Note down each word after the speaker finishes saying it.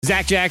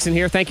Zach Jackson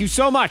here. Thank you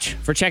so much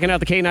for checking out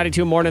the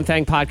K92 Morning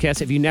Thang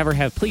podcast. If you never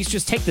have, please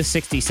just take the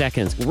 60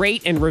 seconds,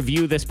 rate and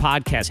review this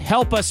podcast.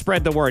 Help us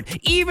spread the word.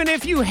 Even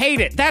if you hate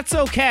it, that's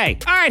okay.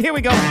 All right, here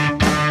we go.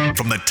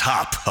 From the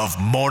top of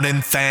Morning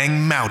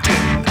Thang Mountain,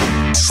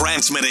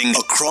 transmitting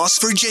across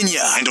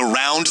Virginia and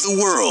around the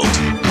world,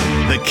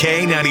 the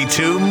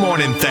K92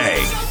 Morning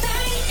Thang.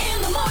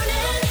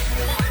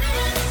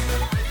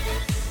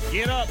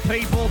 Get up,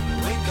 people.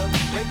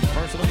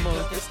 First of the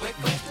month.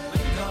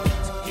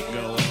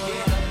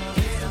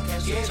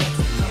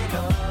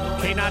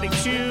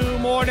 K92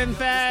 Morning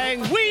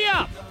Thang. We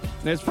up.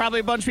 There's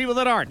probably a bunch of people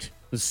that aren't.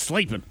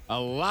 Sleeping. A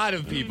lot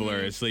of people are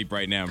asleep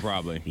right now,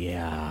 probably.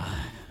 Yeah.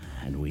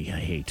 And we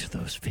hate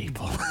those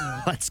people.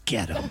 Let's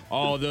get them.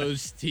 All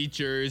those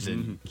teachers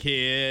and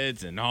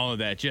kids and all of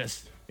that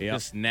just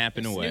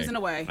napping away. Snoozing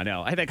away. I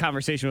know. I had that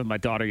conversation with my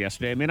daughter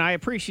yesterday. I mean, I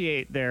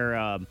appreciate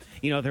their,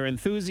 their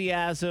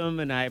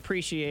enthusiasm, and I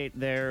appreciate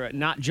their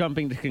not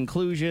jumping to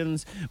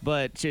conclusions.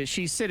 But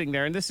she's sitting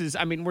there,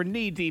 and we're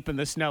knee deep in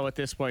the snow at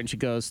this point. And she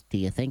goes, "Do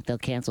you think they'll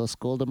cancel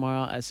school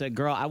tomorrow?" I said,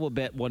 "Girl, I will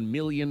bet $1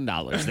 million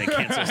they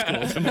cancel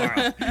school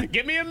tomorrow.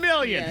 Give me $1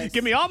 million. Yes.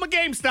 Give me all my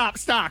GameStop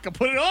stock. I'll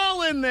put it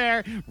all in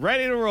there,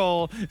 ready to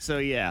roll." So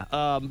yeah,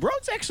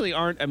 roads actually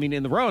aren't. I mean,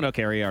 in the Roanoke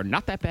area, are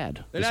not that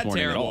bad. They're this not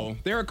morning terrible. at all.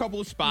 There are a couple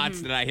of spots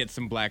that I hit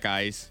some black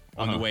ice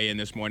on the way in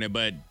this morning,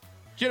 but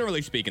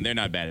generally speaking, they're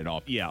not bad at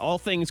all. Yeah, all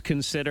things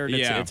considered,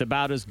 it's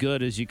about as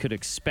good as you could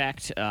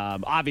expect.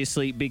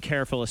 Obviously, be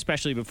careful,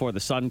 especially before the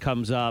sun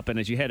comes up, and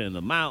as you head into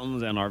the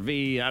mountains and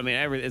RV. I mean,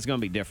 it's going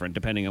to be different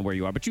depending on where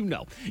you are. But you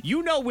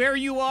know where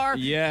you are,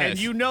 and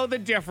you know the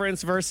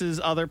difference versus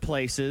other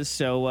places.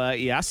 So,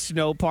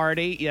 snow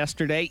party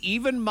yesterday.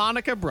 Even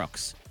Monica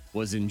Brooks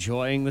was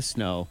enjoying the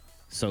snow.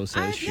 So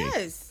says she.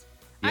 Yes.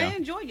 Yeah. I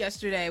enjoyed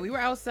yesterday. We were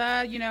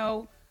outside,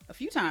 a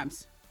few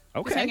times.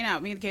 Okay. Just hanging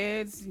out, me and the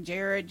kids, and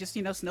Jared, just,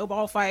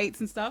 snowball fights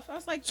and stuff. I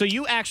was like, So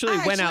you actually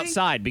went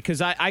outside, because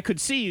I could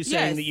see you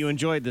saying Yes. that you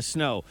enjoyed the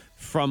snow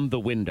from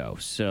the window.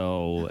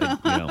 So,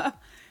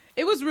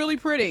 it was really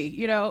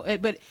pretty,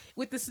 but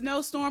with the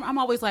snowstorm, I'm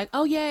always like,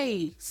 oh,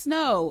 yay,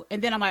 snow.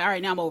 And then I'm like, all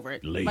right, now I'm over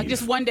it. Leave. Like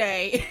just one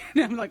day,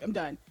 and I'm like, I'm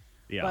done.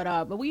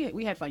 Yeah. But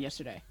we had fun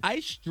yesterday. I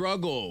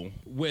struggle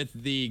with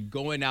the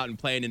going out and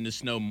playing in the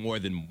snow more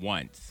than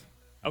once.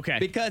 Okay.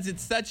 Because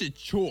it's such a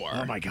chore.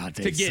 Oh, my God,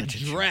 to it's get such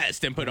a chore.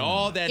 dressed and put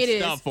all that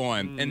It stuff is.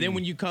 on. And then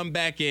when you come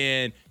back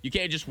in, you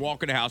can't just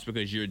walk in the house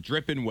because you're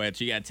dripping wet.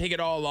 So you got to take it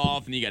all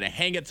off, and you got to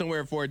hang it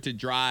somewhere for it to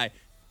dry.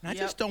 And I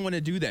just don't want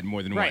to do that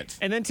more than once.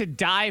 And then to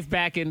dive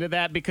back into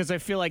that, because I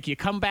feel like you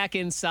come back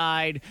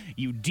inside,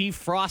 you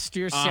defrost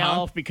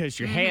yourself because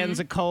your hands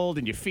are cold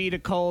and your feet are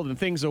cold and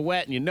things are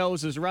wet and your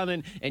nose is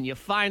running, and you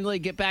finally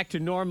get back to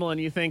normal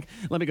and you think,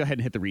 let me go ahead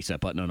and hit the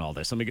reset button on all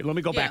this. Let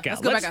me go back out.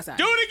 Let's go back outside.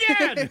 Do it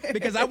again.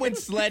 Because I went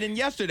sledding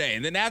yesterday,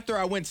 and then after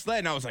I went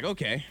sledding, I was like,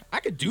 okay, I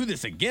could do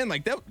this again.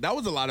 Like, that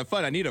was a lot of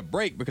fun. I need a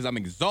break because I'm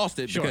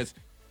exhausted because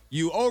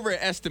you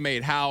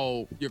overestimate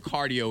how your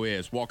cardio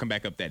is walking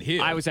back up that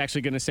hill. I was actually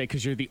going to say,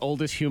 because you're the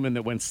oldest human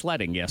that went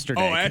sledding yesterday.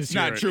 Oh, that's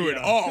not true at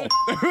all.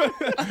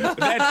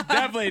 That's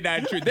definitely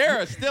not true. There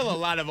are still a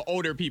lot of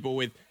older people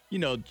with,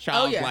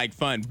 childlike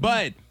fun.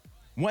 But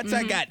once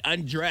I got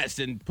undressed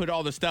and put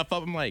all the stuff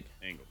up, I'm like,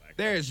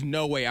 there is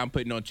no way I'm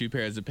putting on 2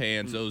 pairs of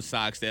pants, those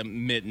socks,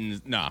 them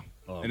mittens. Nah,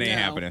 it ain't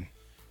happening.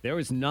 There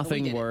was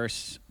nothing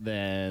worse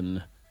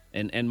than...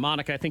 And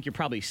Monica, I think you're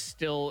probably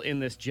still in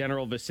this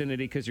general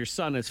vicinity because your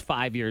son is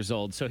 5 years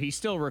old, so he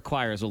still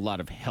requires a lot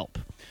of help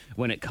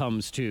when it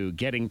comes to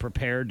getting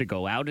prepared to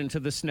go out into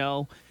the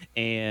snow.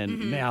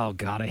 And now,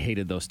 God, I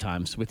hated those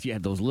times with you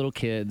had those little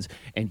kids,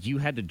 and you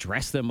had to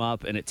dress them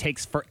up, and it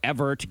takes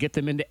forever to get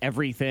them into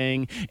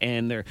everything,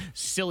 and their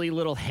silly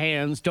little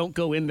hands don't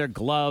go in their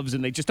gloves,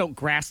 and they just don't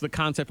grasp the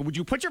concept. Would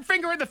you put your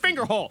finger in the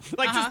finger hole?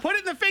 Like, just put it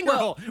in the finger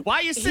hole. Why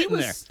are you sitting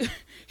there?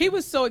 He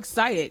was so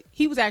excited.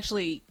 He was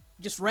actually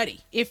just ready.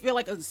 It felt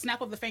like a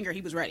snap of the finger,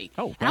 he was ready.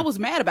 Oh, wow. And I was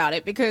mad about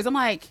it because I'm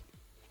like,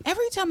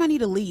 every time I need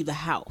to leave the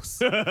house,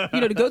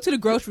 to go to the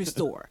grocery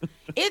store,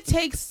 it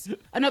takes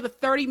another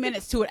 30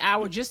 minutes to an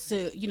hour just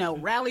to,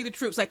 rally the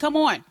troops. Like, come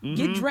on,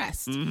 get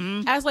dressed.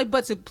 I was like,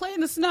 but to play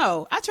in the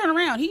snow, I turn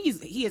around, he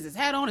has his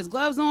hat on, his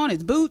gloves on,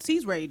 his boots,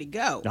 he's ready to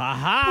go.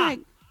 Aha. I'm like,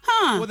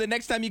 huh? Well, the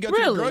next time you go to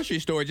the grocery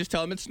store, just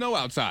tell him it's snow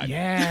outside.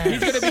 Yeah. He's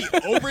going to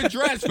be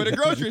overdressed for the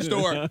grocery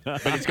store,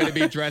 but he's going to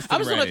be dressed I'm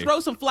and just going ready. to throw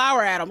some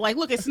flour at him. Like,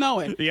 look, it's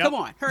snowing. Yep. Come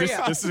on, hurry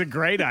up. This is a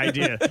great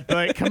idea.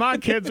 Like, come on,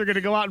 kids, we're going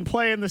to go out and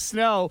play in the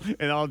snow.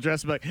 And I'll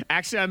dress like,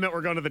 actually, I meant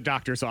we're going to the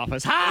doctor's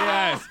office.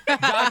 Ha! Yes,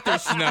 Dr.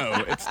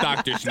 Snow. It's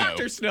Dr. Snow.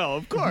 Dr. Snow,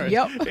 of course.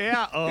 Yep.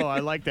 Yeah. Oh, I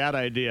like that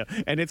idea.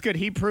 And it's good.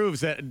 He proves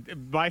that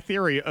my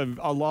theory of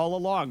all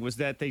along was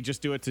that they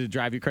just do it to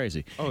drive you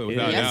crazy. Oh,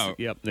 without a doubt.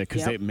 Yep.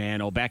 Because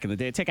back in the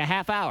day, it'd take a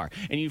half hour.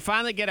 And you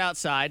finally get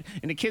outside,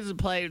 and the kids would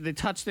play, they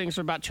touch things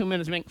for about 2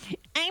 minutes and make,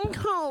 I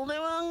getting cold. I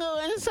want to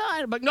go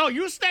inside. But no,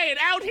 you staying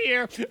out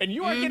here, and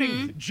you are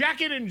getting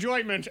jacket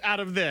enjoyment out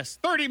of this.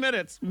 30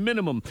 minutes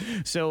minimum.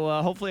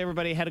 So hopefully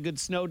everybody had a good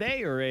snow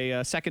day or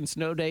a second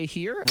snow day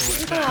here.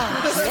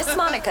 Miss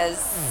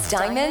Monica's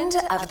Diamond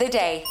of the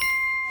Day.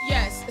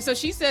 Yes. So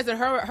she says that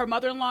her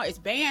mother-in-law is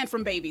banned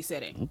from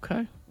babysitting.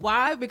 Okay.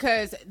 Why?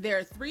 Because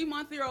their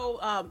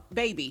 3-month-old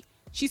baby.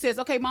 She says,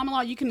 okay,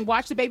 mom-in-law, you can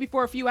watch the baby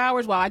for a few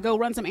hours while I go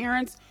run some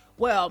errands.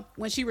 Well,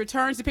 when she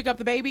returns to pick up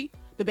the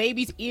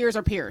baby's ears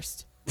are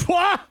pierced.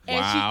 What? And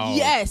Wow.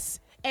 Yes.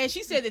 And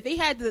she said that they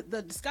had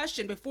the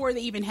discussion before she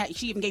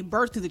even gave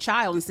birth to the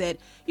child and said,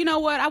 you know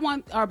what, I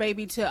want our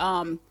baby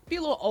to be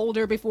a little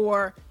older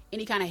before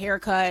any kind of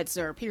haircuts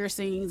or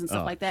piercings and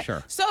stuff like that.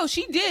 Sure. So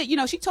she did,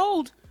 she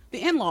told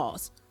the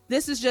in-laws,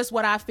 this is just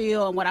what I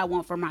feel and what I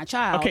want for my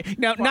child. Okay,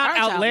 now not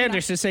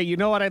outlandish to say, you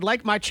know what, I'd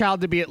like my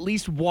child to be at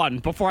least one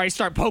before I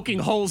start poking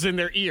holes in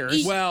their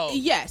ears. Well,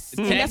 yes,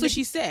 and that's what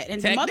she said.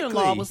 And the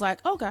mother-in-law was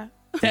like, okay.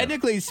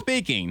 Technically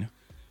speaking,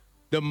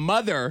 the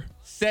mother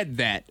said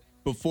that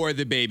before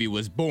the baby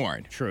was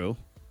born. True.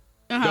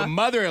 The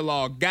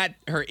mother-in-law got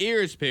her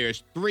ears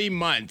pierced 3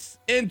 months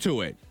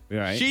into it.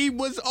 Right. She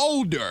was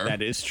older.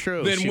 That is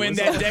true. Than when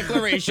that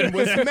declaration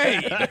was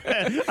made.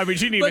 I mean,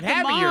 she didn't even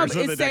have ears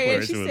when the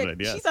declaration was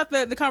made. She thought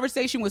the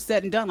conversation was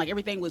said and done. Like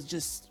everything was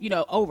just,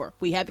 over.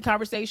 We had the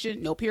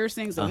conversation, no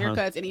piercings, no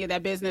haircuts, any of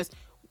that business.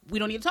 We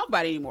don't need to talk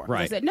about it anymore.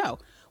 Right. I said no.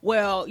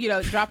 Well,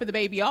 dropping the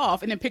baby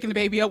off and then picking the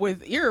baby up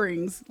with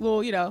earrings.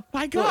 Well,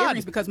 my little God,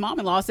 earrings because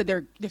mom-in-law said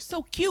they're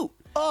so cute.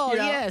 Oh,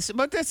 yes,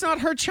 but that's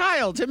not her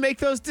child to make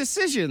those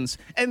decisions.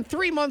 And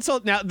 3 months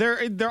old. Now,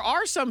 there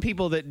are some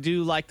people that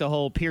do like the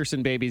whole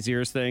piercing baby's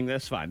ears thing.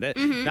 That's fine.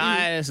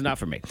 That's not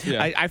for me.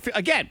 Yeah.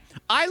 Again,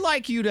 I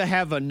like you to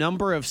have a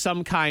number of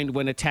some kind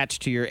when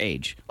attached to your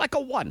age. Like a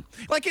 1.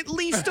 Like at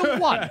least a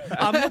 1.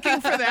 I'm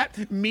looking for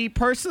that. Me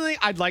personally,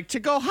 I'd like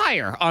to go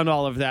higher on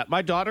all of that.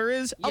 My daughter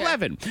is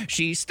 11.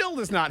 She still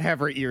does not have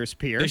her ears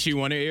pierced. Does she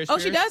want her ears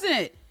pierced? Oh, she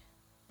doesn't.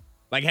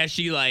 Like, has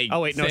she, Oh,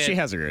 wait, no, she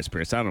has her ears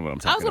pierced. I don't know what I'm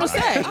talking about. I was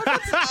going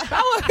to say.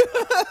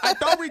 I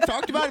thought we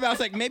talked about it, but I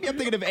was like, maybe I'm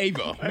thinking of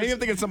Ava. Maybe I'm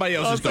thinking somebody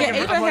else is talking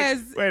Ava about.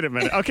 has... Wait a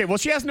minute. Okay, well,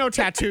 she has no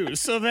tattoos,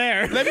 so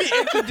there. Let me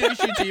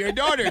introduce you to your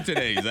daughter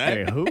today, Zach.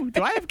 Hey, who?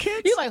 Do I have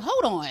kids? You're like,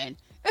 hold on.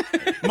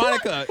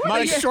 Monica,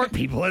 short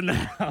people in the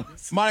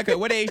house. Monica,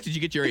 what age did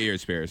you get your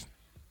ears pierced?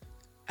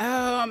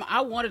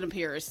 I wanted them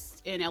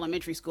pierced in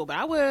elementary school, but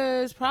I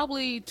was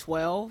probably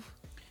 12.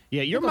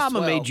 Yeah, your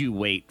mama made you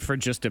wait for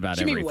just about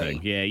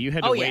everything. Yeah, you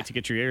had to wait to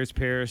get your ears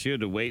pierced. You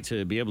had to wait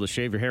to be able to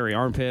shave your hairy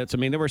armpits. I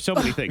mean, there were so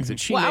many things that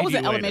she made you wait. Well, I was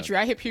in elementary.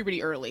 I hit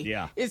puberty early.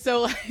 Yeah. And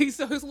so it's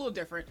a little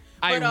different.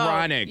 But,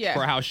 ironic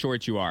for how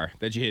short you are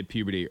that you hit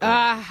puberty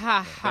early.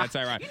 That's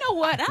ironic. You know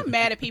what? I'm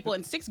mad at people.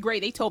 In 6th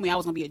grade, they told me I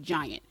was going to be a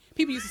giant.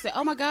 People used to say,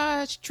 oh, my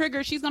gosh,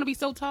 Trigger, she's going to be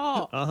so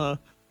tall.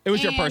 It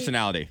was your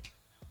personality.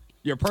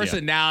 Your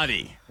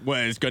personality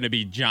was going to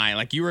be giant.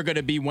 Like, you were going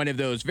to be one of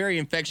those very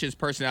infectious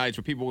personalities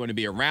where people were going to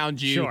be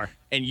around you. Sure.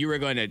 And you were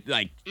going to,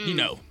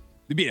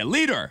 to be a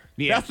leader.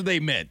 Yeah. That's what they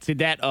meant. Did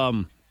that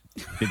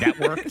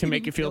work to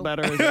make you feel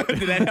better?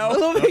 Did that help?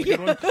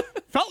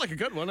 Felt like a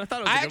good one. I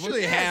thought it was a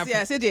good one.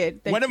 Yes, it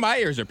did. One of my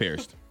ears are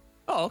pierced.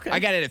 Oh, okay. I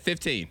got it at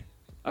 15.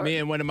 Me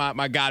and one of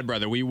my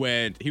godbrother, we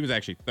went, he was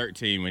actually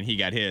 13 when he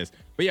got his.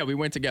 But yeah, we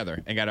went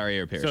together and got our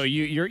ear pierced. So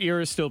your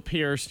ear is still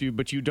pierced,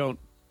 but you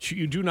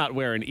do not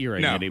wear an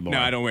earring anymore. No,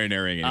 I don't wear an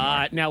earring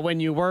anymore. Now, when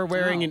you were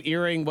wearing an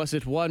earring, was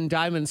it one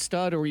diamond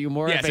stud, or were you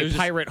more of a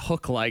pirate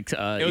hook-like?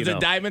 It was a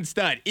diamond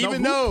stud.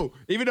 Even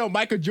though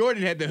Michael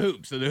Jordan had the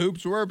hoops, so the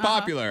hoops were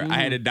popular, I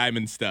had a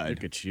diamond stud.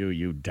 Look at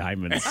you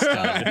diamond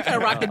stud. You gotta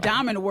rock the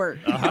diamond work.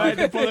 I had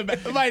to pull it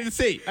back. I had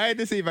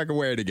to see if I could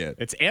wear it again.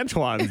 It's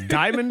Antoine's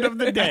diamond of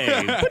the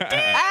day.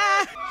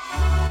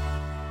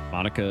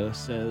 Monica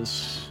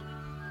says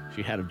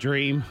she had a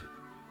dream.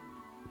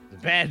 It was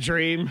a bad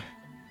dream.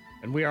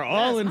 And we are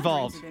all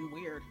involved. My dreams have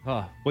been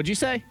weird. What'd you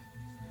say?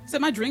 So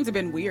my dreams have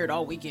been weird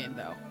all weekend,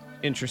 though.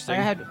 Interesting.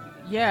 I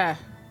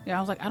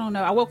was like, I don't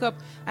know. I woke up,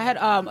 I had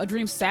a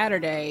dream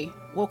Saturday,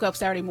 woke up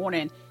Saturday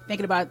morning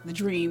thinking about the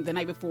dream the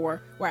night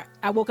before, where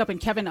I woke up and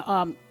Kevin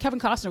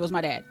Costner was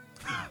my dad.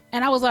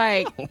 And I was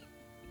like,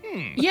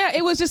 yeah,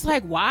 it was just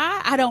like,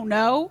 why? I don't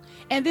know.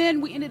 And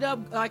then we ended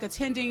up like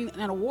attending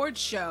an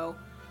awards show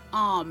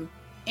and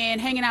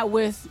hanging out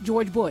with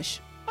George Bush.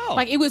 Oh.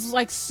 Like, it was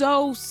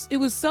so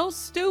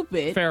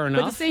stupid. Fair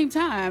enough. But at the same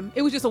time,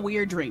 it was just a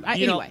weird dream.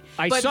 Anyway.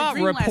 I saw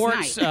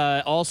reports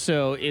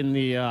also in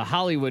the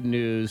Hollywood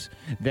news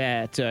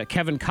that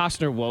Kevin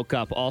Costner woke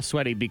up all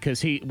sweaty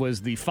because he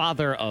was the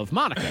father of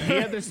Monica. He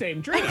had the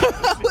same dream.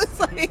 I was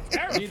like,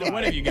 neither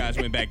one of you guys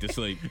went back to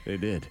sleep. They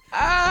did.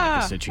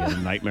 Monica said she had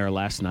a nightmare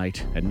last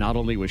night, and not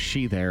only was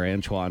she there,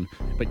 Antoine,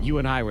 but you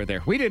and I were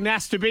there. We didn't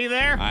ask to be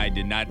there. I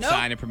did not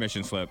sign a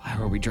permission slip. Why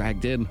were we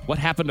dragged in? What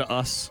happened to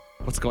us?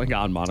 What's going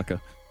on, Monica?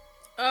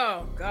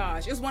 Oh,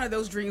 gosh. It was one of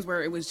those dreams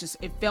where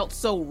it felt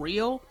so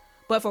real.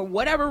 But for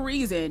whatever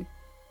reason,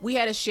 we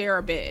had to share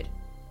a bed.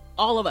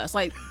 All of us.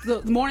 Like,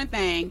 the morning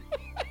thing,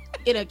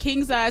 in a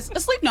king size, a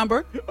sleep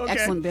number. Okay.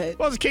 Excellent bed.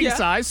 Well, it's king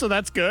size, so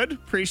that's good.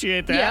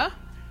 Appreciate that. Yeah.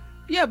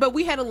 Yeah, but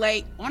we had to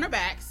lay on our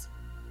backs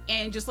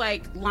and just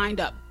like lined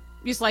up.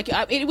 Just like,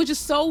 it was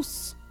just so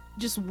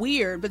just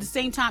weird, but at the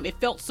same time, it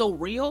felt so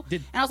real.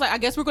 And I was like, I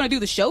guess we're going to do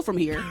the show from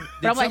here.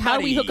 But I'm like, how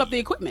do we hook up the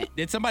equipment?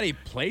 Did somebody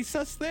place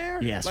us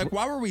there? Yes. Like,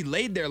 why were we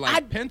laid there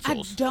like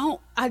pencils?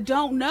 I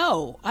don't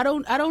know. I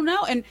don't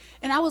know. And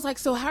I was like,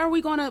 so how are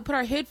we going to put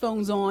our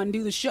headphones on and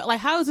do the show? Like,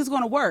 how is this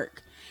going to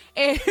work?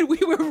 And we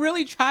were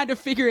really trying to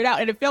figure it out,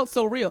 and it felt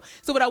so real.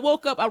 So when I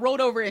woke up, I rolled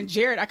over, and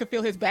Jared, I could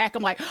feel his back.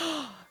 I'm like,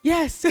 oh,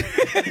 yes.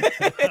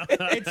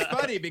 It's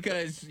funny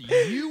because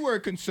you were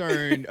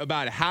concerned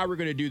about how we're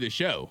going to do the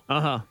show.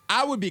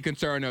 I would be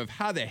concerned of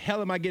how the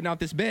hell am I getting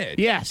out this bed?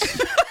 Yes.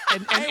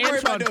 And I ain't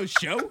worried Antoine, about no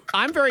show.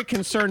 I'm very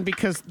concerned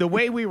because the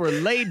way we were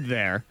laid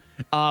there,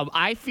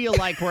 I feel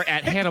like we're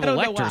at Hannibal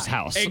Lecter's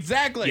house.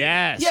 Exactly.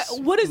 Yes. Yeah,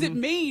 what does it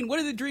mean? What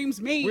do the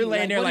dreams mean? We're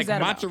laying there what like is that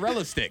about?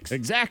 mozzarella sticks.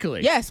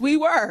 Exactly. Yes, we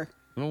were.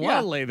 I don't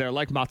want to lay there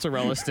like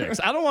mozzarella sticks.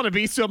 I don't want to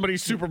be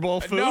somebody's Super Bowl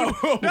food.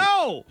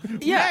 No.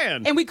 Yeah,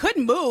 Man. and we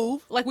couldn't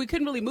move. Like, we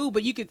couldn't really move,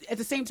 but you could, at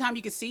the same time,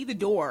 you could see the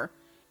door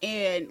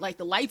and like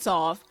the lights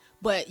off,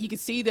 but you could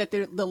see that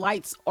the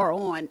lights are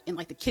on in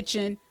like the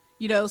kitchen,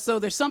 so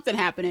there's something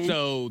happening.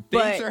 So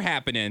things are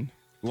happening.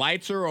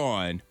 Lights are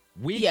on.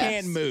 We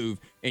can't move,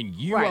 and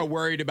you are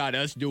worried about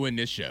us doing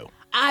this show.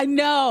 I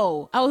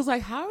know. I was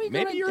like, how are we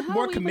going to... Maybe you're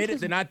more committed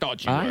than I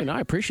thought you were.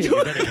 I appreciate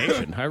your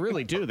dedication. I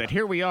really do. That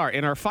here we are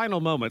in our final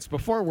moments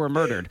before we're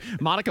murdered.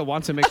 Monica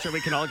wants to make sure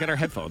we can all get our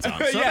headphones on.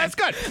 So that's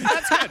good.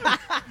 That's good.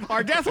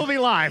 Our death will be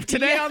live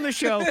today on the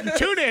show.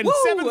 Tune in,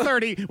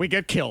 7:30. We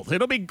get killed.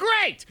 It'll be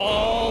great.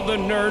 All the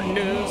nerd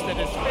news that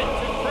is fit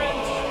to print.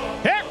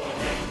 Here.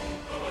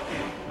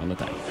 On the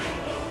time.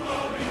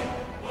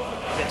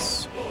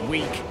 This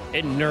week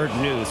in nerd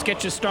news.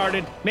 Get you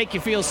started, make you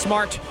feel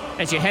smart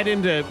as you head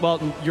into,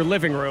 your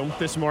living room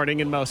this morning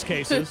in most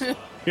cases.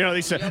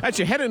 They say, as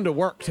you head into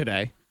work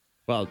today.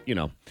 Well,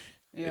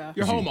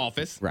 Your home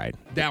office. Right.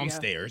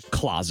 Downstairs.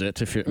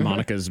 Closet, if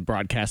Monica's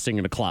broadcasting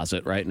in a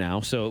closet right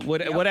now. So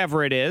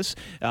whatever it is,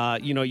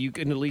 you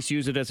can at least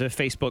use it as a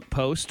Facebook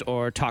post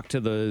or talk to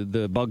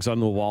the bugs on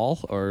the wall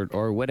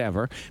or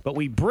whatever. But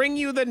we bring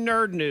you the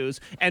nerd news.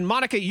 And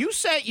Monica, you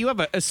said you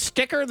have a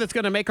sticker that's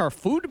going to make our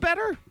food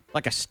better?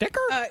 Like a sticker?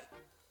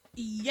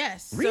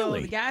 Yes.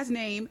 Really? So the guy's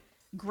name,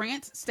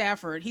 Grant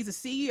Stafford, he's a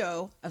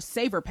CEO of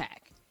Savor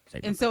Pack.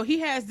 And so he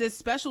has this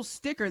special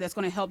sticker that's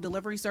going to help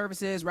delivery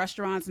services,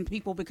 restaurants, and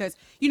people because,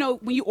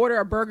 when you order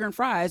a burger and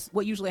fries,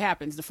 what usually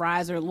happens? The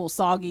fries are a little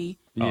soggy.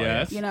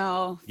 Yes.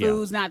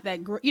 Food's not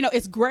that great.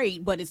 It's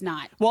great, but it's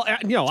not. Well,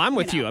 I'm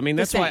with you. I mean,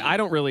 that's why same. I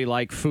don't really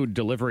like food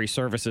delivery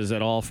services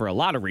at all for a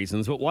lot of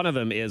reasons. But one of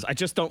them is I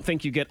just don't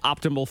think you get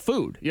optimal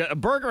food. A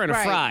burger and a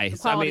fry. The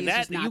quality is that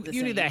just not the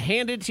you need same. that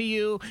handed to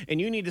you, and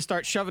you need to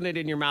start shoving it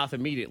in your mouth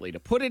immediately. To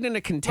put it in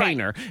a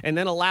container and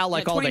then allow all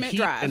the 20-minute heat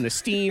drive. and the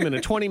steam and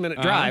a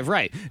 20-minute drive,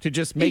 right, to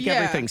just make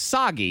everything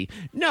soggy.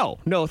 No,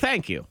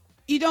 thank you.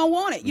 You don't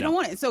want it. You don't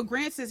want it. So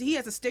Grant says he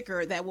has a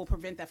sticker that will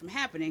prevent that from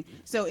happening.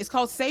 So it's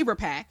called Savor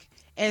Pack.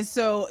 And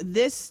so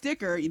this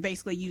sticker, you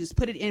just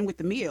put it in with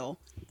the meal,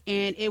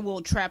 and it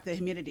will trap the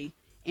humidity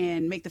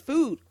and make the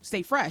food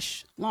stay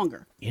fresh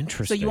longer.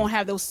 Interesting. So you won't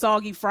have those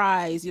soggy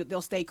fries.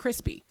 They'll stay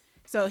crispy.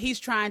 So he's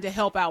trying to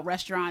help out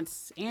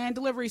restaurants and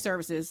delivery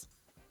services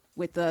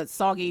with the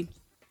soggy,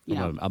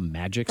 A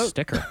magic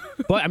sticker.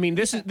 But I mean,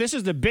 this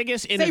is the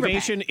biggest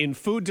innovation in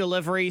food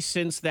delivery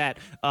since that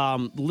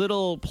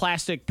little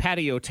plastic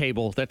patio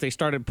table that they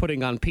started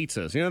putting on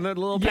pizzas. That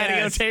little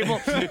patio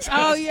table?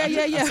 Oh,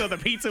 yeah. So the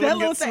pizza That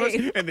wouldn't get little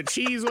thing. smushed and the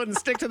cheese wouldn't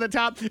stick to the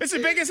top. It's the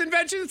biggest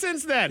invention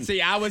since then.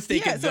 See, I was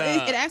thinking So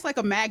it acts like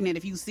a magnet.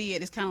 If you see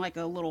it, it's kind of like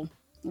a little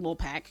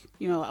pack,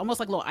 almost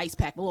like a little ice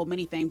pack, a little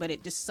mini thing, but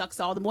it just sucks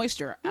all the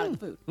moisture out of the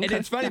food. And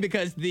it's funny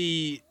because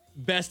the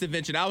best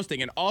invention I was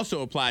thinking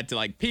also applied to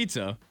like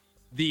pizza,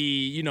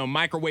 the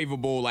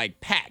microwavable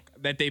like pack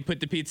that they put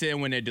the pizza in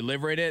when they're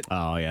delivering it.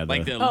 Oh yeah,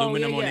 like the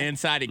aluminum on the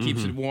inside, it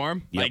keeps it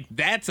warm. Yep. Like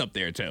that's up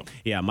there too.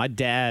 Yeah, my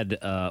dad,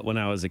 when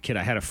I was a kid,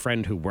 I had a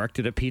friend who worked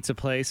at a pizza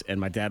place, and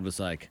my dad was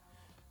like,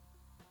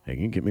 "Hey,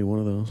 can you get me one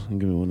of those? Can you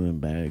give me one of them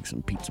bags,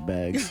 some pizza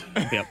bags?"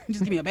 Yep. Just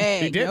give me a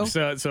bag. He did.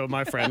 So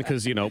my friend,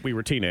 because we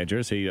were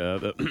teenagers, he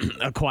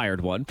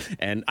acquired one,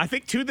 and I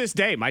think to this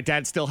day, my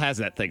dad still has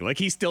that thing. Like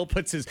he still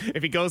puts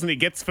if he goes and he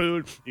gets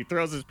food, he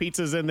throws his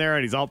pizzas in there,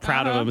 and he's all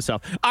proud of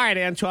himself. All right,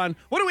 Antoine,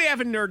 what do we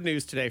have in nerd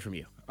news today from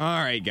you?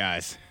 All right,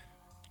 guys,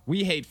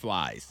 we hate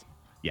flies.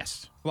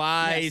 Yes,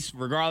 Flies,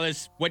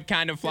 regardless what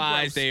kind of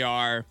flies they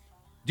are.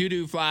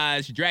 Doo-doo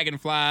flies,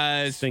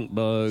 dragonflies, stink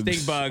bugs,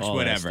 all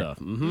whatever. That stuff.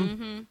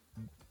 Mm-hmm.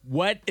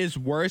 What is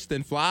worse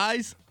than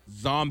flies?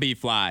 Zombie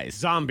flies.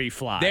 Zombie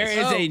flies. There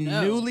is a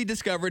newly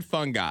discovered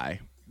fungi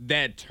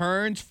that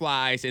turns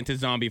flies into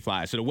zombie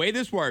flies. So the way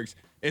this works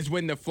is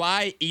when the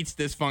fly eats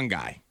this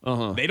fungi,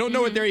 they don't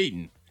know what they're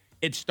eating.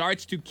 It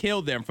starts to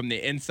kill them from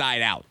the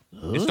inside out.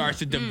 It starts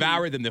to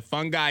devour them. The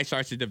fungi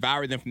starts to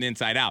devour them from the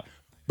inside out.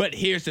 But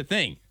here's the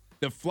thing.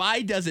 The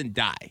fly doesn't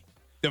die.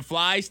 The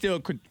fly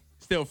still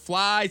still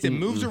flies and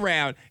moves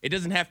around. It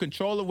doesn't have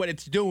control of what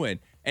it's doing.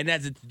 And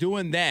as it's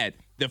doing that,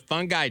 the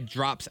fungi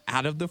drops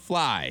out of the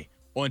fly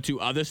onto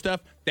other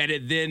stuff that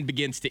it then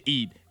begins to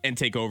eat and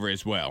take over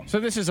as well. So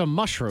this is a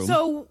mushroom.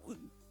 So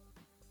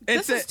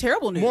this is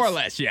terrible news. More or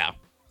less, yeah.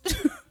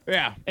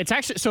 Yeah. It's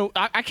actually, so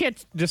I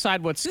can't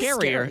decide what's This is scarier.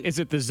 scary. Is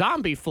it the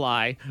zombie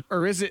fly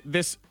or is it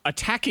this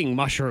attacking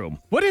mushroom?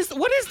 What is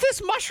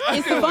this mushroom?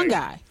 It's the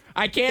fungi.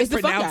 I can't It's the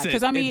pronounce fungi. it.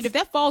 Because, I mean, It's- if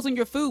that falls on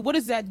your food, what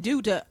does that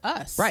do to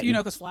us? Right. You know,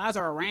 because flies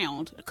are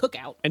around a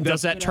cookout. And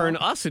does that You know? turn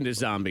us into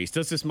zombies?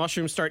 Does this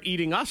mushroom start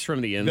eating us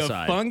from the the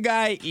inside?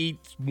 fungi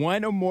eats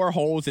one or more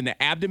holes in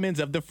the abdomens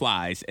of the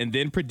flies and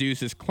then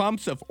produces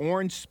clumps of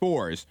orange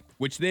spores,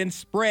 which then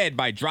spread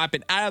by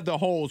dropping out of the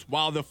holes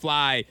while the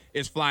fly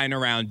is flying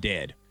around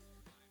dead.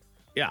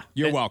 Yeah.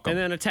 You're And- welcome. And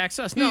then attacks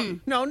us. No,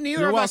 neither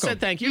You're of us welcome. said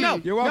thank you. No,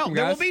 You're welcome, no,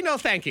 there will guys. be no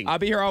thanking. I'll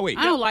be here all week.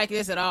 I don't like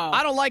this at all.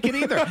 I don't like it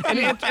either.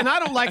 and I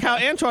don't like how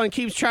Antoine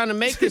keeps trying to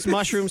make this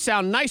mushroom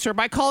sound nicer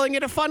by calling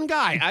it a fun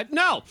guy.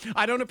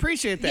 I don't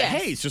appreciate that.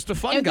 Yes. Hey, he's just a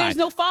fun and guy. there's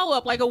no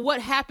follow-up, like, of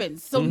what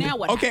happens. So now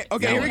what Okay, happens?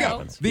 okay, Now here we what go.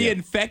 happens? The Yeah.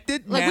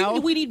 infected Like, now.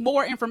 we need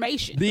more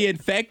information. The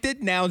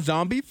infected now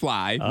zombie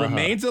fly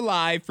remains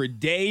alive for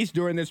days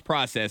during this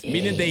process,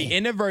 meaning they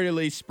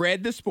inadvertently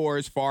spread the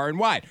spores far and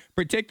wide,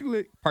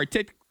 particularly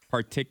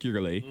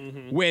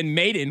when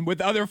mating with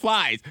other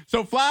flies.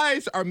 So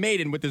flies are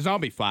mating with the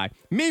zombie fly.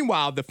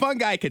 Meanwhile, the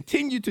fungi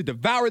continue to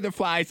devour the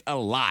flies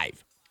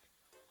alive.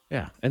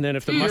 Yeah, and then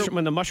if the mushroom,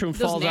 when the mushroom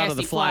Those falls out of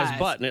the nasty fly's flies.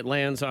 butt and it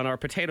lands on our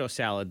potato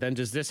salad, then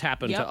does this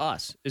happen Yep. to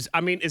us? Is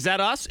that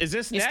us? Is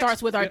this It next?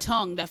 starts with our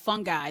tongue, that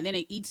fungi, and then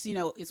it eats,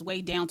 its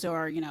way down to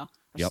our, our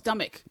Yep.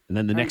 stomach. And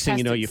then the our next thing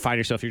you know, you intestines. find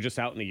yourself, you're just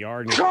out in the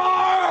yard. And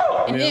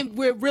And then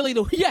we're really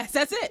yes,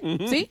 that's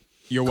it. See?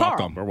 You're Carl.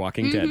 welcome. we're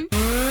walking dead.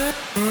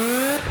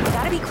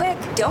 Gotta be quick.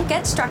 Don't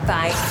get struck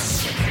by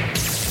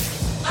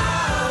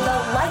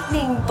the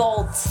lightning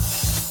bolt.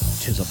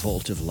 'Tis a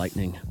bolt of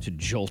lightning to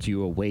jolt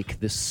you awake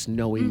this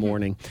snowy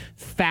morning.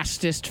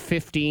 Fastest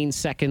 15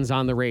 seconds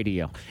on the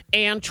radio.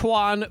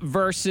 Antoine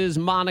versus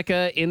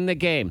Monica in the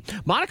game.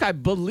 Monica, I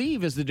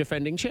believe, is the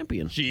defending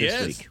champion She this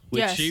is, week. which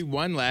Yes. she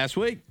won last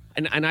week.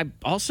 And I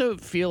also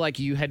feel like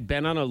you had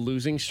been on a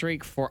losing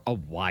streak for a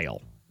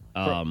while.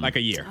 For like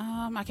a year.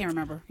 I can't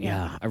remember.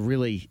 Yeah, I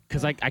really,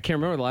 because I can't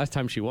remember the last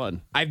time she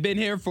won. I've been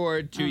here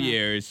for 2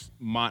 years,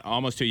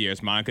 almost 2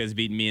 years. Monica has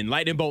beaten me in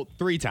lightning bolt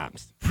 3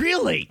 times.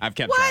 Really? I've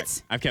kept What? track.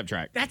 I've kept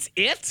track. That's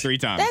it? 3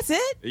 times. That's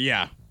it?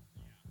 Yeah,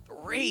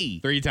 3.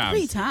 3 times.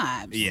 3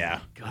 times.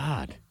 Yeah.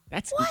 God.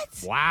 That's What?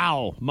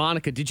 Wow.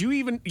 Monica, you didn't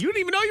even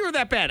know you were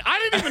that bad. I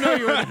didn't even know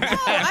you were that bad.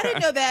 Oh, I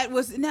didn't know that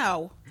was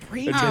no. It's I'm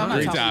been not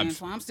 3 talking to times.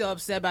 Antoine. I'm still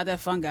upset about that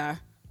fungi.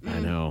 I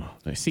know.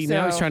 See,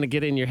 now he's So- trying to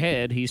get in your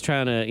head. He's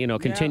trying to,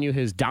 continue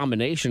his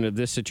domination of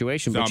this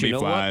situation. But Zombie you know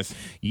flies. what?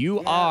 You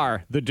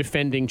are the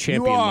defending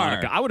champion, are.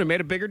 Monica. I would have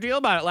made a bigger deal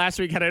about it last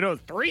week had I known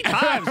 3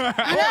 times. I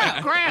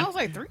Holy crap. was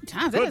like 3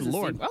 times. That Good doesn't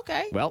Lord. seem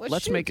okay. Well,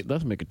 let's shoot. make it 2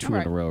 All in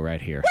right. a row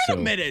right here. Wait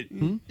a minute.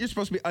 You're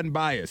supposed to be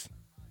unbiased.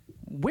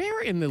 Where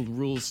in the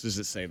rules does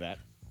it say that?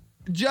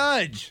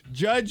 Judge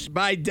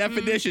by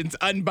definitions,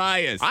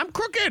 unbiased. I'm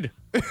crooked.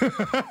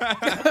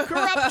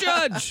 Corrupt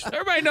judge.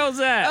 Everybody knows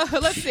that.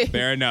 Let's see.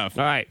 Fair enough.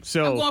 All right.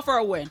 So I'm going for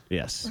a win.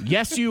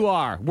 Yes, you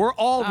are. We're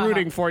all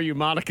rooting for you,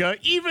 Monica.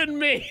 Even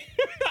me.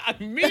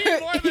 Me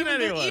more than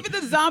anyone. Even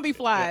the zombie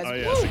flies. Oh,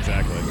 yes, Woo.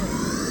 exactly.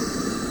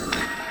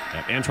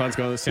 Yeah, Antoine's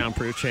going to the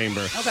soundproof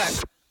chamber. Okay.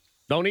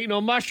 Don't eat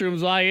no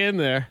mushrooms while you're in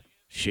there.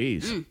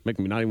 Jeez. Make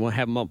me not even want to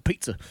have them on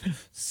pizza.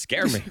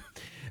 Scare me.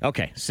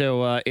 Okay,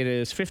 so it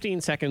is 15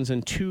 seconds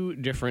in 2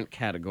 different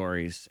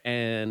categories.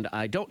 And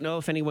I don't know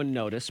if anyone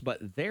noticed,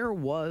 but there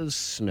was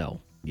snow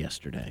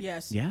yesterday.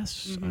 Yes.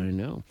 Yes, I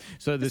know.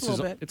 So this Just a is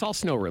little bit. it's all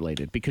snow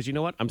related because you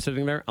know what? I'm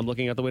sitting there, I'm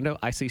looking out the window,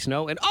 I see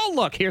snow, and oh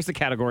look, here's the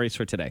categories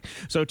for today.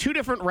 So 2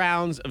 different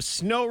rounds of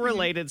snow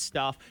related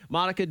stuff.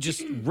 Monica,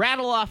 just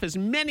rattle off as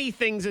many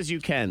things as you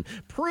can.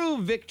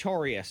 Prove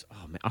victorious.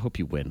 Oh man, I hope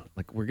you win.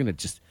 Like we're gonna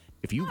just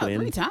if you win,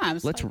 3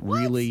 times. let's Like,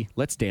 what?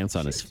 let's dance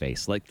on his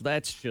face. Like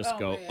let's just Oh,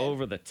 go man.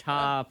 over the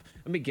top.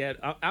 Let me get.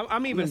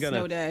 I'm even a gonna.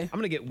 snow day. I'm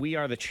gonna get "We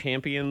Are the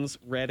Champions"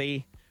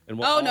 ready, and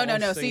we'll Oh, no, all no,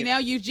 no. sing See, it. now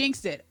you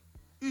jinxed it.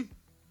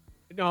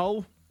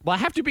 No. Well, I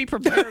have to be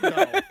prepared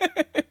though.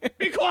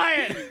 Be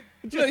quiet.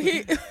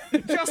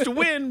 Just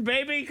win,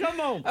 baby. Come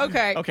on.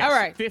 Okay, Okay. all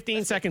right.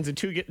 15 seconds in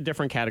 2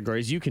 different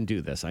categories. You can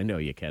do this. I know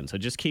you can. So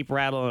just keep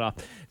rattling off.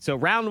 So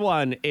round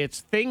 1,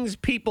 it's things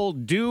people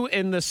do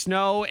in the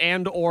snow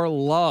and or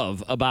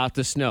love about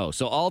the snow.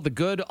 So all the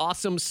good,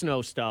 awesome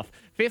snow stuff.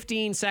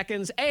 15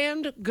 seconds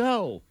and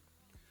go.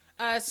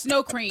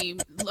 Snow cream.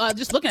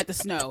 Just looking at the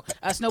snow.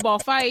 Snowball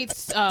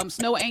fights.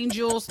 Snow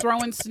angels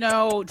throwing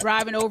snow.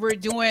 Driving over it.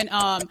 Doing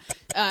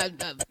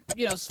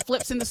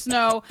flips in the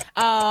snow.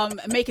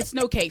 Making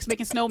snow cakes.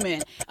 Making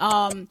snowmen.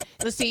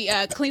 Let's see.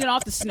 Cleaning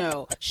off the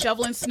snow.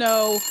 Shoveling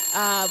snow.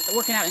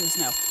 Working out in the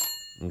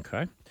snow.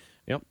 Okay.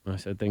 Yep. I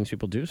said things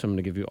people do, so I'm going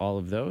to give you all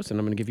of those. And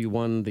I'm going to give you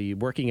one, the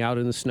working out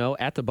in the snow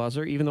at the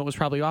buzzer, even though it was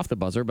probably off the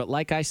buzzer. But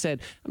like I said,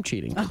 I'm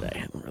cheating today.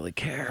 I don't really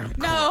care.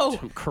 No.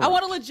 I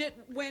want a legit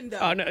win,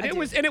 though. No,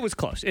 it was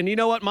close. And you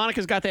know what?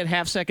 Monica's got that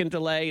half-second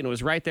delay, and it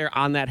was right there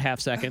on that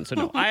half-second. So,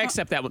 no, I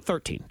accept that one.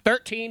 13.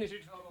 13 is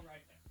your total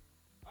right there.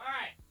 All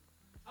right.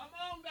 Come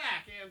on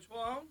back,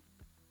 Antoine.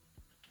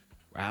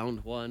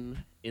 Round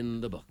 1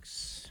 in the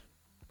books.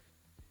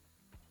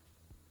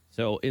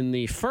 So in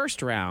the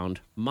first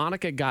round,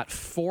 Monica got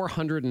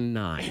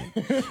 409.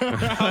 Good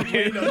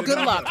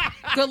luck.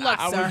 Good luck,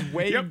 I sir. was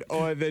waiting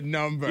on the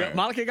number. Yep,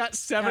 Monica got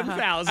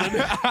 7,000.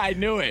 I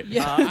knew it.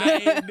 Yeah.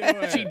 I knew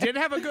it. She did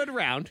have a good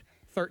round.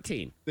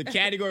 13. The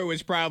category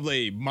was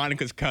probably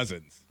Monica's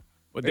cousins.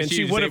 But then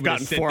she would have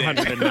gotten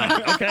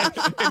 409. Okay.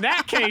 In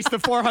that case, the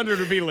 400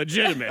 would be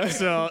legitimate.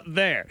 So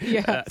there.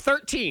 Yeah.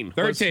 13.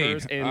 13 was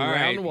hers in All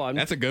right. round 1.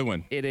 That's a good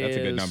one. That's a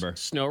good number.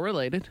 Snow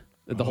related.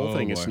 The whole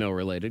thing is boy. snow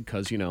related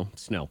because, snow.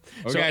 So,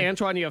 Okay.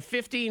 Antoine, you have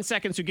 15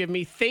 seconds to give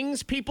me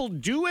things people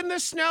do in the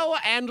snow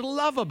and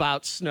love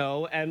about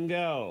snow, and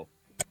go.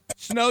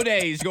 Snow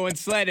days, going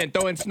sledding,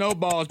 throwing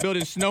snowballs,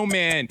 building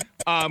snowmen.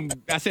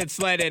 I said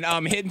sledding.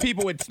 Hitting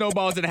people with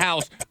snowballs at the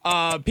house.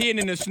 Peeing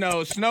in the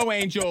snow. Snow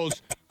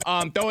angels.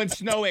 Throwing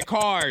snow at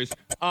cars.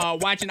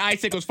 Watching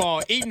icicles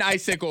fall. Eating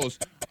icicles.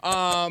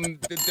 Yeah,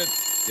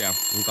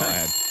 that's all I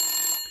had.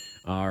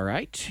 All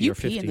right. You Your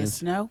pee in the 15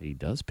 snow? He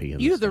does pee in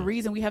the You're snow. the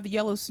reason we have the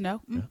yellow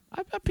snow.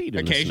 I peed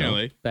in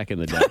Occasionally. the snow back in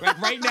the day.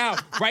 Right now,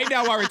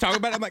 while we're talking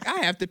about it, I'm like,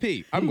 I have to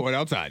pee. I'm going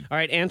outside. All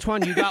right,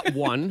 Antoine, you got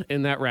 1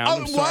 in that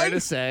round. I'm sorry one? to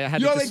say. I had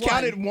You to only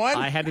counted 1?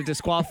 I had to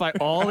disqualify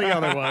all the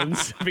other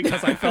ones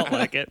because I felt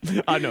like it.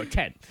 No,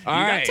 10. All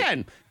you right. got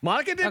 10.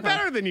 Monica did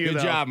better than you, Good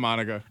though. job,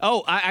 Monica.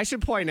 Oh, I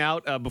should point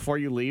out before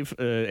you leave,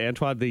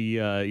 Antoine,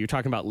 you're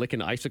talking about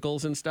licking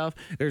icicles and stuff.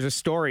 There's a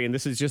story, and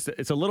this is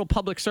it's a little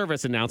public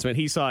service announcement.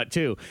 He saw it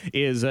too.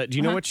 Do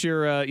you know what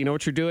you're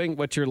doing?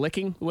 What you're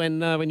licking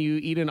when you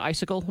eat an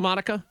icicle,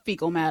 Monica?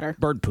 Fecal matter.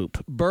 Bird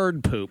poop.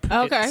 Bird poop.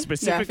 Okay. It's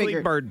specifically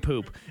figured. bird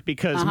poop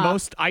because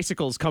most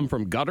icicles come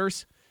from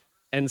gutters.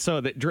 And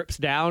so that drips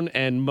down,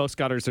 and most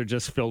gutters are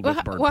just filled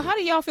with bird poop. How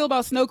do y'all feel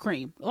about snow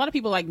cream? A lot of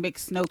people like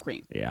mixed snow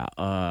cream. Yeah,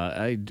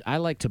 I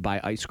like to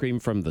buy ice cream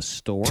from the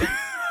store,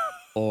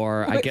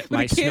 or I get When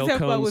my the kids snow have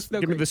fun cones. with snow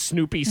Give me cream. the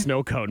Snoopy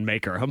snow cone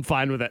maker. I'm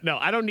fine with that. No,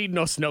 I don't need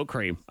no snow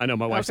cream. I know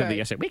my wife said that Okay.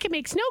 yesterday. We can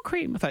make snow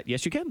cream. I thought,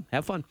 yes, you can.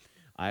 Have fun.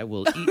 I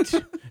will eat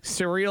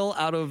cereal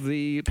out of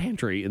the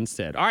pantry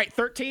instead. All right,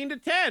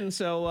 13-10.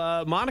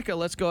 So, Monica,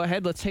 let's go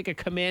ahead. Let's take a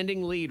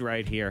commanding lead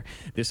right here.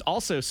 This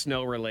also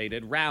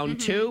snow-related. Round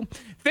 2.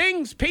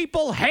 Things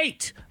people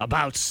hate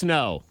about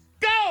snow.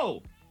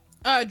 Go!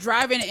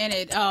 Driving in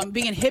it,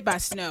 being hit by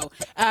snow,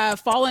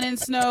 falling in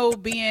snow,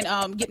 being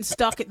getting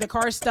stuck, the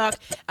car stuck,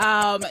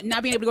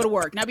 not being able to go to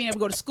work, not being able to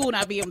go to school,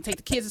 not being able to take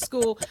the kids to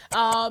school.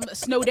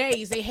 Snow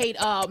days, they hate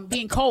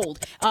being cold,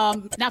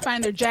 not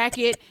finding their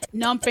jacket,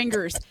 numb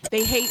fingers.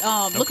 They hate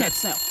looking at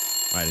snow.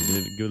 All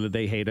right,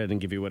 they hate it and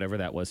give you whatever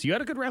that was. So you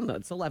had a good round, though.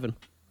 It's 11.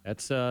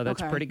 That's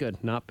Okay. pretty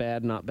good. Not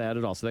bad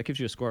at all. So that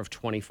gives you a score of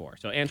 24.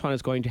 So Antoine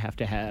is going to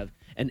have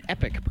an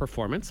epic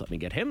performance. Let me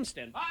get him.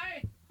 Stand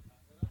by.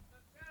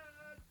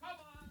 Come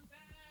on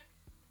back.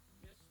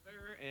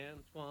 Mr.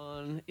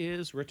 Antoine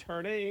is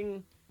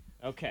returning.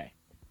 Okay.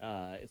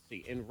 Let's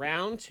see. In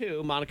round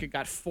 2, Monica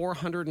got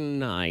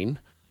 409.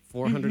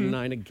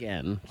 409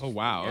 again. Oh,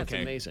 wow. That's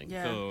okay. amazing.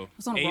 Yeah. So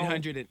It's on a roll.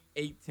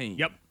 818.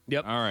 Yep.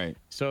 All right.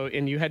 So,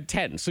 and you had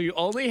 10. So you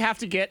only have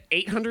to get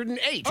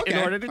 808 in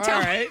Okay. order to All tell.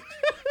 right.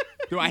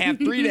 Do I have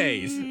 3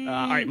 days?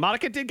 All right.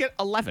 Monica did get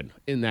 11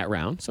 in that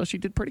round, so she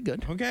did pretty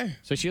good. Okay.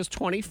 So she has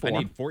 24. I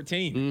need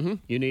 14.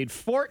 You need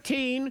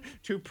 14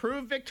 to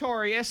prove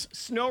victorious.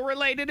 Snow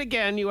related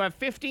again. You have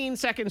 15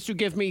 seconds to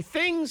give me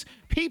things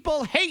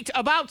people hate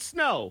about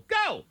snow.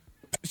 Go.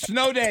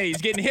 Snow days,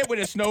 getting hit with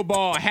a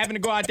snowball, having to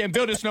go out there and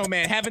build a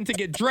snowman, having to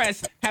get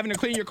dressed, having to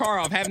clean your car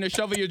off, having to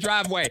shovel your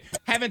driveway,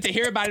 having to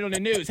hear about it on the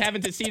news,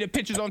 having to see the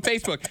pictures on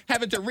Facebook,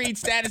 having to read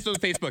status on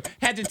Facebook,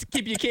 having to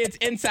keep your kids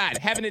inside,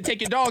 having to take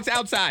your dogs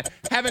outside,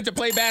 having to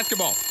play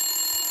basketball.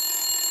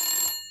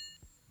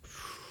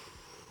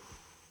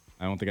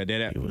 I don't think I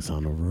did it. He was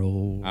on a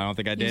roll. I don't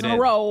think I did He's it. on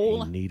a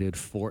roll. He needed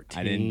 14.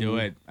 I didn't do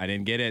it. I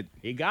didn't get it.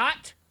 He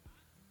got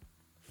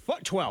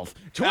 12.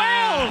 12.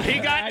 Ah, He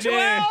got I 12. did.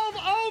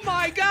 Oh,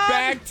 my God.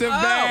 Back to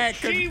back.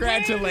 She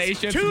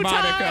Congratulations, wins 2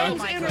 Monica. times Oh,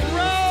 my in a goodness.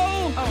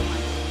 row.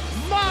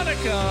 Oh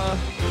Monica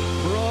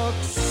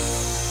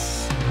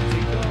Brooks.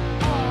 We go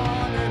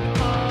on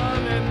and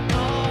on and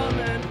on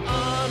and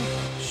on.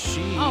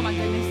 She Oh, my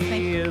goodness.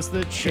 Thank you. is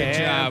the job,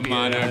 champion.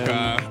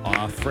 Monica.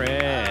 Our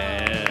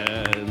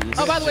friends.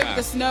 Oh, by the way, job.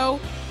 with the snow,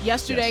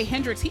 yesterday, Yes.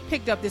 Hendrix, he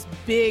picked up this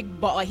big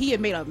ball. Like, he had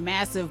made a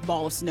massive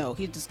ball of snow.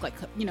 He just, like,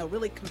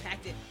 really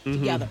compacted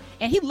together.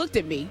 And he looked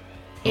at me,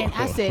 and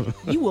I said,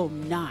 "You will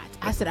not."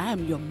 I said, "I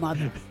am your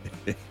mother."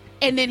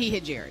 And then he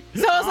hit Jared.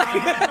 So I was like,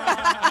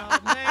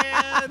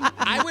 Man.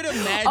 I would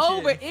imagine.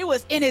 Oh, but it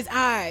was in his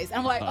eyes.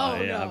 I'm like,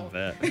 oh yeah, no.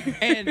 I bet.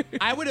 And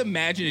I would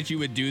imagine that you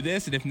would do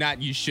this, and if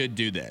not, you should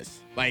do this.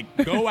 Like,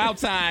 go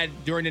outside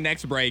during the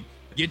next break,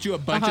 get you a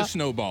bunch of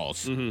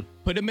snowballs,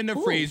 put them in the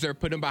freezer,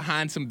 put them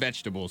behind some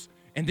vegetables,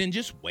 and then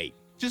just wait.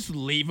 Just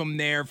leave them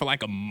there for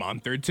like a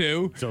month or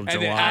two. Till and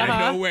July. then out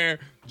of nowhere,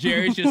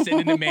 Jerry's just sitting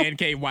in the man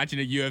cave watching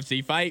a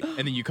UFC fight, and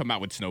then you come out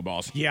with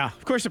snowballs. Yeah.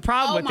 Of course, the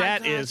problem with my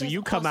that God, is that's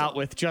you come out awesome.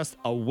 with just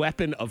a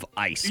weapon of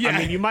ice. Yeah. I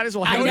mean, you might as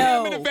well I hit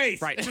know. Him in the face.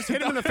 Right. Just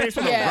hit him in the face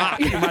with a Yeah. rock.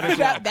 You might as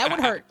well. that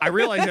would hurt. I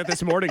realized that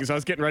this morning as I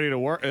was getting ready to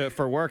work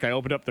for work, I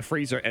opened up the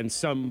freezer and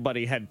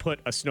somebody had put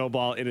a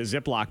snowball in a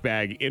Ziploc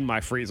bag in my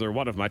freezer.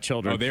 One of my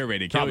children. Oh, they're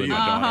ready to kill Probably you.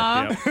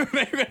 my daughter.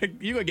 Yep.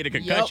 You're going to get a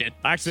concussion.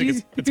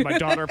 Actually, it's my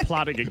daughter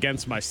plotting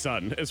against my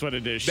son is what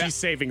it is. She's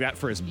saving that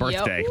for his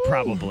birthday,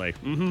 probably.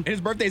 Mm-hmm.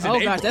 His birthday's in Oh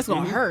April. gosh, that's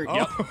gonna hurt.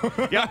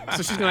 Yep.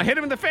 So she's going to hit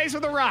him in the face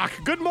with a rock.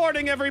 Good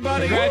morning,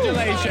 everybody.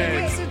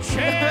 Congratulations. It's a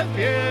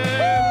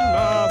champion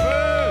of it.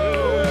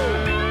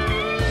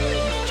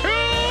 2 in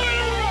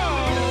a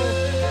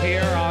row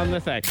here on the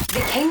thing.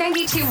 The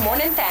K92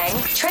 Morning Thang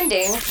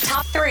trending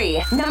top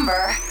 3.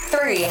 Number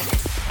 3.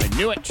 I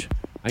knew it.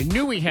 I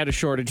knew we had a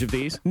shortage of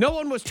these. No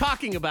one was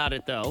talking about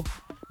it, though,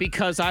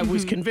 because I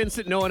was convinced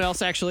that no one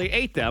else actually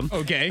ate them.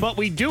 Okay. But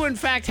we do, in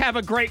fact, have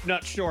a grape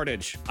nut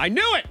shortage. I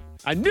knew it.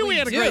 I knew we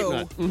had a grape do.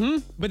 nut. Mm-hmm.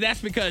 But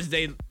that's because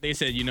they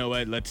said, you know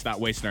what, let's stop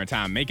wasting our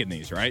time making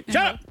these, right?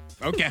 Shut up.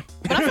 Okay.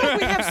 But I feel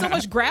like we have so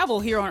much gravel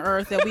here on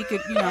Earth that we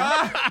could,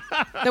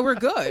 that we're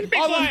good.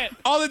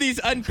 All of these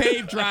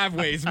unpaved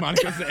driveways,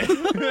 Monica said.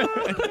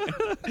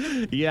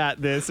 Yeah,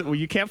 well,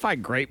 you can't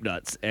find grape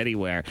nuts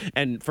anywhere.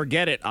 And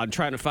forget it on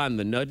trying to find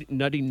the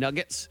nutty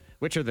nuggets,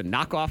 which are the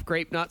knockoff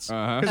grape nuts.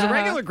 Because the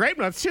regular grape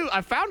nuts, too, I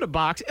found a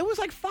box. It was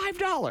like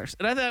 $5.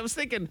 And I was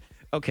thinking,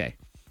 okay.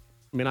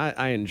 I mean,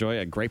 I enjoy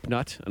a grape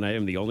nut, and I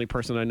am the only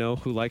person I know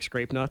who likes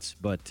grape nuts.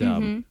 But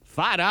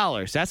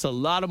 $5, that's a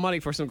lot of money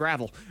for some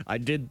gravel. I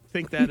did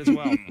think that as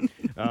well.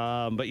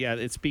 But yeah,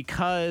 it's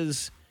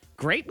because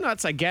grape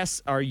nuts, I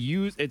guess, are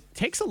used. It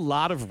takes a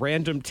lot of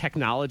random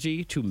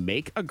technology to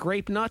make a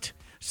grape nut.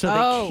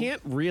 So they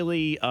can't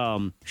really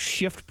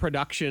shift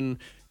production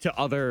to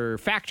other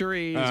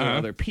factories or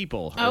other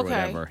people or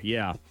whatever.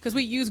 Yeah. Because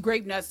we use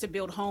grape nuts to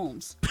build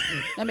homes.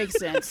 That makes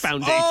sense.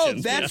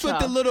 Foundations. Oh, that's what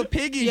the little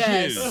piggies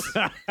use.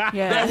 Yeah.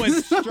 There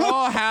was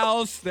straw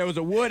house, there was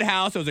a wood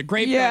house, there was a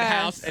grape nut Yes.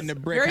 house, and the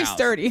brick Very house.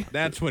 sturdy.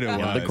 That's what it was.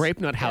 Yeah, the grape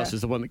nut house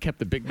is the one that kept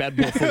the big bad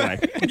wolf away.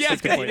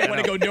 Yes, because you didn't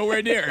want to go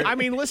nowhere near it. I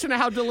mean, listen to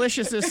how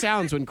delicious this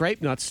sounds when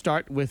grape nuts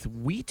start with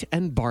wheat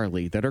and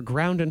barley that are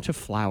ground into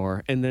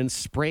flour and then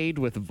sprayed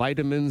with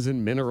vitamins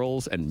and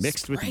minerals and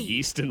mixed with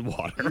yeast and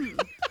water.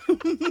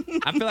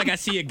 I feel like I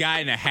see a guy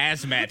in a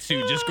hazmat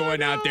suit just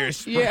going out there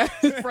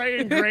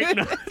Spraying grape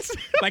nuts.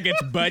 like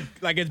it's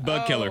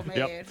bug killer. Man.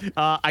 Yep.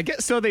 I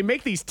guess so. They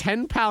make these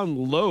 10-pound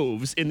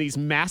loaves in these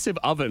massive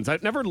ovens.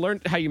 I've never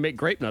learned how you make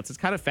grape nuts. It's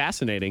kind of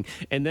fascinating.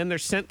 And then they're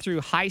sent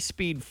through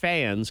high-speed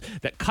fans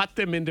that cut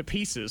them into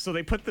pieces. So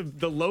they put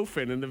the loaf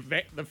in, and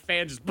the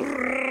fan just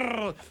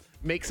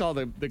makes all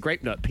the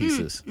grape nut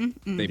pieces.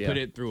 They put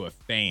it through a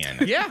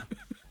fan. Yeah.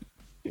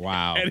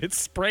 Wow. And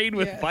it's sprayed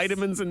with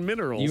vitamins and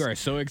minerals. You are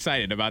so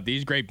excited about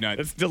these grape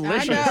nuts. It's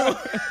delicious.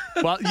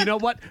 Well, you know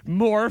what?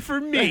 More for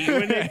me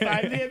when they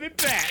finally have it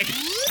back.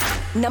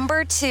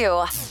 Number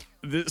 2.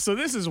 So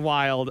this is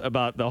wild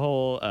about the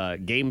whole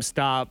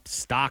GameStop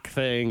stock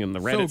thing and the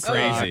Reddit So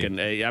crazy. stock.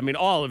 And I mean,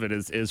 all of it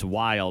is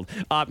wild.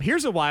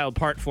 Here's a wild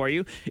part for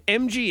you.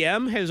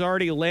 MGM has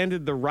already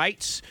landed the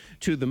rights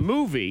to the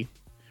movie,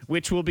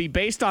 which will be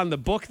based on the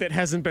book that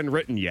hasn't been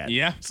written yet.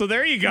 Yeah. So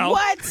there you go.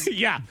 What?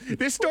 Yeah.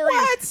 This story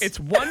it's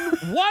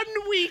one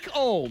week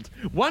old.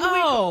 1 week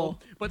old.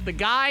 But the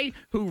guy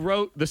who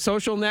wrote The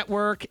Social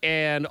Network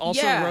and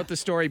also wrote the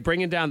story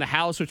Bringing Down the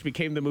House, which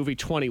became the movie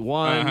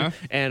 21,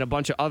 and a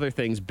bunch of other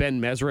things,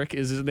 Ben Mesrick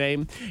is his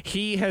name.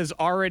 He has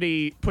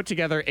already put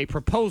together a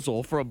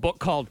proposal for a book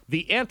called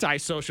The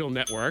Anti-Social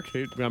Network.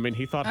 He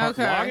thought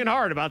long and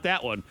hard about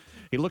that one.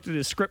 He looked at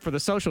his script for The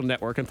Social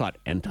Network and thought,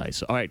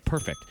 all right,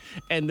 perfect.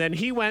 And then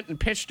he went and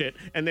pitched it,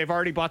 and they've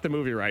already bought the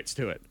movie rights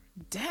to it.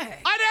 Dang.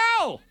 I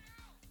know!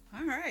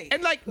 All right.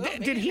 And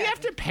did he have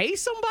to pay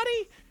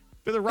somebody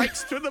for the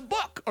rights to the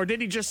book? Or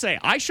did he just say,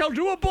 I shall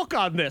do a book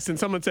on this? And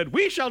someone said,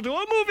 we shall do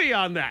a movie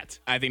on that.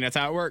 I think that's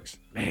how it works.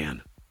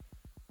 Man,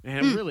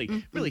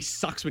 it really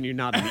sucks when you're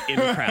not in the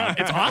in crowd.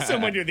 It's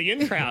awesome when you're the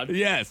in crowd.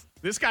 Yes.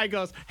 This guy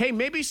goes, hey,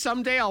 maybe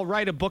someday I'll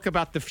write a book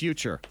about the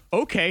future.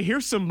 Okay,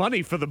 here's some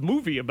money for the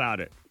movie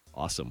about it.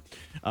 Awesome.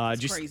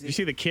 Did you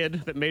see the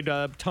kid that made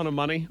a ton of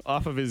money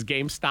off of his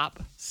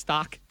GameStop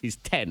stock? He's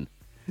 10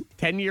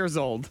 years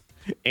old.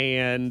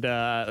 And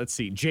let's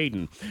see,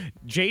 Jaden.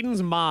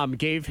 Jaden's mom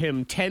gave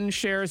him 10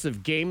 shares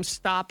of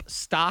GameStop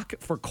stock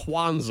for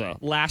Kwanzaa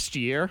last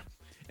year.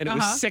 And it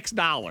was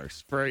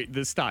 $6 for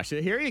the stock. So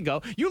here you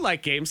go. You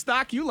like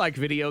GameStop. You like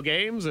video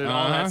games and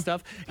all that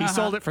stuff. He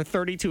sold it for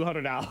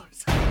 $3,200.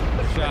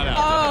 Shout out.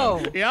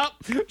 Oh.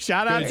 Yep.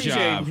 Shout out to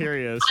Jaden. Here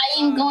he is.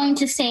 I am going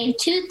to save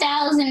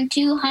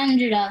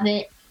 2,200 of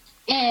it,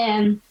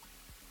 and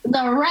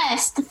the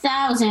rest,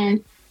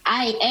 1,000,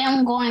 I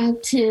am going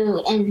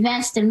to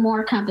invest in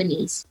more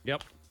companies.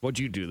 Yep. What'd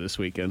you do this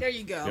weekend? There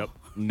you go. Yep.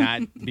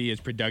 Not be as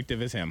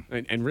productive as him.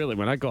 And really,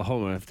 when I go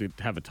home, I have to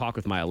have a talk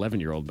with my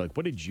 11-year-old. Like,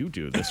 what did you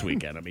do this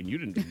weekend? I mean, you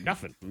didn't do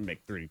nothing. You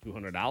make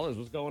 $3,200.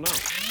 What's going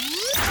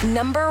on?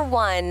 Number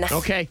 1.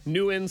 Okay,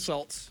 new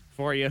insults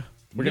for you.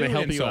 We're going to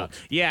help you out.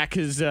 Yeah,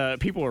 because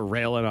people are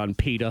railing on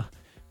PETA,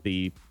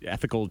 the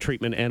ethical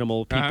treatment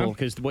animal people,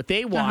 because what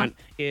they want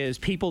is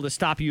people to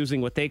stop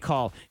using what they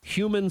call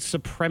human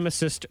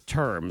supremacist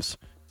terms,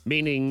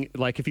 meaning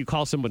like if you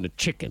call someone a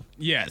chicken.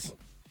 Yes.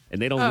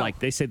 And they don't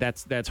they say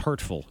that's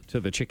hurtful to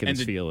the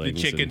chicken's feelings.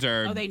 The chickens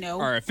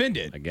are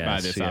offended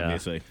by this,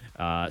 obviously.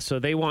 So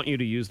they want you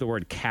to use the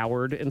word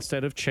coward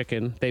instead of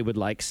chicken. They would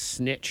like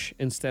snitch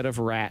instead of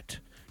rat,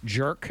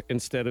 jerk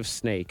instead of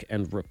snake,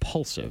 and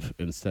repulsive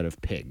instead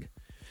of pig.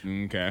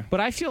 Okay.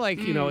 But I feel like,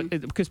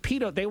 because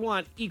PETA, they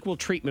want equal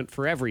treatment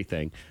for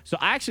everything. So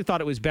I actually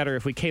thought it was better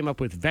if we came up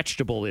with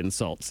vegetable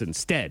insults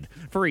instead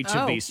for each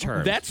of these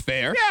terms. That's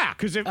fair. Yeah,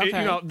 because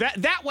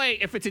that way,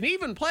 if it's an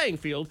even playing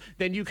field,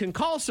 then you can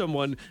call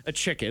someone a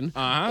chicken.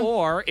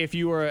 Or if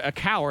you were a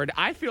coward,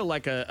 I feel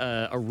like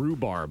a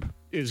rhubarb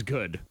is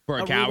good for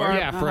a coward.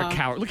 Yeah, for a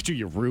coward. Look at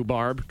you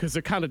rhubarb, because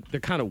they're kind of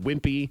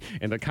wimpy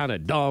and they're kind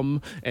of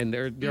dumb and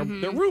they're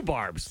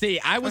rhubarbs. See,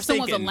 I was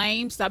thinking someone's a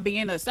lame. Stop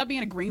being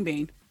a green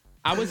bean.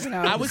 I was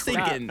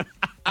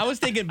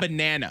thinking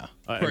banana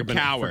for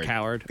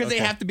coward. Because they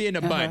have to be in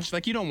a bunch.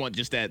 Like, you don't want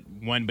just that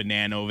one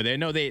banana over there.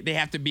 No, they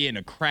have to be in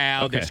a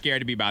crowd. Okay. They're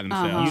scared to be by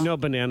themselves. You know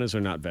bananas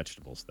are not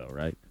vegetables, though,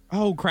 right?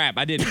 Oh, crap.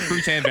 I did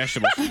fruits and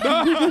vegetables.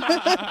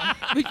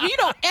 But you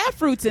don't add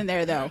fruits in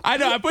there, though. I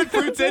know. I put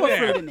fruits in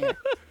there.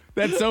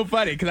 That's so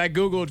funny, because I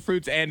Googled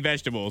fruits and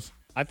vegetables.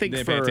 I think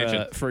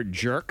for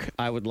jerk,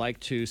 I would like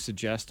to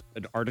suggest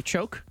an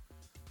artichoke.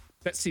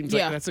 That seems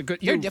like that's a good...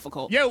 They're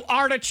difficult.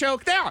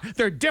 Artichoke.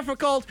 They're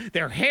difficult.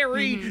 They're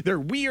hairy. They're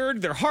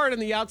weird. They're hard on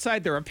the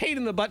outside. They're a pain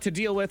in the butt to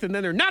deal with. And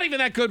then they're not even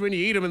that good when you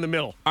eat them in the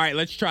middle. All right,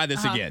 let's try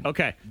this again.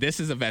 Okay.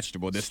 This is a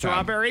vegetable this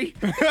Strawberry?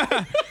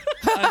 time.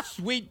 A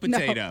sweet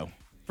potato. No.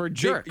 For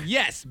jerk.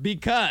 Yes,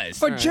 because...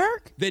 For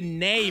jerk? The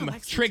name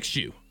tricks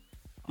you.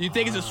 You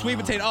think it's a sweet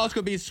potato. Oh, it's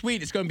going to be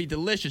sweet. It's going to be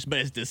delicious, but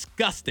it's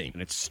disgusting.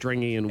 And it's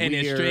stringy and weird.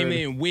 And it's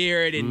stringy and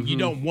weird, and you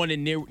don't want it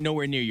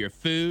nowhere near your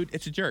food.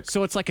 It's a jerk.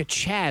 So it's like a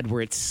Chad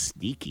where it's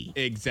sneaky.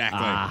 Exactly.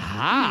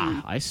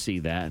 Aha. I see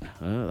that.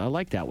 I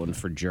like that one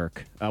for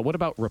jerk. What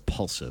about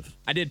repulsive?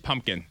 I did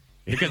pumpkin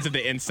because of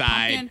the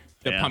inside,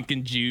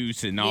 pumpkin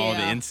juice and all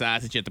the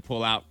insides that you have to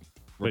pull out.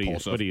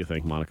 Repulsive. What do you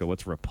think, Monica?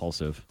 What's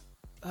repulsive?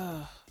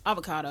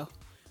 Avocado.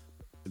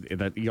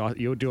 That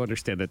you do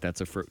understand that that's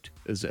a fruit,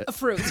 is it? A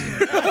fruit.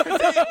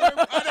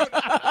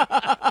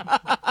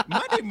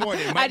 Monday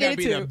morning might not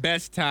be the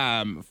best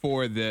time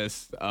for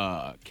this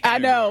category. I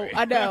know.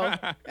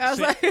 I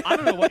was I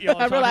don't know what y'all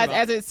are I realized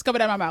about. as it's coming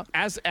out of my mouth.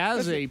 As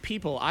a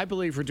people, I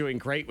believe we're doing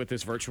great with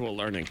this virtual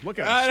learning. Look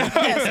at us.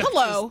 Yes,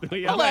 hello.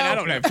 Hello. I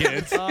don't have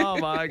kids. Oh,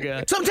 my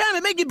God. Sometimes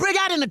it make you break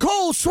out in a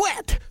cold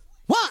sweat.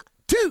 1,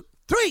 2,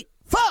 3,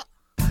 4.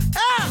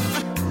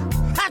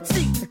 Hot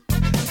seat.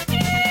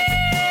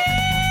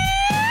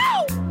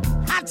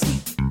 Hot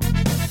seat.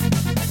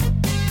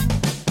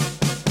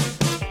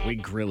 We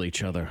grill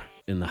each other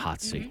in the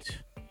hot seat.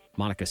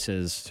 Monica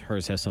says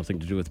hers has something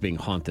to do with being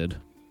haunted.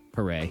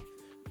 Hooray.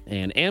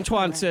 And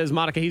Antoine says,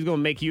 Monica, he's going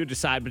to make you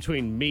decide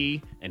between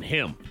me and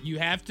him. You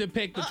have to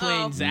pick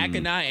between Zach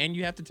and I, and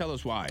you have to tell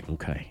us why.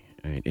 Okay.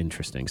 All right,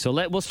 interesting. So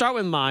we'll start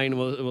with mine.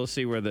 We'll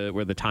see where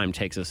the time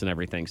takes us and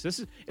everything. So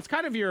it's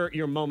kind of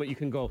your moment. You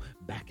can go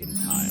back in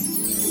time,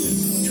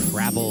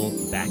 travel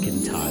back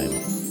in time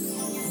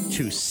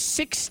to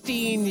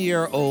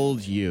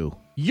 16-year-old you,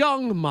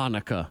 young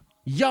Monica,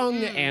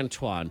 young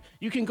Antoine.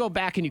 You can go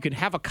back and you can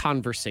have a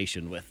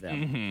conversation with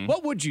them. Mm-hmm.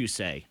 What would you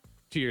say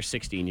to your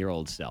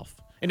 16-year-old self?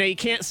 And now you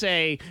can't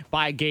say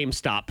buy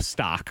GameStop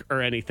stock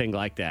or anything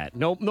like that.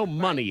 No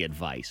money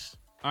advice.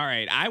 All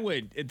right,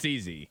 it's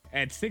easy.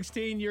 At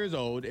 16 years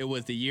old, it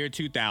was the year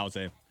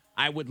 2000.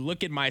 I would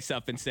look at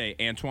myself and say,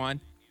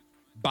 Antoine,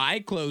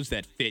 buy clothes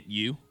that fit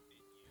you.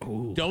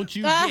 Ooh. Don't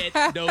you get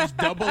those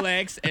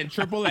XXX and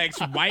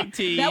XXX white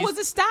tees. That was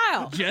the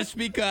style. Just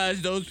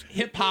because those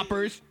hip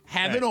hoppers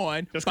have it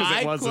on. Just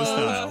because it was the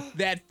style.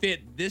 That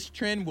fit. This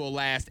trend will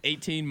last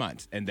 18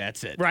 months, and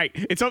that's it. Right.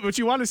 It's what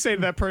you want to say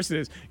to that person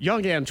is,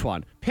 young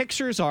Antoine,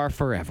 pictures are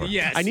forever.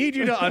 Yes. I need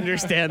you to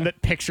understand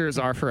that pictures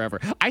are forever.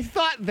 I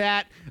thought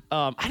that,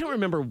 I don't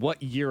remember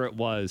what year it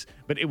was,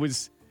 but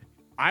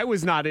I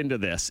was not into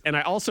this. And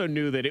I also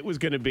knew that it was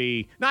going to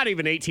be not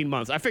even 18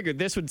 months. I figured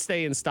this would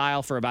stay in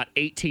style for about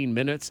 18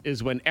 minutes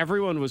is when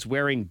everyone was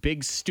wearing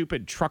big,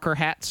 stupid trucker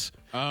hats.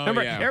 Oh,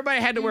 remember, yeah. everybody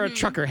had to wear a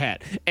trucker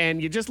hat.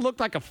 And you just looked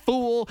like a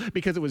fool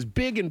because it was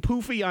big and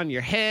poofy on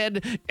your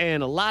head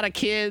and a lot of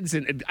kids.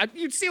 And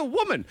you'd see a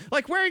woman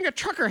like wearing a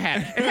trucker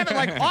hat and have it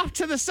like off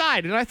to the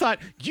side. And I thought,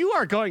 you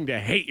are going to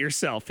hate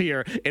yourself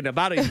here in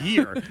about a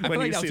year when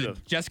like you see that was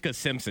them. a Jessica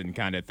Simpson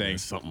kind of thing.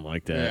 Something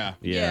like that.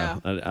 Yeah.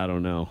 I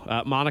don't know.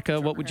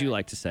 Monica, what would you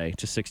like to say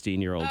to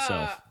 16-year-old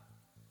self?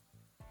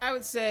 I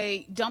would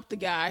say dump the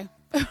guy,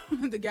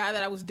 the guy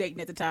that I was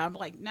dating at the time.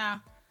 Like, nah,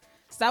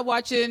 stop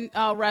watching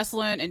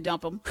wrestling and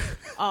dump him.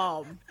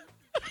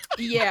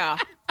 Yeah.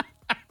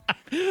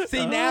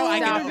 See, now I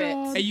Stop can.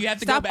 it. And you have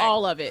to Stop go back.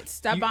 all of it.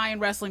 Stop buying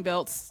wrestling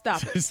belts.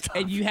 Stop it.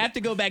 And you have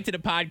to go back to the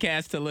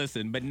podcast to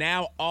listen. But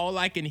now all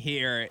I can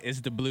hear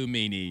is the Blue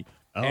Meanie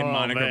and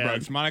Monica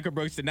Brooks. Monica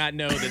Brooks did not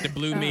know that the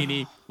Blue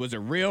Meanie was a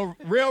real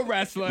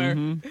wrestler,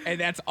 and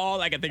that's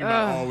all I can think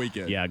about all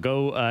weekend. Yeah,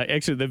 go.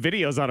 Actually, the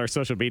video's on our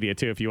social media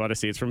too. If you want to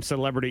see, it's from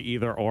Celebrity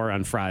Either Or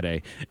on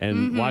Friday,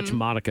 and watch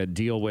Monica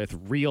deal with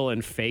real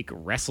and fake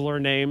wrestler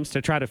names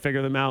to try to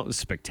figure them out. It's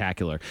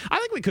spectacular. I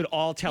think we could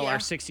all tell our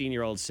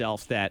 16-year-old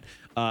self that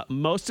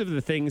most of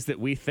the things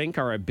that we think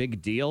are a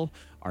big deal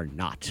are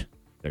not.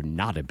 They're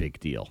not a big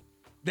deal.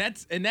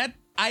 That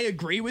I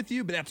agree with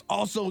you, but that's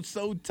also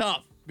so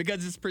tough.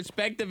 Because it's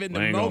perspective in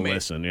the Ain't gonna moment.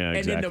 listen. Yeah, and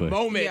exactly. in the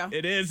moment,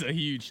 it is a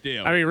huge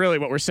deal. I mean, really,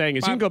 what we're saying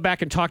is you can go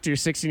back and talk to your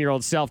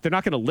 16-year-old self. They're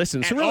not going to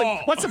listen. So really,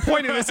 what's the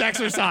point of this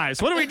exercise?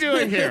 What are we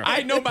doing here?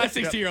 I know my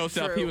 16-year-old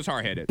self. He was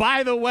hard-headed.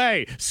 By the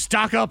way,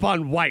 stock up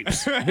on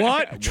wipes.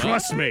 What?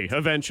 Trust me,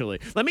 eventually.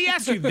 Let me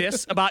ask you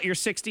this about your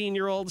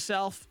 16-year-old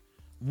self.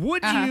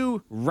 Would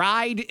you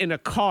ride in a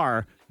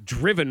car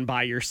driven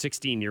by your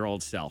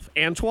 16-year-old self?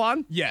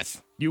 Antoine? Yes.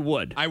 You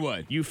would? I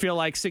would. You feel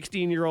like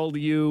 16-year-old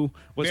you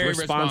was Very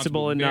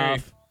responsible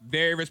enough?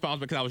 Very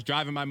responsible because I was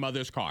driving my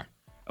mother's car.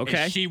 Okay.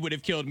 And she would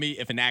have killed me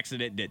if an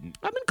accident didn't.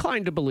 I'm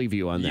inclined to believe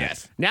you on that.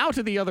 Yes. Now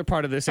to the other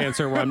part of this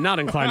answer where I'm not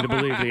inclined to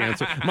believe the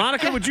answer.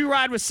 Monica, would you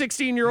ride with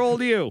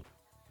 16-year-old you?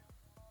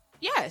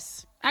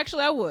 Yes.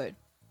 Actually, I would.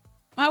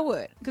 I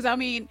would. Because, I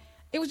mean,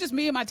 it was just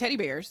me and my teddy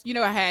bears. You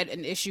know, I had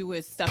an issue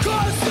with stuff.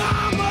 I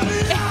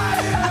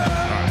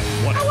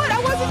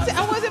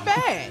wasn't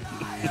bad.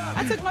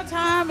 I took my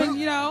time and,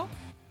 you know.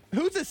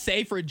 Who's a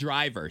safer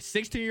driver,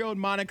 16-year-old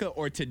Monica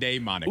or today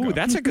Monica? Ooh,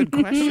 that's a good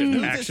question,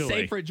 Who's actually. a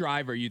safer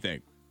driver, you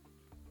think?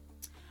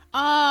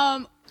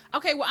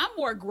 Okay, well, I'm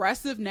more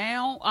aggressive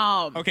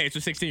now. Okay, so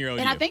 16-year-old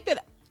and you. I think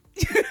that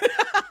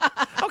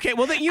Okay,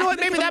 well, then, you know what?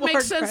 Maybe that More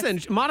makes sense then.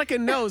 Monica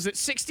knows that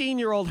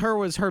 16-year-old her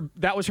was her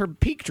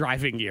peak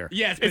driving year.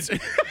 Yes,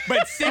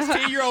 but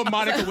 16-year-old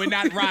Monica would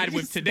not ride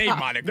with today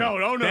Monica.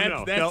 No.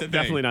 That's the thing.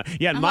 Definitely not.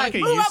 Yeah, I'm Monica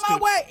like, move used out my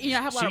to. way. You know,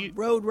 I have a lot of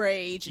road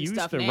rage and Used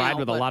stuff to now. ride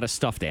with a lot of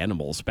stuffed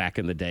animals back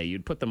in the day.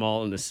 You'd put them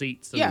all in the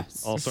seats and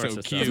all sorts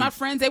of cute. stuff. My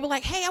friends, they were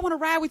like, hey, I want to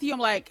ride with you. I'm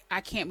like,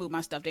 I can't move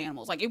my stuffed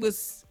animals. Like, it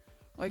was,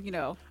 like, you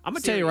know. I'm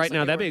going to tell you right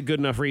now, that'd be a good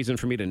enough reason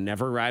for me to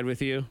never ride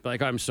with you.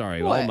 Like, I'm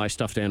sorry, all my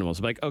stuffed animals.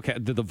 Like, okay,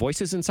 do the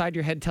voices inside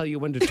your head tell you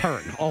when to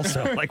turn?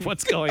 Also, like,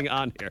 what's going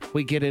on here?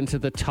 We get into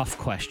the tough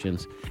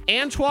questions.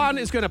 Antoine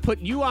is going to put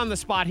you on the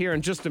spot here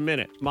in just a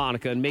minute,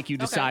 Monica, and make you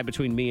decide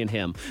between me and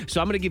him.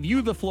 So I'm going to give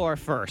you the floor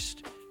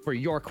first for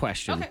your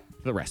question. Okay.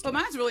 The rest But of it.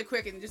 mine's really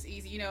quick and just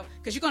easy, you know,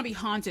 because you're going to be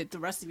haunted the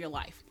rest of your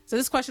life. So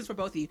this question's for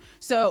both of you.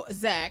 So,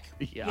 Zach,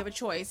 you have a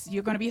choice.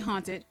 You're going to be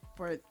haunted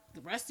for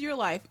the rest of your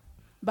life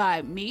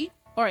by me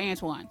or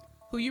Antoine.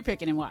 Who you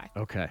picking and why?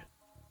 Okay.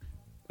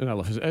 And I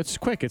love it. It's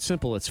quick. It's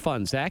simple. It's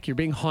fun. Zach, you're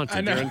being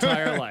haunted your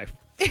entire life.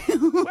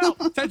 Well,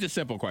 such a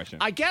simple question.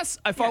 I guess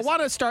if I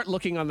want to start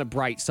looking on the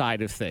bright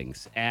side of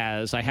things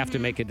as I have to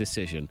make a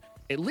decision,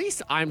 at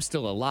least I'm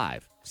still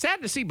alive.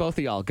 Sad to see both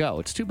of y'all go.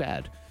 It's too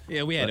bad.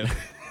 Yeah, we had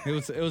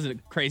it was a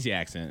crazy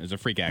accident. It was a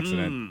freak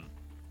accident.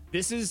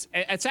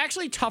 It's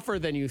actually tougher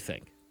than you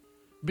think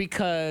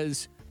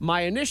because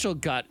my initial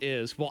gut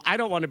is, well, I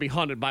don't want to be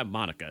haunted by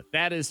Monica.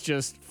 That is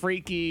just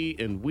freaky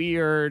and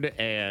weird,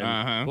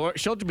 and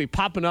she'll be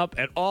popping up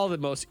at all the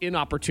most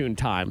inopportune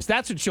times.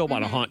 That's when she'll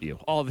want to haunt you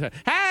all the time.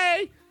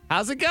 Hey,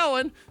 how's it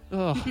going?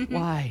 Oh,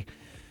 why?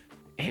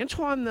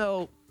 Antoine,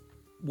 though,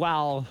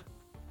 while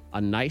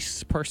a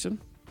nice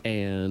person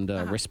and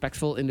a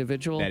respectful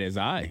individual. That is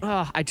I.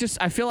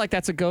 I feel like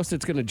that's a ghost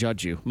that's going to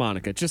judge you,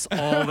 Monica, just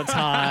all the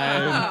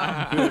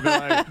time. You'll be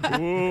like,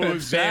 ooh,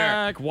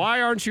 Zach, why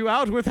aren't you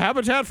out with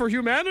Habitat for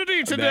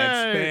Humanity today?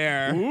 That's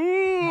fair.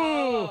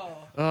 Ooh.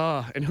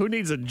 And who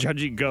needs a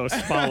judgy ghost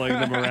following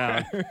them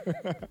around?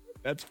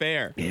 That's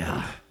fair.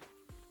 Yeah.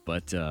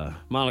 But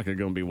Monica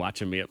going to be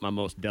watching me at my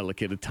most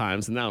delicate of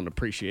times, and I don't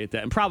appreciate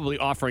that. And probably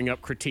offering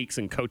up critiques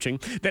and coaching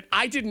that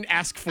I didn't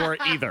ask for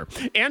either.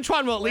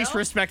 Antoine will at least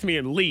respect me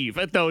and leave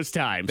at those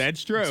times.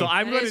 That's true. So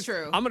I'm That is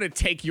true. going to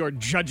take your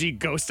judgy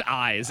ghost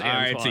eyes, All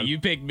Antoine. right, so you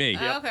pick me.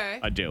 Okay.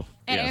 I do.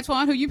 And Yeah.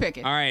 Antoine, who you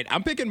picking? All right,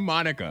 I'm picking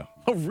Monica.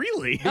 Oh,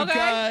 really?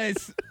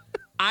 Because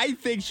I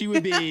think she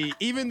would be,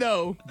 even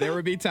though there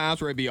would be times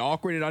where it'd be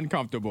awkward and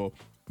uncomfortable,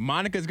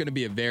 Monica's going to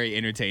be a very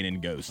entertaining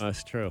ghost.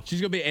 That's true.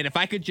 She's going to be, and if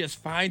I could just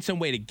find some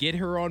way to get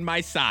her on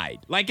my side,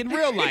 like in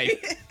real life,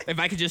 if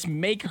I could just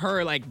make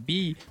her like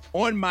be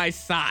on my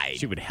side.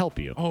 She would help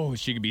you. Oh,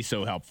 she could be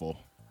so helpful.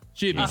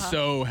 She'd be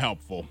so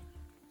helpful.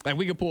 Like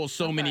we could pull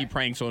so many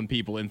pranks on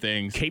people and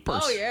things.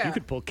 Capers. Oh, yeah. You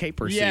could pull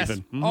capers Yes,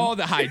 even. Mhm. all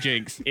the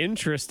hijinks.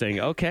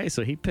 Interesting. Okay,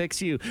 so he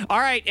picks you. All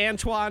right,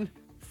 Antoine,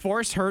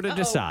 force her to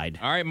decide.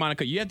 All right,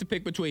 Monica, you have to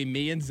pick between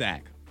me and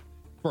Zach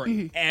for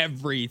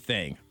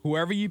everything.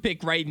 Whoever you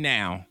pick right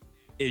now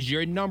is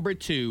your number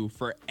 2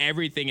 for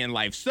everything in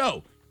life.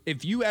 So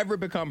if you ever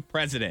become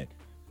president,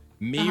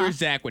 me or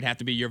Zach would have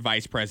to be your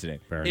vice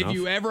president. Fair if enough.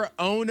 you ever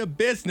own a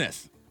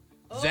business,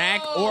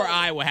 Zach or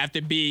I will have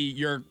to be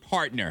your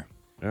partner.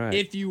 All right.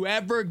 If you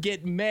ever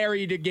get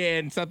married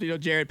again, something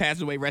Jared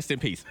passed away, rest in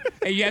peace,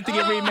 and you have to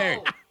get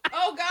remarried.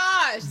 Oh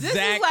gosh, this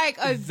Zach, is like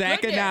a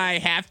Zach and I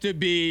have to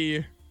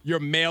be your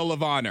male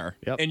of honor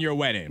in your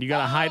wedding. You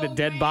got to hide a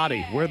dead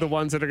body. We're the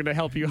ones that are going to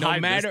help you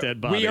hide this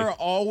dead body. We are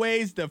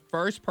always the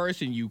first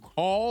person you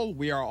call.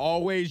 We are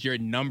always your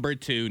number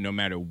 2, no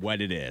matter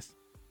what it is.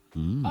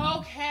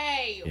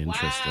 Okay.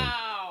 Interesting.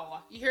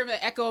 Wow. You hear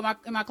the echo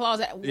in my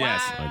closet? Wow.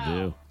 Yes, I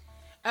do.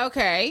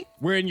 Okay.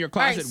 We're in your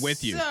closet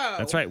with you. So,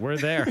 That's right. We're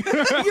there. you're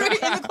in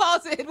the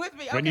closet with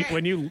me. Okay.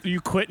 When you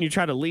quit and you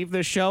try to leave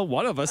this show,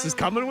 one of us is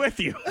coming with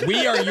you.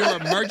 We are your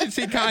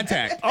emergency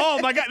contact. Oh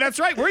my God, that's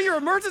right. We're your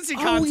emergency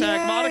contact,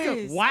 yes.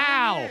 Monica.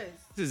 Wow. Yes.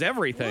 This is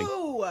everything.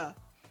 Ooh.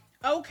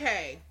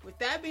 Okay. With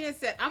that being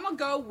said, I'm gonna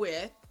go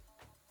with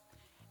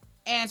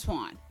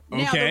Antoine.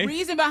 Now Okay. the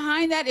reason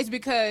behind that is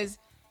because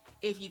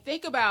if you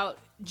think about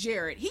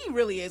Jared, he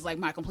really is like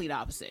my complete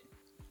opposite.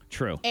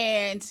 True.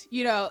 And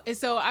and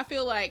so I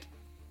feel like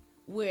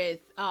with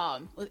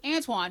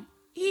Antoine,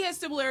 he has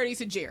similarities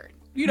to Jared.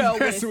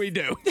 Yes, we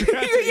do.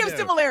 You have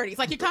similarities.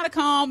 Like you're kind of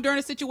calm during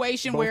a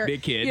situation Both where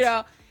big kids.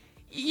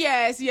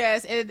 Yes,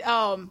 and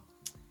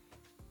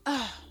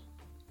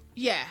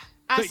yeah.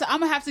 So I'm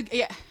gonna have to.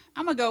 Yeah,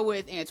 I'm gonna go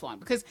with Antoine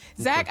because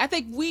Zach. I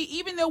think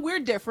even though we're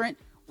different,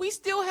 we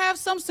still have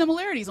some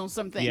similarities on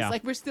some things. Yeah.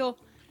 Like we're still.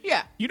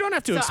 Yeah. You don't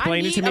have to So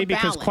explain I it to need me a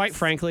because, balance. quite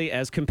frankly,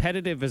 as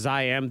competitive as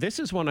I am, this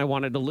is one I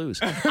wanted to lose.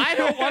 I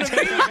don't want to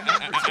be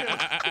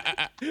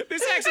number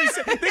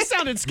 2. This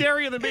sounded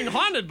scarier than being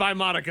haunted by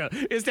Monica.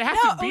 Is to have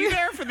to be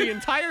there for the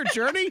entire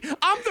journey.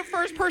 I'm the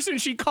first person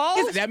she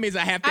calls. That means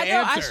I have to I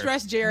know answer. I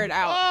stress Jared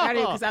out. I do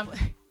because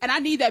and I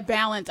need that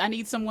balance. I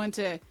need someone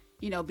to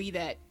be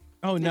that.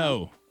 Oh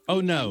no!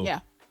 Oh no! Yeah.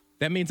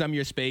 That means I'm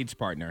your spades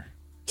partner.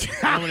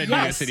 I don't want to do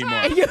this anymore.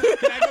 And you-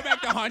 Can I go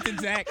back to haunting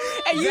Zach?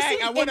 And you Zach,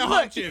 see- I want to and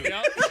haunt look- you.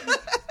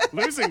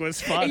 Losing was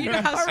fun. You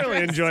know how I really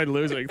stressed- enjoyed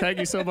losing. Thank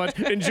you so much.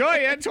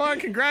 Enjoy, Antoine.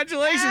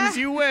 Congratulations.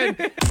 You win.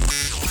 The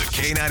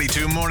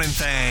K92 Morning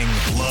Thang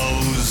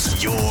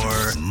blows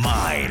your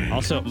mind.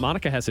 Also,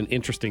 Monica has an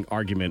interesting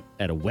argument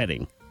at a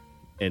wedding.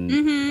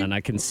 And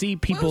I can see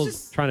people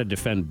just- trying to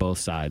defend both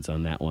sides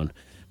on that one.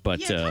 But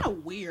Yeah, kind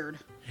of weird.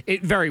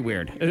 very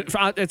weird.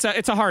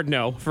 It's a hard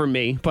no for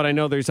me, but I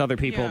know there's other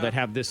people Yeah. that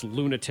have this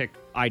lunatic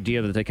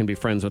idea that they can be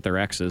friends with their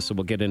exes, so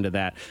we'll get into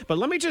that. But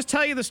let me just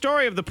tell you the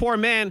story of the poor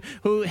man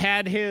who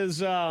had his,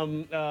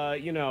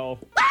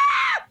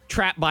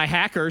 trapped by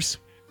hackers.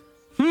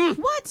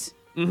 What?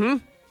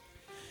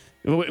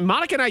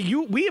 Monica and I,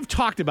 we have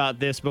talked about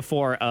this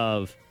before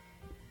of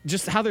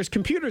just how there's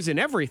computers in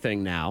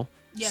everything now.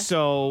 Yes.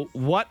 So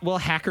what will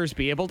hackers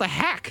be able to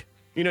hack?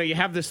 You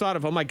have this thought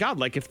of, oh my God,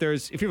 like if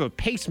you have a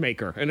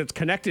pacemaker and it's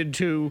connected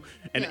to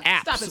an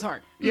app. Stop his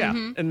heart. Yeah.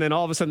 And then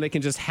all of a sudden they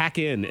can just hack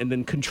in and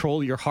then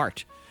control your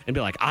heart and be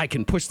like, I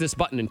can push this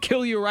button and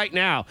kill you right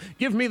now.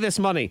 Give me this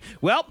money.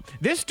 Well,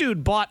 this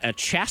dude bought a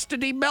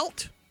chastity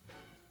belt.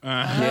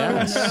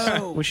 Yes.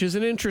 No. Which is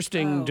an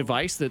interesting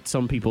device that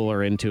some people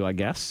are into, I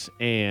guess.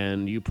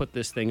 And you put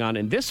this thing on,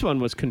 and this one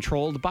was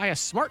controlled by a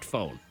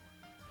smartphone.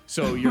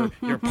 So your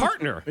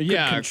partner could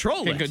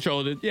control can it.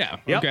 control it. Yeah.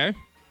 Yep. Okay.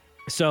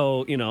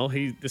 So,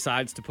 he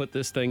decides to put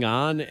this thing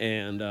on,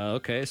 and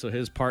so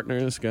his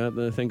partner's got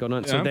the thing going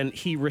on. So Yeah. then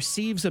he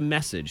receives a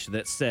message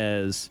that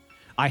says,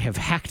 I have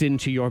hacked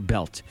into your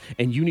belt,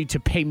 and you need to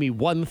pay me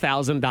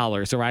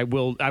 $1,000, or I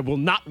will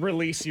not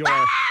release your...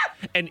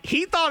 And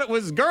he thought it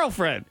was his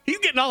girlfriend. He's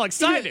getting all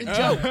excited.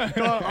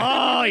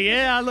 Oh,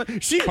 yeah. Look,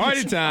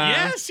 Party time.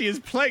 Yes, she is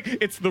playing.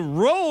 It's the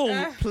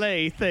role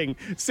play thing.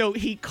 So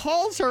he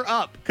calls her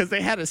up because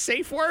they had a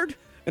safe word,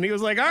 and he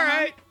was like, all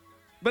right,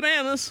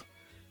 bananas.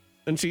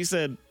 And she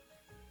said,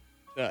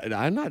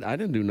 I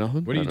didn't do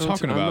nothing. What are you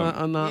talking about?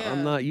 I'm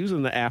not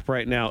using the app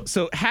right now.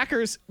 So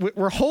hackers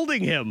were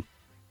holding him,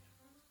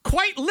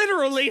 quite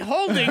literally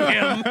holding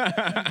him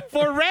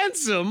for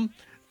ransom,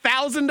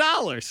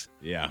 $1,000.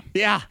 Yeah.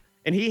 Yeah.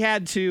 And he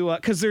had to,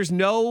 because there's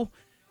no,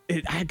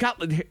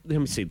 let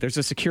me see, there's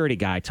a security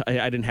guy,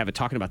 I didn't have it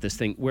talking about this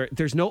thing, where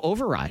there's no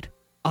override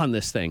on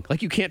this thing.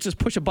 Like you can't just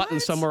push a button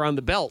somewhere on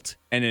the belt.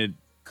 And it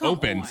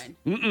opens.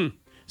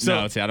 So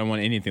No, see, I don't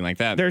want anything like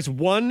that. there's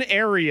one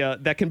area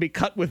that can be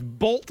cut with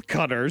bolt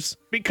cutters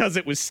because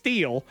it was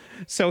steel.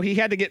 So he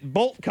had to get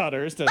bolt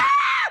cutters to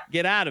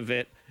get out of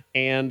it.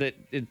 And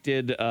it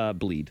did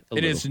bleed a It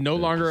little. is no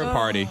longer a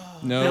party.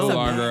 No That's a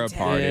longer a bad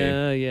party.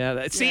 Yeah. See, Yeah, I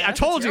that's a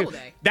told you, terrible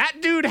day. that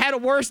dude had a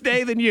worse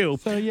day than you.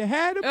 So you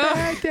had a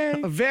bad day.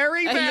 A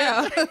very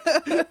bad.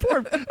 Yeah.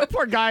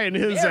 poor guy in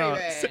his Very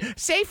bad.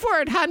 safe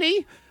word,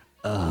 honey.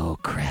 Oh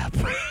crap.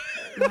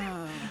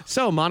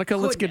 So, Monica,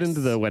 let's get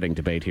into the wedding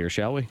debate here,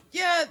 shall we?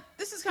 Yeah,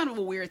 this is kind of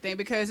a weird thing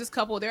because this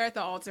couple, they're at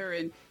the altar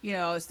and,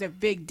 it's their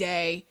big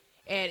day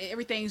and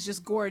everything's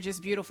just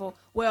gorgeous, beautiful.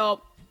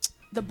 Well,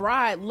 the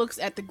bride looks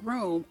at the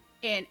groom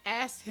and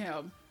asks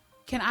him,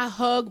 can I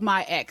hug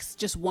my ex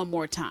just one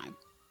more time?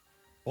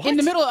 In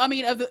the middle, of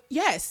the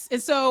yes.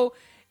 And so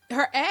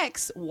her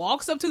ex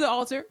walks up to the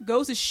altar,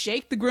 goes to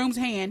shake the groom's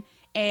hand,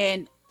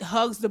 and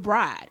hugs the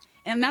bride.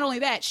 And not only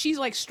that, she's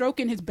like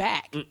stroking his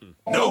back.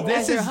 No,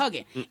 as they're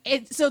hugging.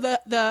 And so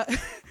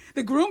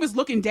the groom is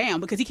looking down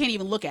because he can't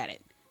even look at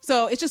it.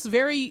 So it's just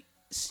very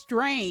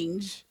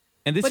strange.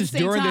 And this is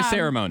during the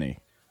ceremony.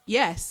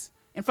 Yes,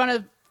 in front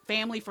of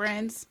family,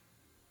 friends.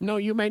 No,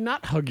 you may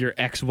not hug your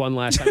ex one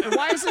last time. And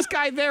why is this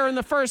guy there in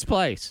the first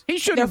place? He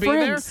shouldn't be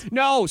friends. there.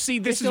 No, see,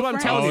 this is what I'm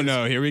telling you. Oh,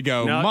 no, here we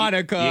go. No,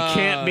 Monica. You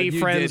can't be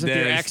friends with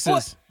your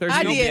exes. There's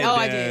I no did.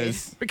 I did.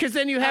 Because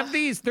then you have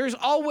these. There's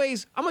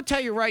always, I'm going to tell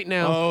you right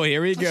now. Oh,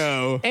 here we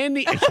go.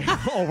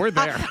 We're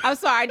there. I'm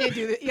sorry, I did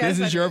do that. Yes,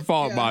 this is your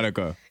fault,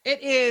 Monica.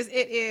 It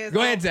is.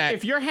 Go ahead, Zach.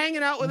 If you're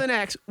hanging out with an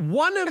ex,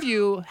 one of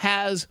you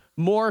has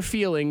more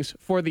feelings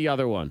for the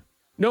other one.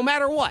 No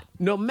matter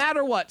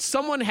what,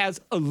 someone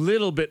has a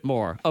little bit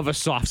more of a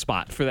soft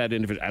spot for that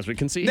individual, as we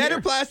can see That here.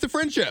 applies to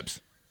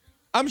friendships.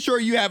 I'm sure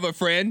you have a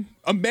friend,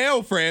 a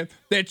male friend,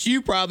 that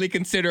you probably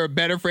consider a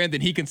better friend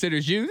than he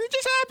considers you. It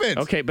just happens.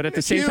 Okay, but at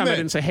the same time, I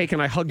didn't say, hey,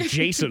 can I hug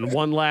Jason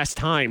one last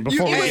time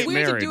before we It was get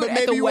weird married? to do it But at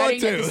the maybe you want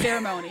wedding, at the to.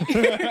 ceremony.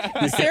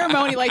 The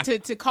ceremony, like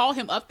to call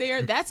him up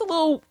there, that's a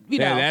little,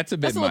 that's a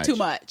bit little much. too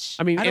much.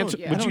 I mean, I don't- Anto-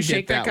 yeah. I would don't you get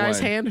shake that that guy's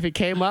one. hand if he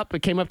came up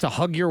to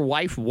hug your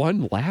wife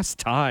one last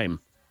time?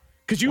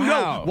 Because you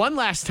know, one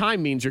last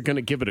time means you're going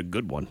to give it a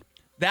good one.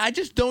 I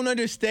just don't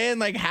understand.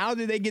 Like, how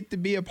do they get to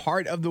be a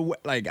part of the?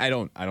 Like, I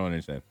don't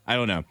understand. I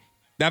don't know.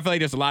 I feel like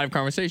there's a lot of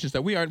conversations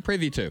that we aren't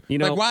privy to. You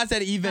know, like, why is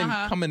that even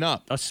coming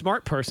up? A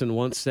smart person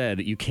once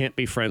said, you can't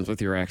be friends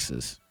with your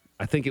exes.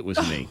 I think it was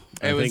me.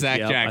 It was Zach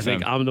Jackson. I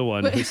think I'm the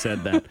one who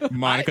said that.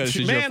 Monica, this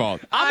is your fault.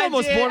 I'm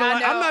almost borderline.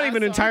 I'm not I'm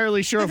even sorry.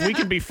 entirely sure if we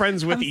can be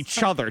friends with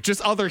each other, just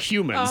other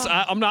humans.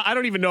 I'm not. I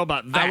don't even know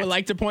about that. I would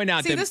like to point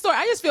out See, that this story,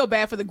 I just feel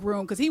bad for the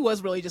groom because he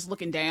was really just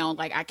looking down,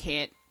 like, I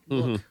can't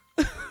look.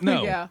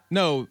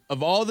 no,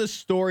 of all the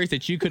stories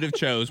that you could have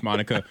chose,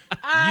 Monica,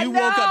 I you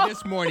woke up know.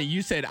 this morning.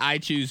 You said, "I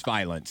choose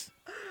violence."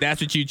 That's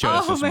what you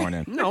chose this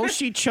morning. No,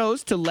 she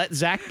chose to let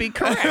Zach be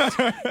correct,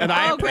 and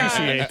I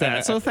appreciate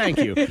that. So thank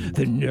you.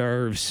 The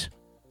nerves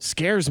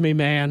scares me,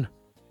 man.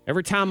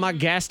 Every time my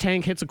gas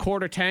tank hits a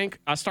quarter tank,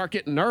 I start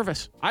getting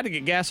nervous. I had to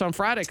get gas on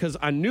Friday because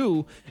I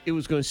knew it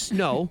was going to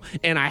snow,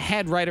 and I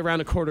had right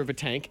around a quarter of a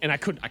tank, and I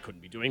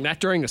couldn't be doing that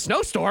during a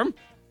snowstorm.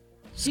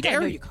 You gotta know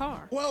Scary. your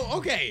car. Well,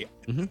 okay.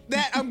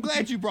 That I'm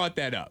glad you brought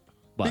that up.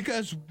 What?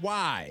 Because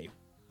why?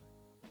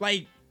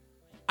 Like,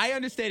 I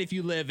understand if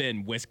you live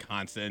in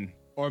Wisconsin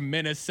or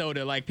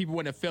Minnesota, like people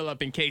want to fill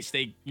up in case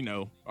they,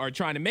 are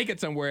trying to make it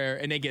somewhere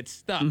and they get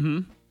stuck.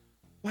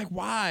 Like,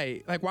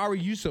 why? Like, why were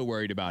you so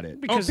worried about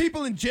it? Because- or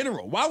people in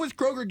general. Why was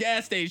Kroger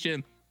gas station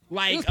It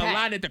like was a packed.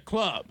 line at the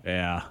club?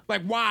 Yeah.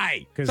 Like,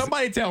 why? 'Cause-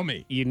 Somebody tell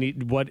me. You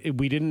need what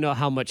we didn't know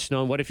how much snow.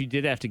 And what if you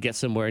did have to get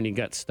somewhere and you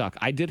got stuck?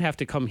 I did have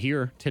to come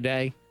here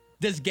today.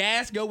 Does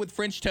gas go with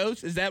French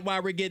toast? Is that why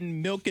we're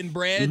getting milk and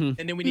bread and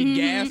then we need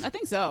gas? I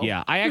think so.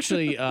 Yeah, I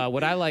actually,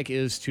 what I like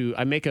is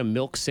I make a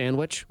milk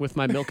sandwich with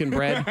my milk and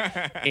bread,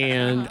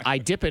 and I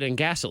dip it in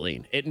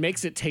gasoline. It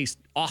makes it taste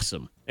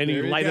awesome. And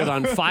you light it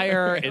on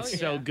fire. It's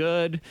so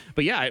good.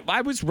 But yeah, I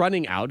was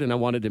running out, and I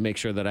wanted to make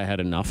sure that I had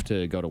enough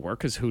to go to work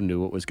because who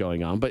knew what was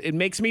going on. But it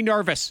makes me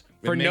nervous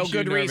for It no makes you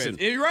good nervous. reason.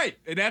 You're right.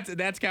 And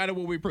that's kind of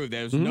what we proved.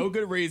 There's no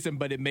good reason,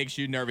 but it makes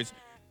you nervous.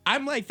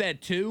 I'm like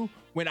that too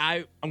when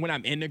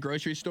I'm in the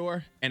grocery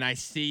store and I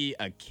see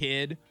a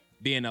kid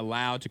being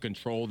allowed to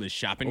control the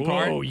shopping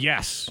cart. Oh,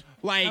 yes.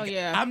 Like, Oh,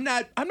 yeah. I'm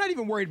not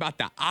even worried about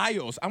the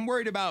aisles. I'm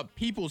worried about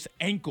people's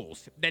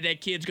ankles that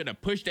kid's gonna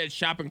push that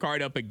shopping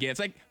cart up against.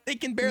 Like, they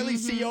can barely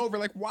see over.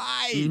 Like,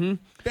 why?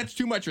 That's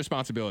too much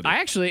responsibility. I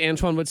actually,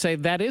 Antoine would say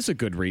that is a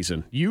good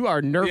reason. You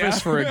are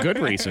nervous for a good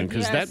reason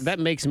because Yes. that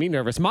makes me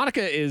nervous.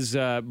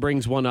 Monica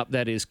brings one up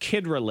that is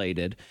kid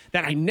related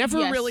that I never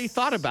Yes. really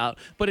thought about.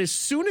 But as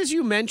soon as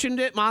you mentioned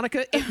it,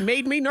 Monica, it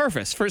made me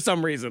nervous for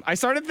some reason. I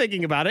started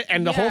thinking about it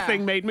and the whole Yeah.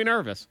 thing made me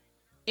nervous.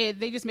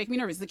 They just make me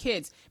nervous. The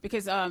kids,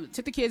 because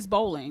took the kids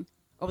bowling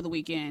over the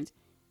weekend,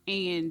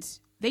 and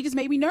they just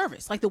made me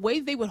nervous. Like the way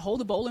they would hold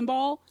the bowling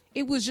ball,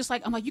 it was just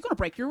like, I'm like, you're gonna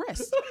break your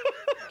wrist.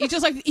 It's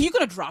just like you're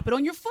gonna drop it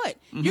on your foot.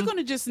 You're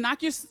gonna just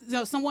knock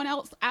someone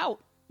else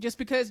out just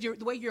because the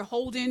way you're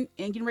holding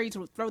and getting ready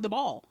to throw the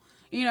ball.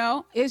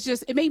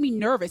 It made me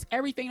nervous.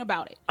 Everything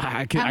about it.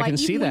 I can And,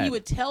 see even when that. you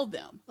would tell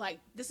them, like,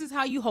 this is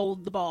how you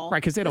hold the ball.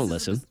 Right, 'cause they don't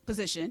This is the listen.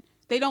 Position.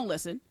 They don't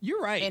listen.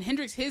 You're right. And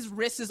Hendrix, his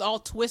wrist is all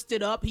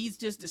twisted up. He's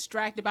just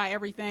distracted by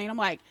everything. I'm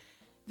like,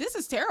 this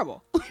is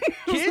terrible.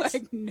 Kids,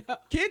 Like, no.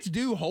 kids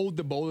do hold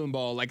the bowling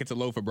ball like it's a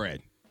loaf of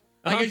bread.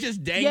 Like it's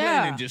just dangling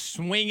Yeah. and just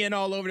swinging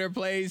all over their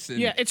place. And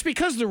Yeah, it's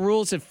because the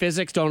rules of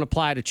physics don't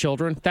apply to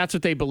children. That's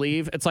what they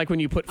believe. It's like when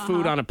you put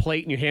food on a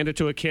plate and you hand it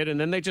to a kid and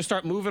then they just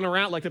start moving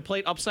around like the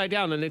plate upside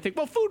down and they think,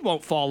 well, food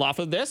won't fall off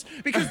of this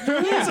because the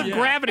rules of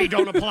gravity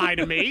don't apply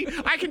to me.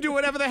 I can do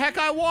whatever the heck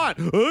I want.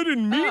 I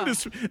didn't mean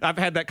this. I've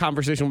had that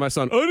conversation with my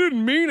son. I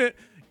didn't mean it.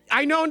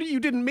 I know that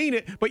you didn't mean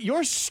it, but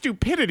your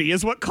stupidity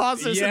is what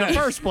caused this in the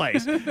first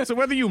place. So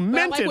whether you But I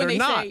meant like it when or they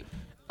not. say,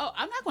 oh,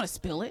 I'm not going to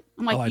spill it.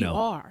 I'm like, Oh, I you know.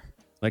 are.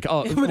 Like,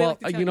 oh, well,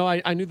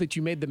 I knew that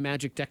you made the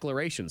magic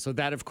declaration. So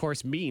that, of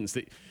course, means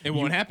that it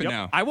won't happen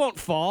now. I won't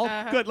fall.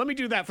 Good. Let me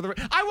do that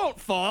I won't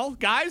fall,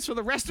 guys, for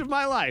the rest of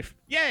my life.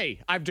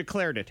 Yay. I've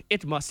declared it.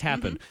 It must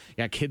happen.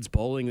 Yeah, kids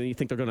bowling, and you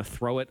think they're going to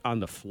throw it on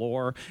the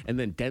floor and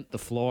then dent the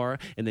floor,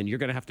 and then you're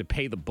going to have to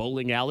pay the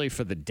bowling alley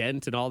for the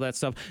dent and all that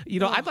stuff.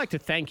 I'd like to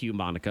thank you,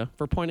 Monica,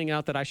 for pointing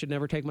out that I should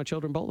never take my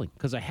children bowling,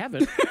 because I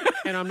haven't,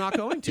 and I'm not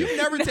going to. You've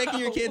never taken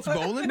your kids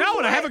bowling? No,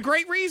 and I have a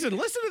great reason.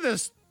 Listen to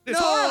this. It's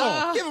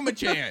horrible. Give them a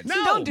chance.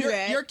 No. Don't do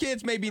that. Your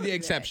kids may be the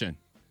exception.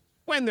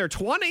 When they're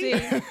 20.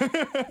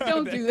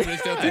 Don't do that. They're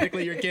still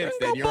technically your kids.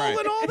 They then go you're bowling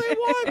right. all they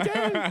want,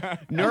 Dad.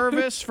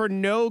 Nervous for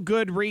no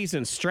good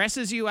reason.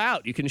 Stresses you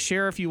out. You can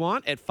share if you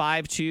want at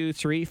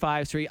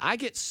 52353. I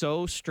get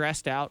so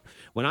stressed out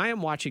when I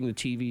am watching the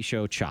TV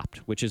show Chopped,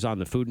 which is on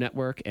the Food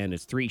Network, and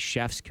it's 3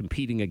 chefs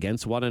competing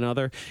against one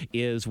another,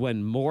 is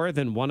when more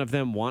than one of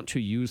them want to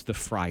use the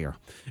fryer.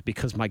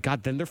 Because, my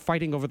God, then they're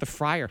fighting over the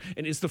fryer.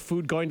 And is the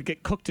food going to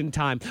get cooked in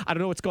time? I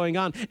don't know what's going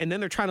on. And then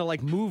they're trying to,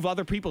 move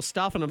other people's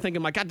stuff, and I'm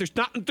thinking, my God, there's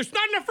not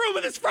enough room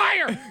in this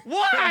fryer.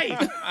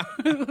 Why?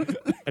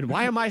 And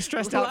why am I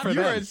stressed out for You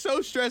them? are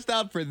so stressed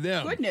out for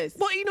them. Goodness.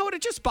 Well, you know what?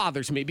 It just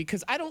bothers me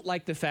because I don't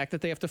like the fact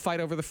that they have to fight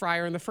over the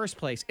fryer in the first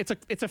place.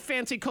 It's a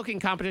fancy cooking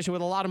competition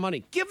with a lot of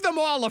money. Give them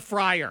all a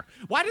fryer.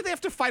 Why do they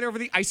have to fight over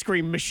the ice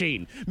cream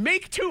machine?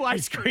 Make 2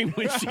 ice cream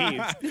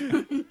machines.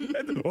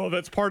 Oh,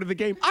 that's part of the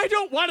game. I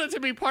don't want it to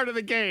be part of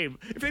the game.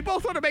 If they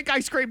both want to make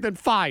ice cream, then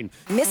fine.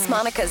 Miss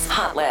Monica's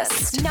Hot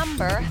List.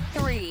 Number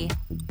 3.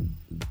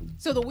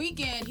 So The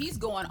Weeknd, he's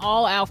going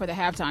all out for the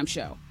halftime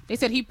show. They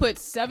said he put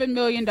 $7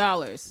 million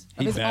of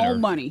his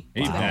own money.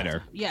 He's into the better.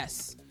 halftime.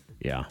 Yes.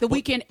 Yeah. The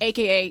Weeknd,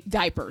 a.k.a.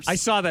 Diapers. I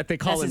saw that they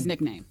call That's him his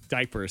nickname.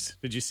 Diapers.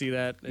 Did you see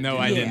that? No,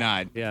 I did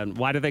not. Yeah. And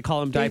why do they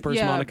call him Diapers,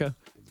 Yeah. Monica?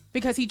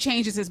 Because he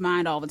changes his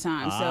mind all the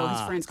time. So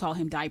his friends call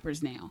him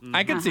Diapers now.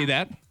 I can see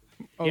that.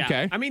 Yeah.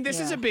 Okay. I mean, this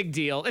is a big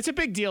deal. It's a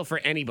big deal for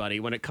anybody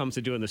when it comes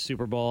to doing the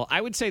Super Bowl. I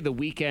would say The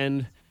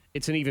Weeknd,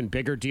 it's an even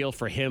bigger deal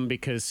for him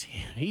because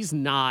he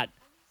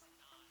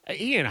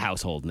ain't a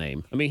household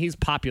name. I mean, he's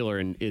popular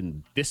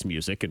in this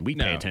music, and we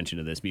pay attention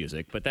to this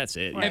music, but that's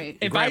it. Right.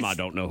 If Grandma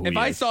don't know who he is. If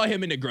I saw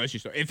him in the grocery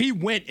store, if he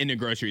went in the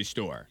grocery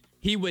store,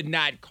 he would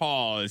not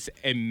cause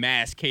a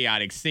mass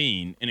chaotic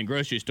scene in a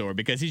grocery store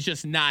because he's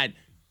just not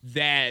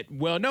that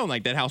well known,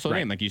 like that household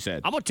name, like you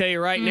said. I'm gonna tell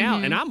you right now,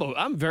 and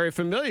I'm very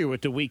familiar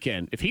with The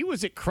Weeknd. If he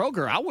was at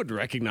Kroger, I wouldn't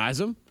recognize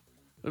him.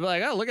 I'd be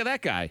like, oh, look at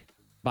that guy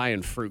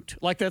buying fruit.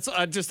 Like that's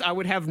I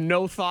would have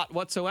no thought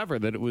whatsoever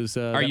that it was.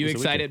 Are you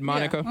excited,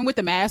 Monica? Yeah. And with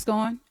the mask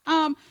on.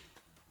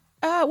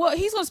 Well,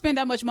 he's going to spend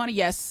that much money.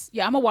 Yes.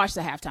 Yeah, I'm going to watch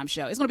the halftime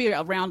show. It's going to be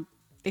around,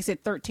 they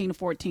said 13 to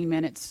 14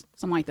 minutes,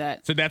 something like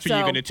that. So that's when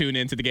you're going to tune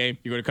into the game?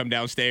 You're going to come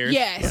downstairs?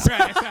 Yes.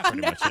 Right, that's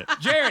pretty much it.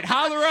 Jared,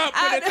 holler up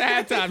when it's a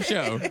halftime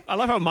show. I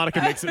love how Monica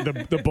makes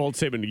the bold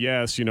statement.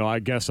 Yes, I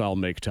guess I'll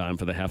make time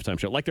for the halftime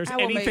show. Like there's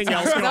anything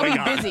else going on.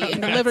 I'll be busy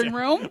in the living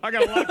room. I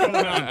got a lot going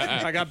on.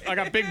 I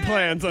got big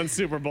plans on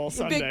Super Bowl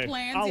Sunday. Big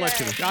plans, I'll let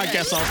you know. I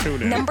guess I'll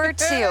tune in. Number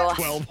 2.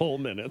 12 whole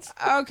minutes.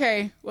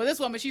 Okay. Well, this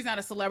woman, she's not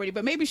a celebrity,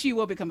 but maybe she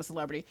will become a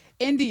celebrity.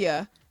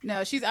 India.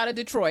 No, she's out of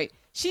Detroit.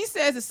 She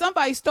says that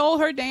somebody stole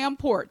her damn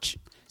porch.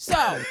 So,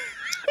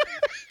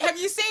 have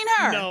you seen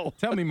her? No.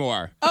 Tell me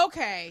more.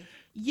 Okay.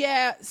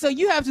 Yeah, so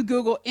you have to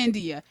Google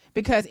India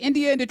because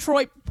India and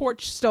Detroit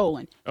porch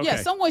stolen. Okay. Yeah,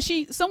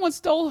 someone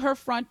stole her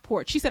front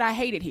porch. She said, I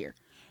hate it here.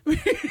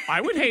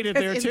 I would hate it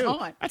there It's too.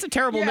 gone. That's a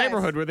terrible Yes.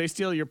 neighborhood where they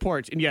steal your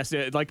porch. And yes,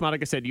 like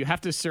Monica said, you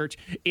have to search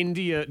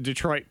India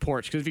Detroit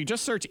porch because if you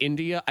just search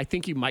India, I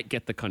think you might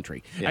get the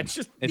country. It's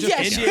just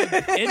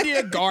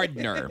India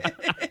Gardner.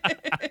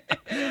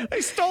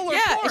 They stole her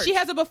Yeah, porch. and she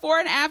has a before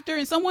and after,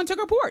 and someone took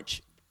her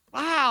porch.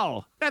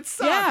 Wow, that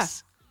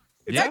sucks.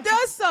 That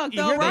does suck,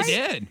 You though, hear right?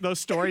 They did. those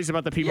stories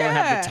about the people that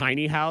have Yeah. the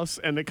tiny house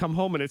and they come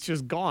home and it's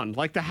just gone,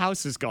 like the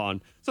house is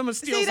gone. Someone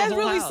steals See, the that whole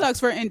really house. sucks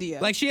for India.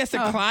 Like she has to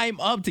climb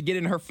up to get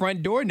in her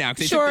front door now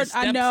because they Sure, took the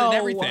I steps know. and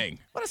everything.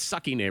 What a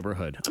sucky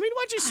neighborhood. I mean,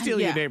 why'd you steal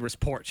your Yeah. neighbor's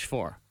porch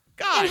for?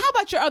 God. and how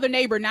about your other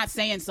neighbor not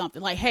saying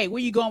something like, hey,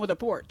 where you going with a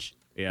porch?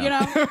 Yeah. You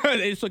know?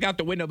 They just look out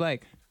the window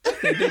like,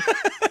 they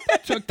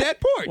took that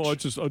porch. Well, I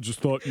just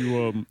thought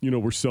you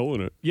were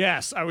selling it.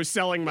 Yes, I was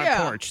selling my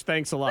Yeah. porch.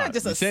 Thanks a lot. Not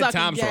just You a said sucky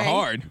times were gang.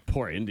 hard.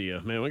 Poor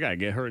India, man. We gotta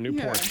get her a new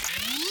Yeah. porch.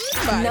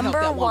 Somebody help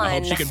Number that woman.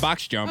 1. She can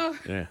box jump.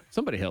 Yeah,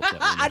 somebody help that.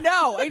 I woman.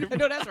 know. I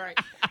know that's right.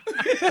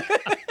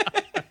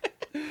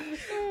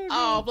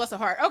 Oh, bless her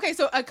heart. Okay,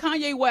 so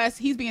Kanye West,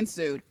 he's being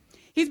sued.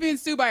 He's being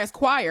sued by his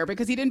choir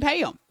because he didn't pay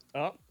him.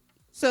 Oh,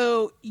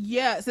 So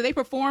so they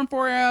performed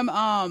for him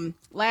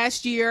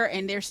last year,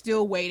 and they're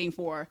still waiting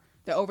for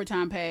the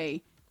overtime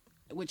pay,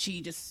 which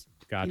he just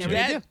Gotcha. never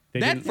did do. They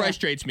That didn't-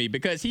 frustrates me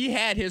because he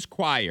had his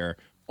choir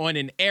on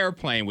an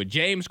airplane with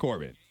James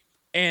Corbin.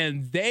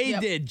 And they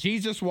did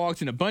Jesus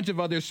Walks and a bunch of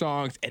other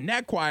songs, and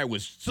that choir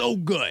was so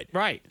good.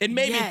 Right. It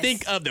made me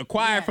think of the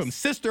choir from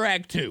Sister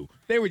Act 2.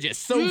 They were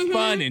just so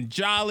fun and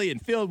jolly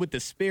and filled with the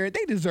spirit.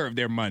 They deserve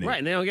their money. Right,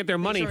 and they don't get their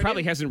money. He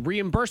probably hasn't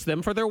reimbursed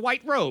them for their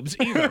white robes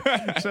either.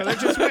 So they're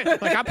just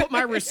like, I put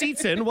my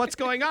receipts in. What's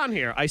going on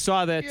here? I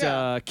saw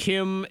that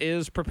Kim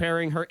is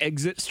preparing her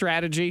exit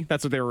strategy.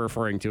 That's what they were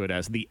referring to it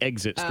as, the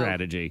exit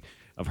strategy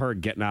of her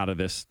getting out of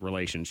this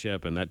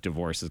relationship, and that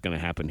divorce is going to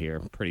happen here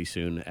pretty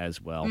soon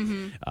as well.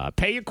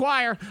 Pay your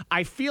choir.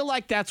 I feel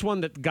like that's one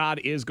that God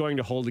is going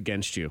to hold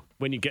against you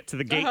when you get to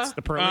the gates,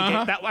 the pearly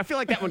gate. I feel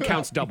like that one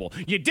counts double.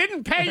 You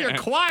didn't pay your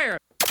choir.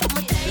 The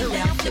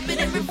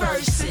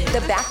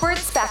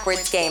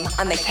backwards game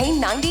on the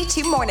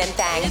K92 Morning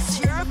Thang.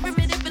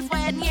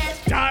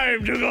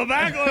 Time to go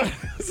backwards.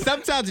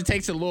 Sometimes it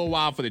takes a little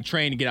while for the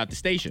train to get out the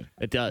station.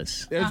 It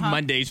does. There's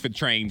Mondays for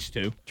trains,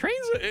 too.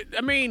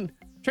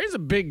 Trains are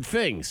big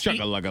things.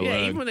 Chug-a-lug-a-lug.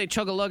 Yeah, even when they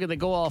chug-a-lug and they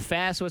go all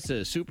fast, what's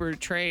the super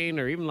train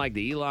or even like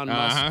the Elon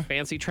Musk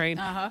fancy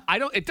train?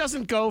 It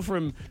doesn't go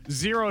from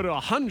 0 to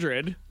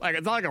 100. Like,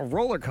 it's not like a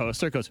roller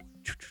coaster. It goes.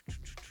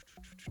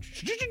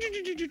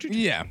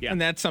 Yeah,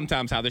 and that's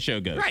sometimes how the show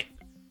goes. Right.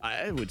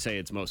 I would say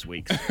it's most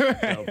weeks.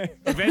 So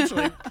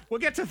eventually, we'll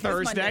get to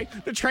Thursday.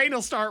 The train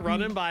will start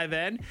running by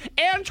then.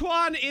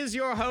 Antoine is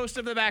your host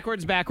of the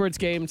Backwards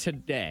game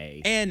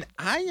today. And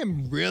I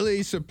am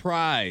really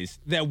surprised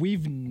that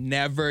we've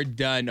never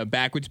done a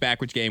Backwards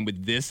game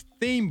with this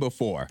theme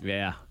before.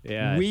 Yeah.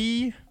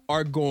 We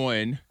are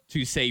going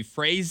to say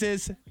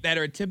phrases that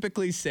are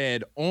typically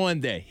said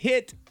on the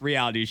hit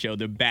reality show,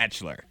 The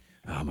Bachelor.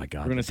 Oh, my God.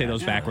 We're going to say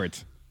those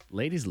backwards.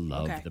 Ladies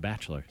love The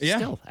Bachelor. Yeah.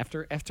 Still,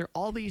 after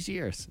all these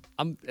years.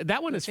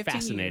 That one is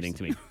fascinating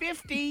to me.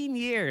 15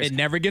 years. It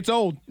never gets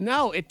old.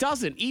 No, it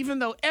doesn't. Even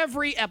though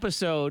every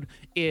episode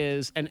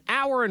is an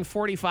hour and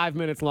 45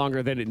 minutes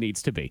longer than it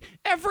needs to be.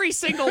 Every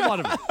single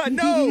one of them.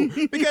 No,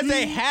 because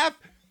they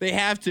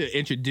have to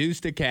introduce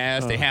the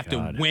cast. They have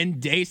to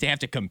win dates. They have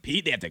to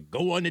compete. They have to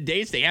go on the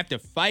dates. They have to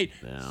fight.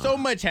 No. So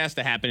much has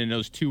to happen in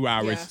those 2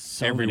 hours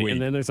every week.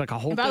 And then there's like a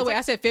whole... And by the way, I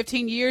said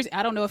 15 years.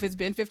 I don't know if it's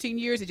been 15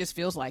 years. It just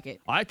feels like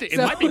it. I think it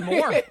might be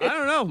more. I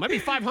don't know. It might be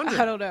 500.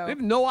 I don't know. I have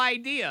no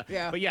idea.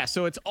 Yeah. But yeah,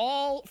 so it's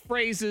all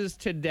phrases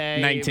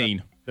today.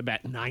 19. The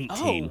 19.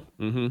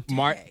 Oh.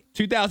 Mm-hmm.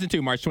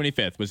 2002, March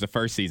 25th was the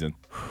first season.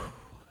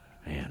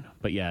 Man.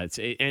 But yeah,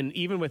 and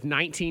even with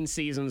 19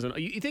 seasons, and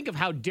you think of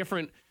how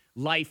different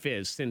life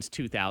is since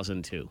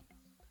 2002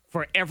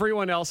 for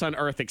everyone else on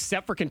Earth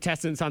except for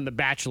contestants on The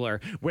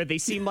Bachelor, where they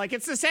seem like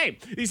it's the same.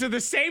 These are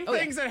the same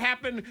things that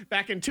happened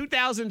back in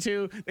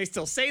 2002. They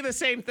still say the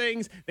same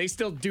things. They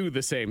still do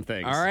the same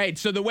things. All right.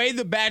 So the way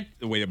the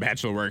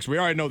Bachelor works, we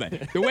already know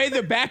that. The way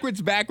the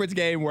backwards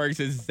game works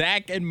is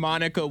Zach and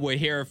Monica will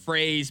hear a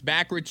phrase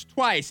backwards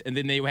twice, and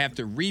then they will have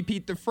to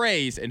repeat the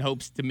phrase in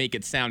hopes to make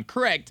it sound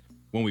correct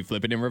when we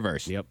flip it in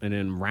reverse. Yep. And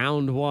in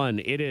round one,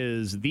 it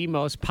is the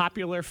most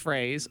popular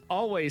phrase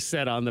always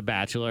said on The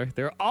Bachelor.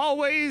 They're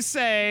always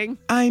saying,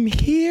 I'm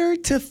here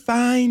to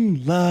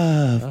find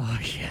love. Oh,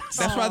 yes.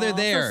 That's why they're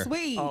there. So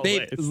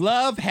sweet.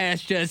 Love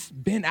has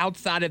just been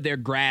outside of their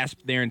grasp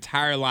their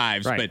entire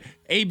lives. Right. But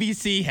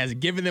ABC has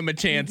given them a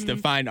chance to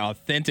find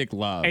authentic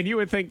love. And you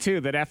would think,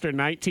 too, that after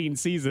 19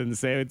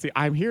 seasons, they would say,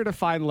 I'm here to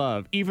find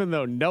love, even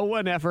though no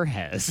one ever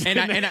has. And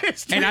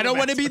I don't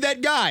want to be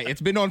that guy. It's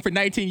been on for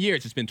 19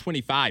 years. It's been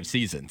 25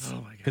 seasons. Oh,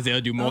 my God. Because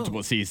they'll do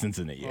multiple seasons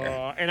in a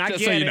year. And I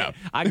get it.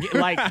 I get,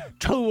 like,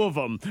 2 of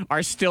them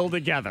are still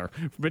together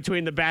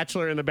between The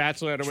Bachelor and The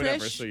Bachelorette or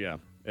whatever. So, yeah.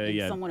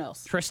 Someone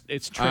else.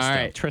 It's Trista.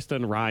 Right.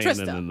 Tristan, Ryan.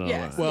 Trista,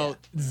 yes. Well,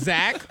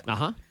 Zach.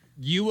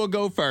 You will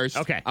go first.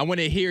 Okay. I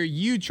want to hear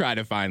you try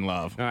to find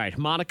love. All right,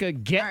 Monica,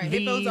 get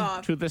thee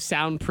to the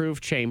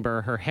soundproof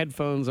chamber. Her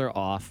headphones are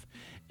off,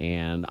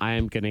 and I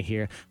am going to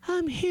hear,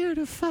 I'm here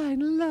to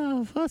find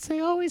love. They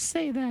always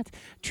say that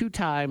 2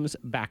 times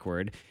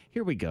backward.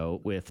 Here we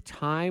go with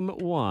time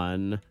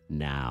 1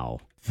 now.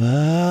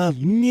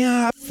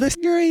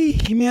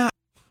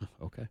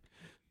 Okay.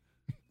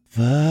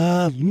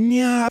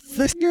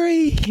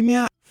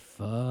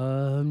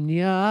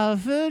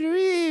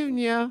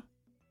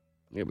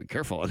 You gotta be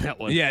careful on that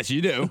one. Yes,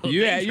 you do.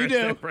 You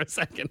do. For a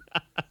second.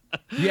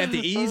 You have to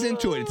ease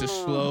into it. It's a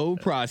slow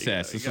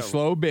process. It's a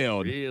slow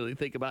build. Really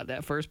think about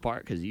that first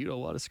part because you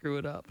don't want to screw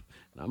it up.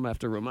 I'm going to have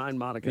to remind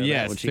Monica of that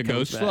yes, when she to go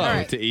comes slow,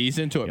 back. to ease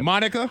into it. Yep.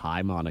 Monica.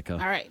 Hi, Monica. All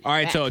right.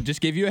 So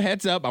just give you a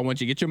heads up. I want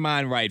you to get your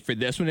mind right. For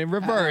this one in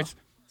reverse,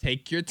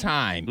 take your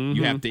time.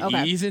 You have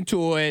to ease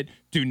into it.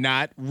 Do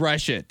not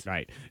rush it.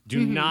 Right.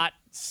 Do not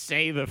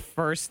say the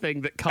first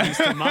thing that comes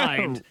to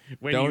mind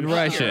when Don't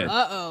rush it.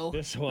 Uh-oh.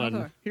 This one.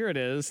 Okay. Here it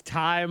is.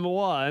 Time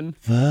 1.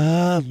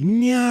 Yep.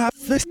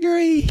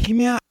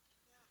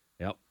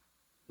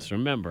 Just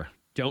remember,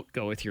 don't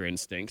go with your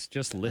instincts.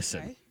 Just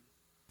listen. Okay.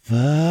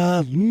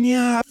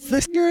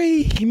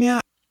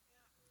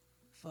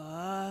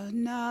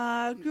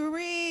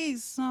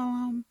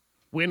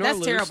 Win or That's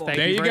lose. terrible. Thank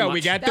There you very go. much.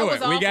 We got That through was it.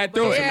 We awful, got but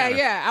through it.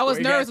 Yeah, I was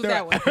We got nervous with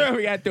through that it. one.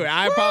 We got through it.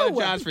 I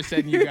apologize for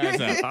setting you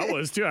guys up. I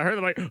was too. I heard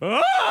them like,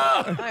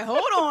 ah! Like, hold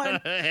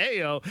on. Hey,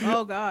 yo.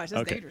 Oh, gosh,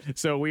 that's Okay, dangerous.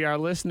 so we are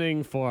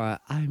listening for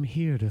I'm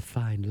Here to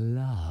Find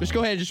Love. Just go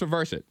ahead and just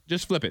reverse it.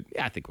 Just flip it.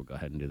 Yeah, I think we'll go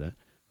ahead and do that.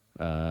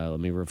 Let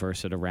me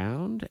reverse it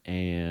around.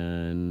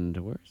 And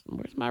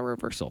where's my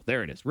reversal?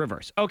 There it is.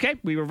 Reverse. Okay,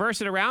 we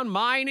reverse it around.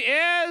 Mine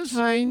is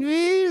I'm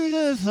here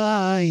to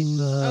find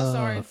love. Oh,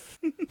 sorry.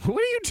 What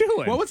are you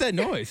doing? What was that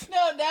noise?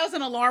 No, that was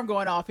an alarm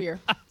going off here.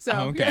 So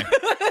Okay.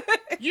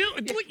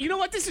 You know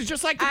what? This is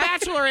just like The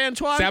Bachelor,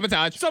 Antoine.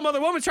 Sabotage. Some other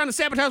woman's trying to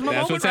sabotage my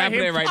That's moment what's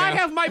happening right I now.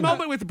 have my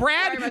moment with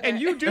Brad, Sorry about and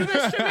that. you do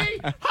this to me?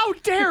 How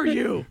dare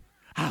you?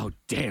 How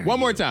dare One you?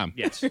 more time.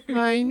 Yes.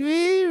 I'm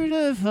here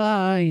to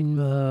find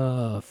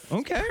love.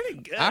 Okay.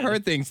 good. I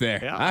heard things there.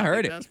 Yeah, I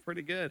heard think it. That's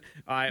pretty good.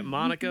 All right,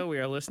 Monica, we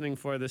are listening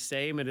for the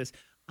same. It is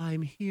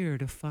I'm here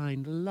to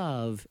find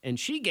love. And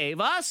she gave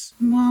us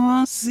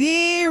love.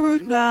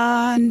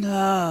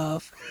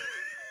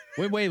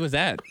 Wait, was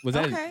that? Was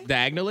that Okay.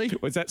 diagonally?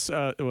 was that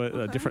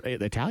different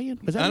Italian?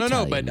 Was that I don't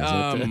know, but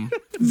Italian? Was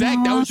it,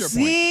 Zach, that was your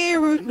point.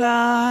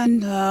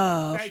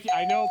 Thank you.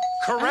 I know.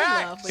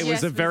 Correct. It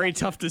was a very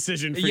tough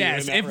decision for you.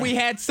 Yes, in that if we round.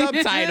 had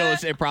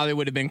subtitles, it probably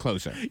would have been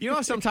closer. You know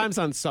how sometimes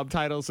on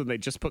subtitles when they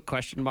just put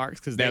question marks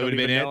because they That don't would have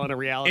even been know it. on a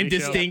reality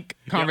Indistinct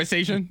show?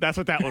 conversation. That's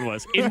what that one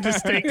was.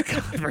 Indistinct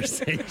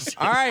conversation.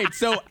 All right,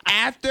 so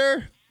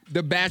after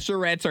the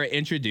Bachelorettes are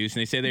introduced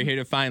and they say they're here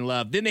to find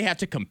love, then they have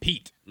to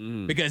compete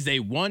because they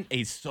want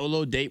a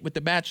solo date with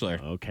the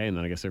Bachelor. Okay, and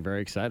then I guess they're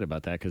very excited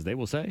about that because they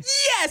will say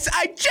Yes,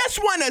 I just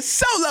want a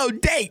solo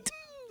date.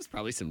 there's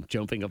probably some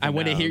jumping up. I and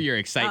want to down. hear your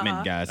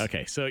excitement, guys.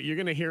 Okay, so you're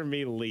going to hear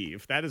me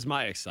leave. That is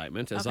my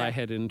excitement as Okay. I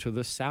head into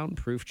the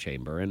soundproof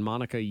chamber. And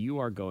Monica, you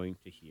are going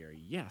to hear,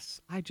 yes,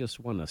 I just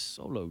want a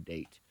solo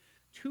date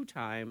 2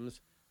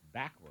 times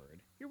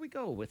backward. Here we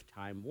go with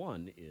time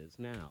 1 is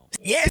now.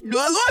 Yes,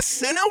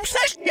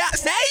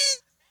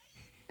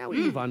 Now we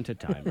move on to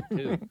time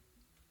 2.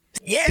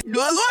 yes,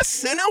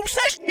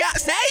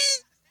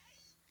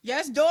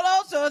 Yes,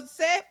 Dolo, so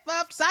say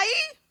say.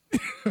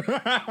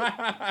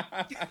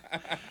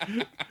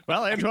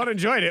 Well, Antoine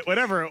enjoyed it,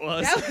 whatever it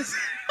was. That was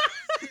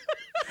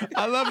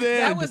I love that.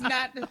 that was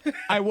not.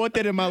 I want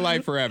that in my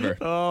life forever.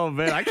 Oh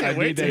man, I can't I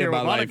wait need to that hear in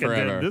what my life Monica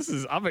forever.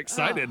 did. I'm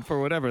excited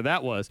for whatever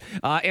that was.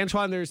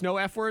 Antoine, there's no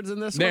F words in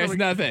this. What are There's we-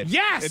 nothing.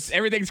 Yes,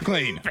 Everything's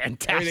clean.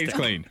 Fantastic. Everything's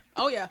clean.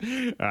 Oh yeah.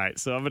 All right,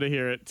 so I'm gonna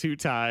hear it 2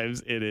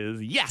 times. It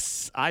is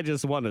yes, I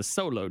just want a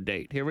solo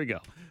date. Here we go.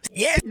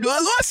 yes,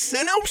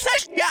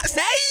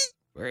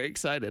 Very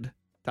excited.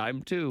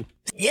 Time 2.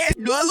 yes,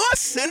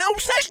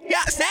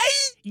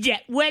 Yeah,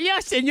 well, you're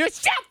in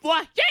yourself,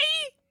 what?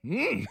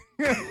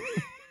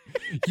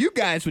 You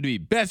guys would be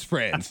best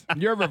friends.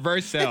 Your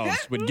reverse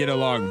selves would get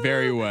along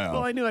very Well,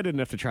 well. I knew I didn't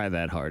have to try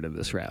that hard in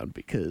this round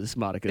because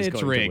Monica's It's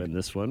going rigged. to win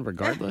this one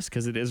regardless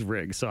because it is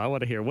rigged. So I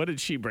want to hear what did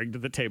she bring to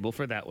the table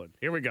for that one.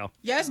 Here we go.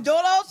 Yes,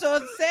 Dolo,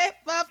 so say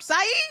say.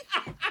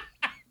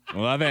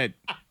 Love it.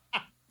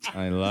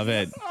 I love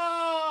it.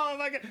 Oh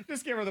my God!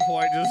 Just give her the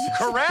point. Just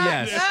correct.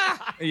 Yes.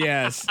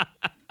 Yes.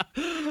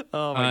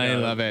 Oh my I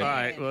God. love it. All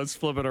right, let's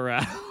flip it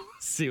around.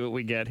 See what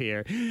we get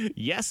here.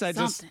 Yes, I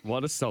just Something.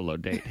 want a solo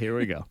date. Here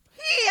we go.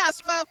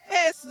 Yes, my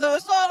face, the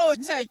solo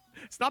say.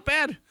 It's not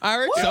bad. I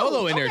heard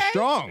solo in there okay.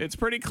 strong. It's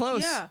pretty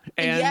close. Yeah.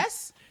 And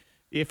yes.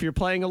 if you're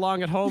playing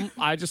along at home,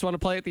 I just want to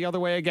play it the other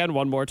way again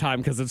one more time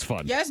because it's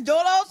fun. Yes,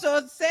 Dolo,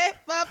 so say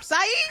say.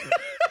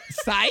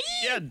 Sai?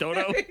 Yeah,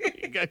 Dodo.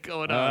 You got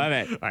going on. I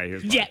love it. All right,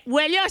 here's Yeah,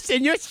 well, you're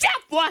in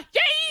yourself, what?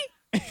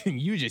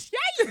 You just.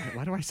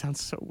 Why do I sound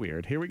so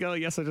weird? Here we go.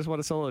 Yes, I just want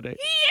a solo date.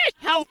 Yes,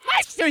 how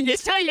much on the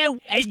solo?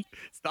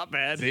 It's not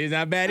bad. See, it's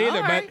not bad either,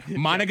 All right. but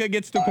Monica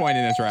gets the point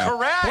in this round.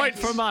 Correct. Point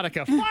for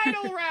Monica.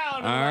 Final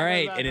round. All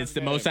right, and it's the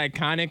most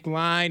iconic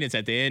line. It's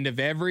at the end of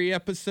every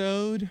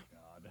episode.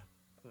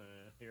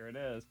 Here it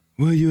is.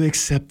 Will you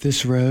accept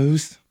this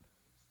rose?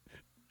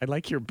 I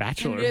like your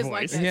bachelor It is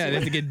like voice. that. Yeah, it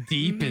has to get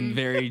deep and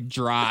very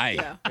dry.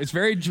 Yeah. It's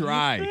very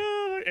dry.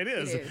 It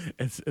is. It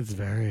is. It's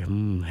very.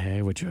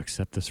 Hey, would you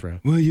accept this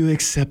round? Will you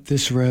accept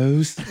this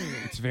rose?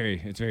 It's very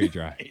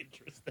dry.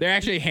 They're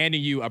actually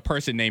handing you a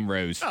person named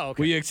Rose. Oh,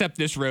 okay. Will you accept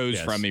this rose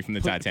Yes. from me from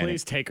the Titanic?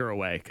 Please take her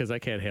away because I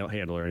can't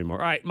handle her anymore.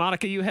 All right,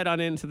 Monica, you head on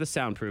into the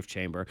soundproof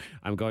chamber.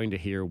 I'm going to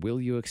hear "Will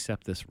you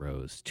accept this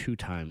rose" 2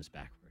 times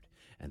backward,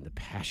 and the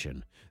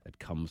passion that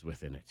comes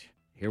within it.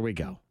 Here we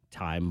go.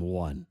 Time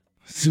 1.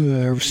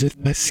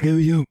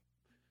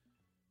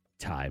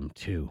 Time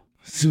 2.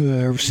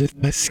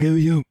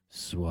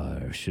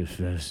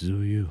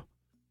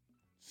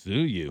 Sue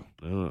you.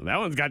 Oh, that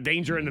one's got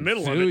danger in the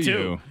middle of Sue it too.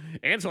 you.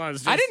 Antoine's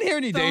just, I didn't hear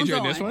any danger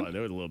in this on. one. Oh,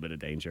 there was a little bit of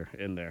danger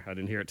in there. I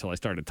didn't hear it till I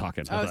started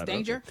talking. Oh, it's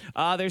danger?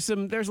 There's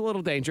a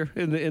little danger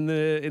in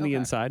the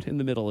inside, in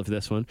the middle of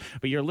this one.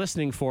 But you're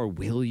listening for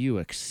 "Will you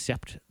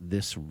accept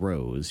this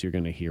rose?" You're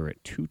going to hear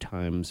it 2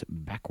 times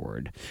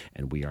backward,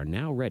 and we are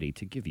now ready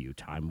to give you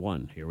time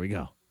 1. Here we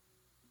go.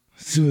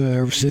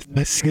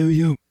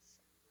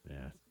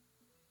 Yeah.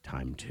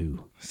 Time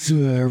 2.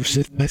 Sue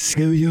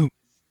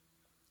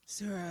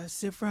Sir,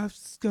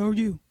 scold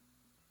you.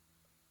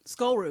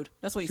 Skull rude.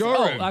 That's what he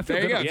Skull said. rude. I feel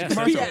There you good. go. Yes,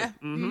 Commercial. that's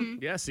right.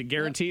 Yes, it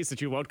guarantees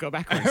that you won't go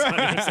backwards on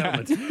your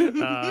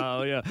settlement.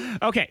 Oh, yeah.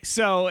 Okay,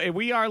 so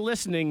we are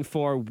listening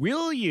for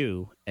Will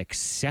You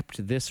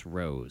Accept This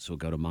Rose? We'll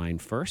go to mine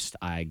first.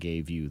 I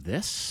gave you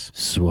this.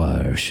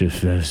 Swear,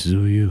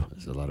 you.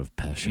 There's a lot of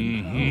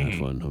passion on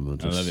that one.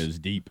 I love it. It's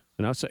deep.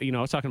 And I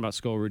was talking about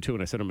Skull Rude too,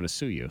 and I said I'm going to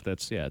sue you.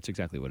 That's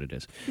exactly what it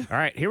is. All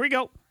right, here we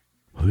go.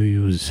 Will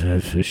you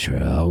accept this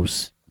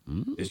rose?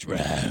 It's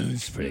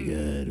Rose. Pretty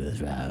good. It's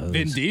rose.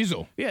 Vin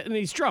Diesel. Yeah, and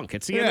he's drunk.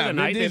 It's the end of the Vin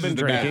night. They've Diesel's been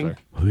the drinking.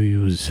 Bachelor. We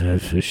use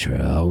Fisher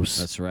House.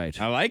 That's right.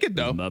 I like it,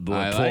 though. My boy,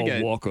 I Paul like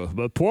it. Walker.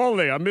 But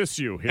Paulie, I miss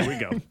you. Here we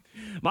go.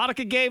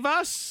 Monica gave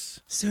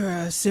us.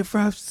 Sir,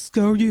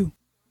 scold you.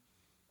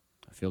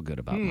 I feel good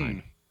about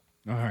mine.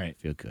 All right.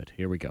 I feel good.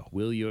 Here we go.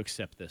 Will you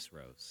accept this,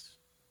 Rose?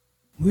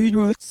 We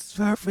want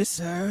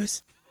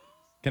officers.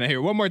 Can I hear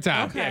it one more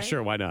time? Okay. Yeah,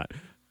 sure. Why not?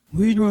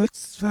 We want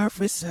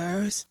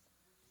officers.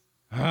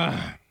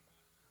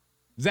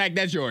 Zach,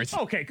 that's yours.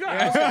 Okay, good.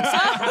 I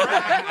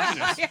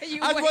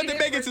was wanting to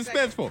make it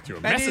suspenseful.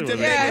 I need to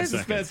make it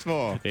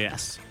suspenseful.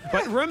 Yes.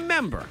 But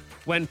remember,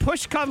 when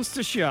push comes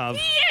to shove.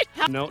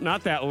 No,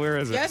 not that. Where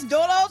is it? Yes,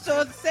 Dolo,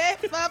 so say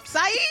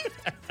upside.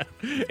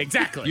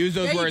 Exactly. Use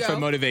those There you words go. for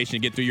motivation to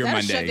get through your That'll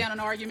Monday. shut down an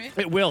argument.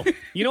 It will.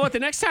 You know what? The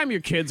next time your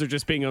kids are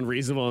just being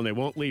unreasonable and they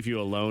won't leave you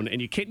alone, and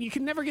you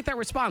can never get that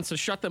response. So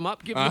shut them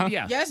up. Give them,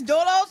 yeah. Yes,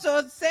 Dolo,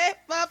 so say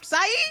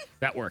upside.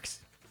 That works.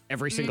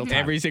 Every single time.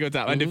 Every single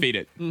time.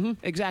 Undefeated.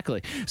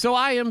 Exactly. So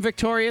I am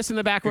victorious in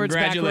the backwards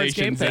game.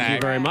 Congratulations, Thank you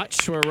Zach. very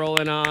much. We're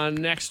rolling on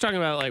next. Talking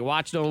about like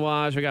watch, don't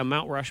watch. We got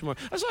Mount Rushmore.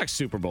 Let's like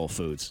Super Bowl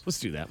foods.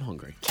 Let's do that. I'm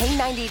hungry.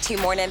 K92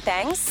 Morning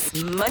Thangs.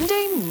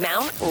 Monday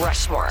Mount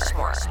Rushmore.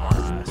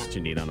 That's what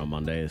you need on a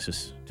Monday is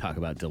just talk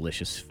about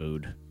delicious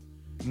food.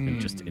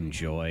 And just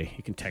enjoy.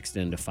 You can text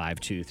in to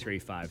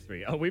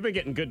 52353. Oh, we've been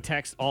getting good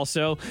text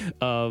also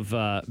of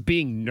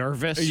being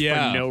nervous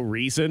for no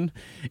reason.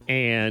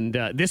 And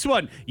this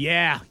one,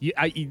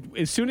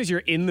 as soon as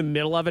you're in the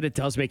middle of it, it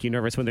does make you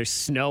nervous when there's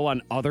snow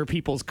on other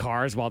people's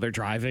cars while they're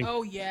driving.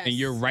 Oh, yes. And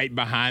you're right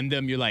behind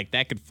them. You're like,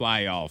 that could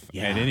fly off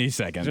at any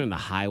second. They're in the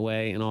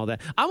highway and all that.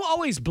 I'm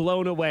always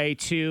blown away,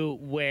 too,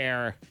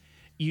 where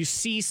you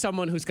see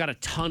someone who's got a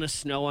ton of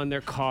snow on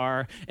their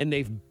car and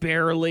they've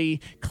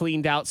barely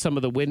cleaned out some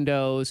of the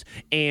windows,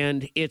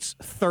 and it's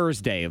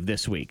Thursday of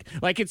this week.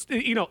 Like it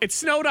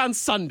snowed on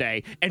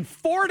Sunday, and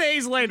 4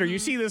 days later you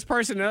see this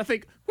person and I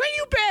think, where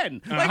you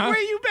been? Like,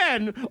 where you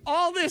been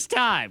all this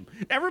time?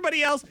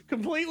 Everybody else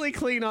completely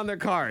clean on their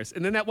cars.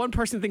 And then that one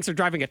person thinks they're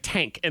driving a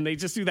tank and they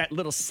just do that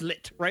little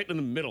slit right in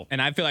the middle.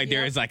 And I feel like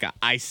there is like an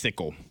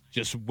icicle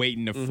just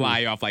waiting to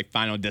fly off like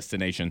Final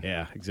Destination.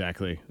 Yeah,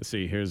 exactly. Let's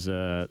see. There's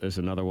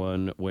another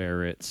one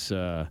where it's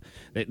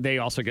they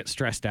also get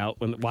stressed out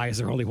when why is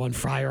there only one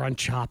fryer on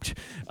Chopped?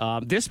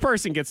 This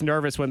person gets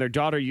nervous when their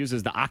daughter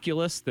uses the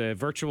Oculus, the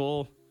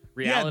virtual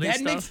reality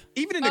stuff.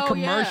 Even in the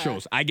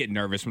commercials, I get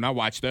nervous when I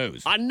watch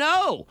those. I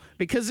know,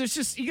 because there's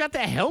just you got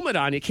that helmet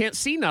on, you can't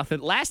see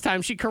nothing. Last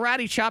time she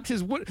karate chopped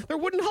their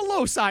wooden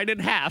hello sign in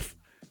half.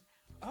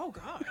 Oh,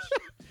 gosh.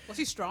 Well,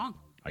 she's strong.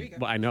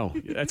 I know.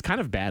 That's kind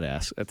of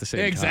badass at the same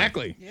time.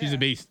 Exactly. Yeah. She's a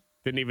beast.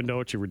 Didn't even know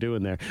what you were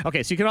doing there.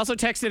 Okay, so you can also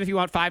text in if you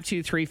want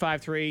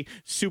 52353.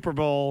 Super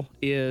Bowl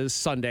is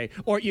Sunday.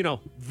 Or,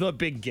 the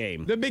big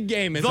game. The big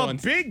game is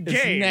big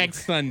it's game.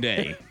 next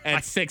Sunday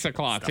at 6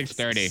 o'clock,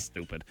 6:30.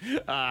 Stupid.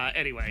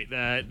 Anyway,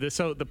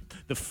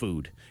 the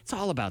food. It's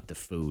all about the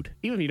food.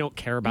 Even if you don't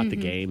care about the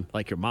game,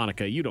 like your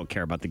Monica, you don't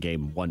care about the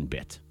game one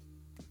bit.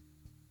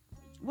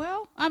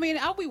 Well, I mean,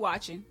 I'll be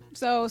watching.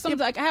 So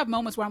sometimes I have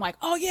moments where I'm like,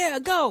 oh, yeah,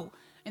 go.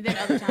 And then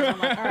other times I'm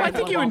like, all right. I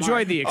think you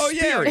enjoy the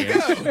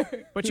experience. Oh, yeah,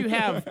 but you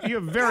have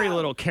very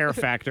little care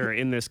factor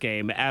in this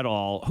game at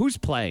all. Who's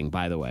playing,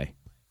 by the way?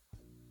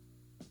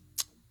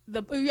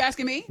 Are you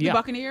asking me? Yeah. The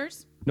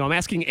Buccaneers? No, I'm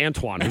asking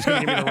Antoine, who's going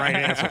to give me the right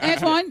answer.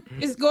 Antoine,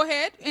 go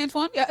ahead.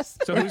 Antoine, yes.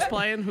 So who's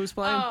playing?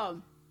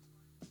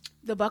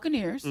 The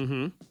Buccaneers.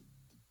 Mm-hmm.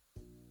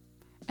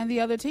 And the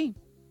other team.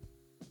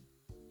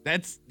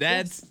 That's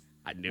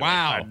I knew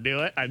wow. it. I knew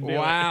it. I knew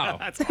Wow. it.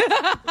 That's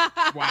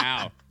awesome.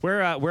 wow.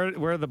 Where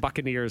are the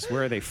Buccaneers?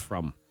 Where are they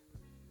from?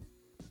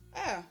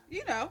 Oh, I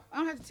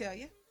don't have to tell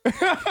you.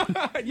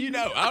 I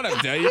don't have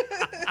to tell you.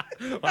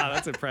 Wow,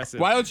 that's impressive.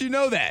 Why don't you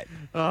know that?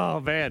 Oh,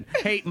 man.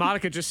 Hey,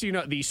 Monica, just so you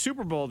know, the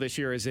Super Bowl this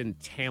year is in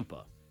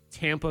Tampa.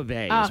 Tampa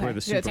Bay is where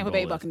the Super Bowl Tampa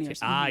Bay is. Buccaneers.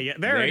 Yeah.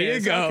 There it you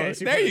is. go. Okay,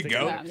 so there you put it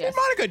go. together. Yes.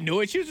 Monica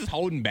knew it. She was just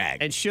holding back.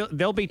 And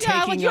they'll be Yeah,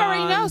 taking but you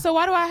already on- know, so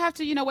why do I have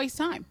to, waste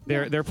time?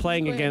 They're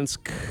playing Go ahead. against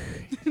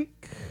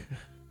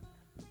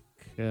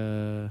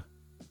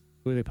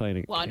Who are they playing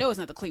against? Well, I know it's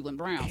not the Cleveland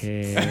Browns.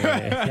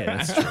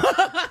 That's true.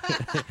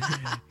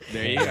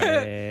 There you go.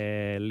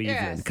 Cleveland.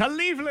 Yes.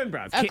 Cleveland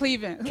Browns.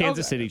 Cleveland.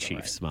 Kansas Okay. City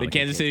Chiefs. The Monica.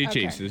 Kansas City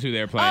Chiefs is who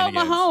they're playing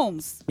Oh, against.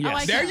 Mahomes. I Yes.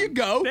 like There him. you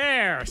go.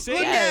 There. See?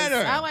 Look Yes. at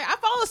her. I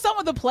follow some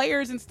of the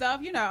players and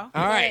stuff, you know.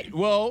 All right.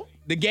 Well,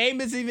 the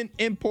game is even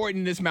important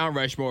in this Mount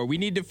Rushmore. We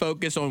need to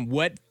focus on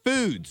what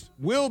foods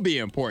will be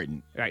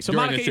important All right. So,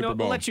 during Monica, the Super Bowl.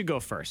 we'll let you go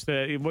first.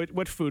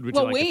 What food would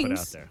Well, you like to put out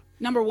wings, there?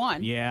 number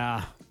one.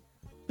 Yeah.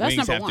 That's Wings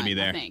number have to one, be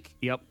there. I think.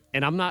 Yep.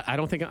 And I'm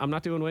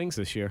not doing wings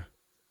this year.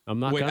 I'm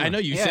not Wait, gonna. I know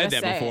you Yeah, said that's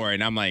that sad. before,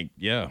 and I'm like,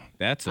 yeah,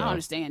 that's I don't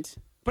understand.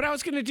 But I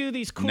was going to do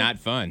these cool Not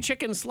fun.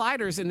 chicken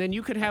sliders, and then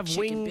you could have chicken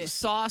wing biscuit.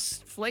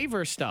 sauce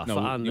flavor stuff no,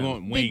 on you them.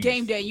 want wings. Big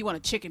game day, you want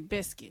a chicken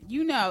biscuit.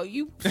 You know,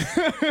 you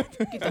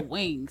get the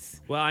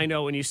wings. Well, I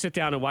know when you sit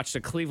down and watch the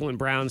Cleveland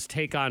Browns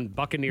take on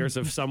Buccaneers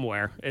of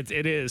somewhere, it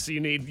is. You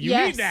need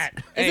that.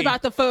 It's Hey,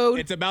 about the food.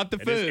 It's about the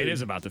It food.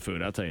 is about the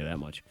food. I'll tell you that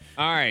much.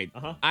 All right.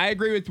 I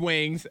agree with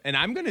wings, and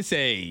I'm going to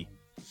say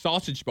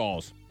sausage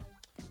balls.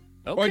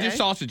 Okay. Or just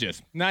sausages.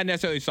 Not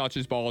necessarily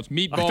sausage balls.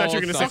 Meatballs. I thought you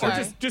were going to say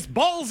sausages. just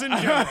balls in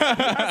general.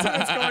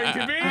 That's what it's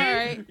going to be. All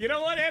right. You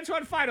know what,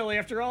 Antoine? Finally,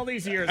 after all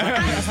these years, I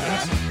got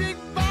this.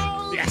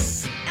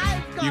 Yes,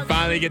 You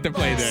finally get to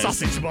play this.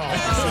 sausage balls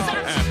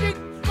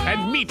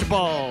and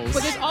meatballs.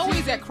 But there's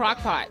always that crock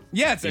pot.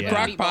 Yes, a Yeah.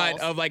 crock pot Meatballs.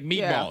 of like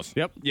Yeah. meatballs.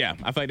 Yep. Yeah,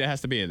 I feel like that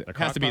has to be it.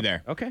 Has to be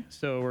there. Okay,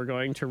 so we're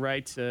going to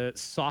write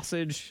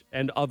sausage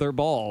and other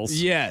balls.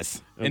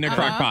 Yes, in a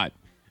crock pot.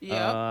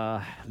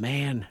 Yeah.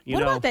 Man, you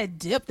What know. about that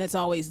dip that's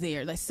always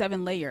there, like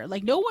 7-layer?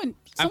 Like someone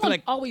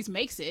like- always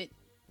makes it,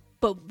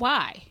 but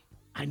why?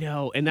 I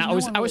know, and that No I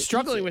was one I was really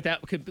struggling eats it. with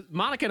that because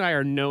Monica and I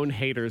are known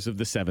haters of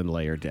the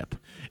 7-layer dip,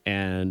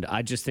 and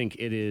I just think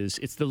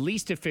it's the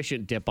least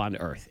efficient dip on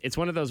earth. It's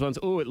one of those ones.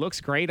 Oh, it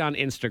looks great on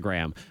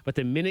Instagram, but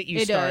the minute you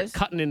It start does.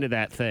 cutting into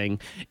that thing,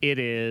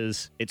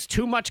 it's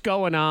too much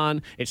going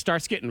on. It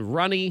starts getting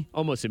runny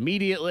almost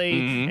immediately,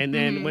 and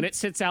then when it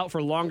sits out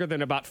for longer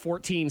than about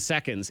 14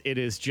 seconds, it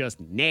is just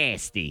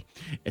nasty.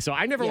 So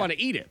I never want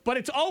to eat it, but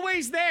it's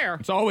always there.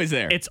 It's always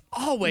there. It's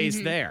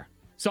always there.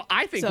 So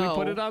I think we So-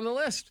 put it on the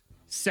list.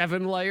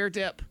 7-layer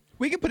dip.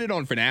 We can put it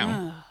on for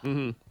now.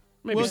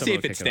 Maybe We'll see someone if will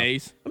it kick off.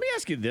 stays. Let me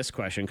ask you this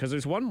question because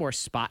there's one more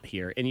spot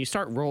here, and you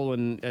start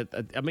rolling.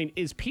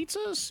 Is pizza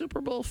a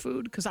Super Bowl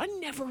food? Because I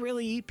never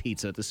really eat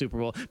pizza at the Super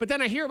Bowl, but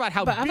then I hear about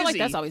how But I busy feel like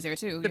that's always there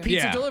too. the yeah.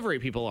 pizza Yeah. delivery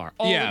people are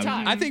all Yeah, the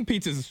time. I think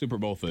pizza's a Super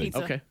Bowl food.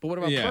 Pizza. Okay, but what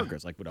about Yeah.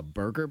 burgers? Like, would a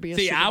burger be a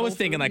See, Super I Bowl was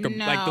thinking food? like the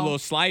No. little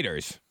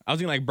sliders. I was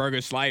thinking like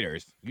burger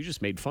sliders. You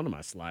just made fun of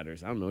my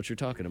sliders. I don't know what you're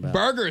talking about.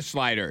 Burger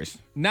sliders,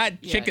 not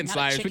Yeah, chicken not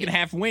sliders. We chicken. can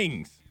have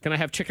wings. Can I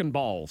have chicken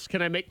balls?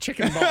 Can I make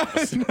chicken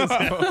balls? No,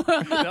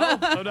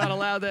 I'm not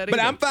allowed that But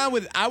either. I'm fine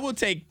with. I will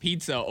take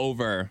pizza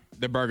over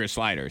the burger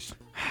sliders.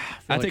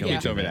 I'll like take I would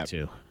pizza do over that that.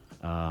 too.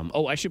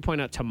 I should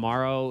point out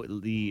tomorrow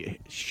the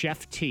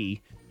Chef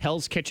T,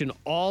 Hell's Kitchen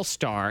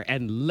All-Star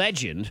and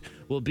legend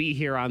will be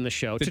here on the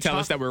show To tell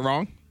us that we're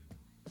wrong.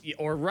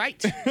 or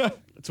right.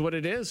 That's what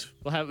it is.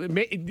 We'll have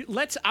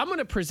I'm going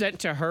to present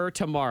to her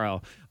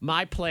tomorrow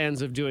my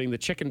plans of doing the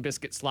chicken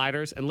biscuit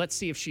sliders, and let's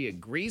see if she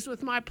agrees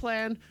with my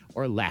plan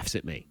or laughs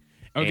at me.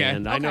 Okay.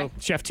 And I know Okay.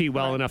 Chef T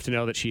well enough to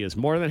know that she is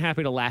more than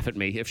happy to laugh at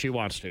me if she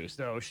wants to.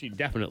 So she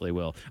definitely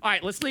will. All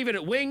right, let's leave it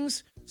at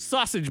wings,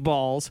 sausage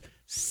balls,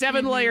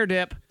 7-layer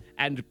dip,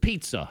 and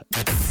pizza.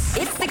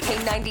 It's the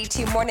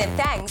K92 Morning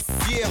Thangs.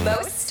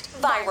 Most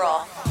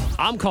viral.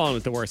 I'm calling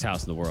it the worst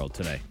house in the world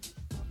today.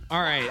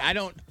 All right.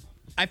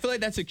 I feel like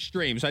that's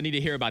extreme, so I need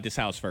to hear about this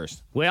house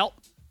first. Well,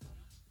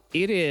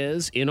 it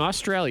is in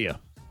Australia,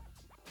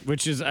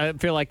 which is, I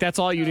feel like that's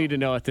all you need to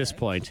know at this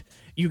point.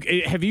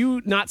 Have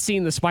you not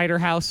seen the Spider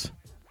House?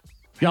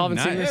 Y'all haven't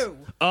seen this? No.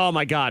 Oh,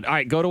 my God. All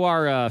right, go to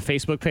our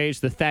Facebook page,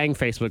 the THANG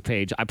Facebook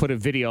page. I put a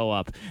video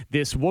up.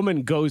 This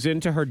woman goes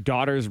into her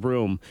daughter's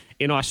room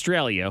in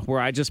Australia, where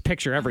I just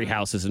picture every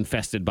house is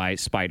infested by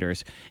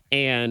spiders,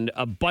 and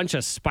a bunch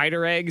of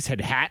spider eggs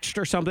had hatched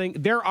or something.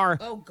 There are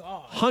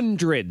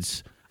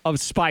hundreds of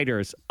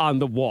spiders on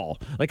the wall,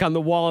 like on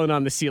the wall and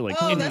on the ceiling.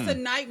 Oh, that's a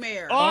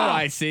nightmare. Oh,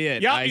 I see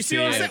it. Yeah, I you see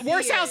what I'm it. saying?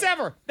 Worst house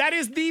ever. That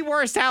is the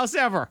worst house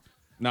ever.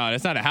 No,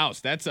 that's not a house.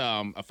 That's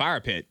a fire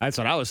pit. That's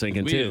what I was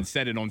thinking, We too. didn't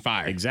set it on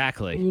fire.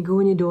 Exactly. You go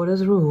in your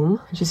daughter's room,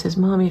 and she says,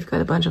 Mommy, you've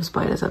got a bunch of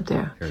spiders up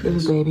there.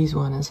 Little babies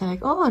one. And it's like,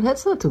 oh,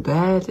 that's not too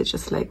bad. It's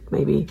just like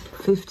maybe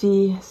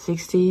 50,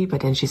 60. But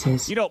then she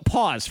says, You know,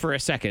 pause for a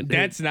second.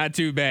 That's not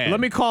too bad.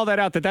 Let me call that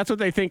out. That's what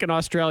they think in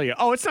Australia.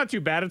 Oh, it's not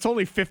too bad. It's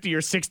only 50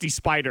 or 60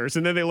 spiders.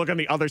 And then they look on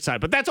the other side.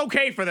 But that's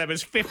okay for them.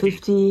 It's 50.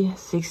 50,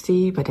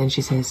 60. But then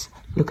she says,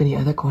 look in the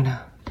other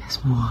corner.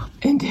 There's more.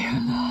 And they're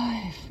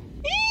alive.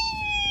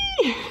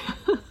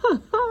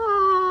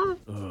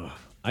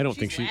 I don't She's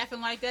think she...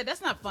 laughing like that.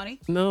 That's not funny.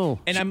 No.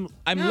 And I'm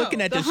No,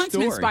 looking at the this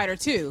huntsman story. spider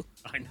too.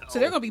 I know. So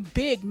they're gonna be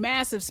big,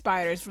 massive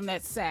spiders from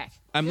that sack.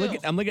 I'm Ew.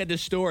 looking at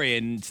this story,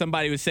 and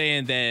somebody was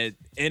saying that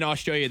in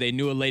Australia they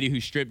knew a lady who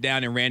stripped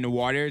down and ran the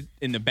water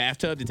in the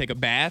bathtub to take a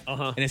bath.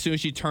 And as soon as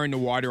she turned the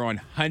water on,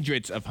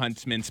 hundreds of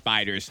huntsman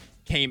spiders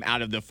came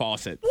out of the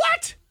faucet.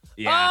 What?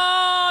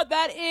 Yeah. Oh, that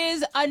That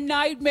is a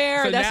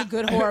nightmare. So That's now- a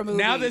good horror movie.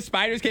 Now the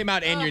spiders came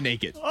out and you're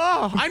naked.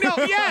 Oh, I know.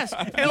 Yes,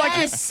 and like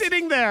you're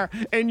sitting there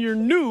and you're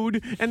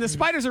nude, and the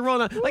spiders are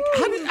rolling. Like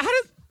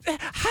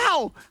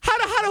how?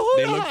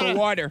 They look for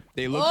water.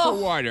 They look for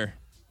water.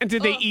 And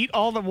did they eat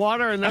all the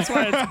water and that's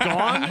why it's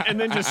gone? And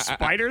then just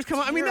spiders come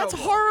out? I mean, that's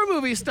horror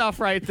movie stuff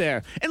right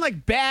there. And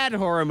like bad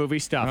horror movie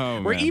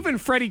stuff. Where even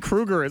Freddy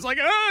Krueger is like,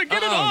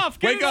 get it off.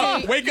 Wake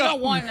up. You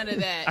don't want none of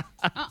that.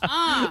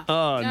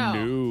 Oh,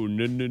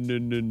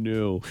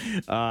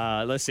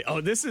 no. Let's see.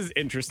 Oh, this is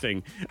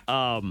interesting.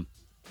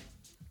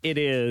 It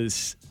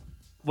is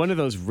one of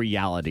those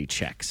reality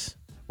checks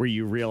where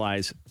you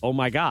realize, oh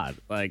my God,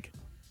 like,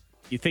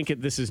 you think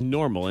this is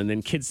normal, and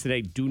then kids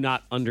today do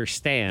not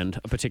understand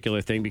a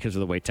particular thing because of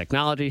the way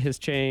technology has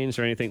changed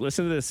or anything.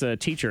 Listen to this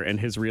teacher and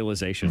his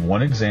realization.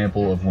 One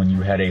example of when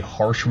you had a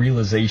harsh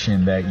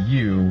realization that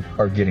you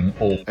are getting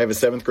old. I have a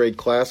 7th grade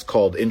class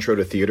called Intro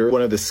to Theater.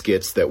 One of the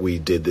skits that we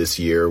did this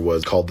year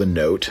was called The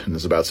Note, and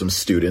it's about some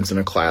students in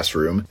a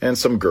classroom, and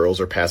some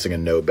girls are passing a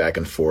note back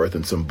and forth,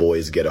 and some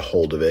boys get a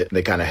hold of it.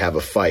 They kind of have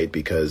a fight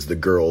because the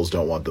girls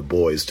don't want the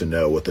boys to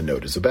know what the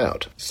note is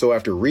about. So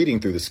after reading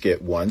through the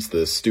skit once,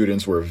 the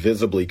students were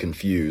visibly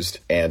confused,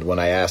 and when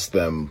I asked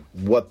them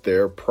what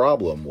their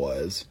problem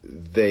was,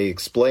 they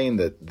explained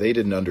that they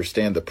didn't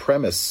understand the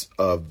premise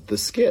of the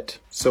skit.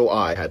 So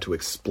I had to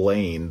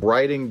explain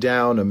writing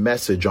down a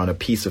message on a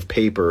piece of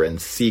paper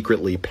and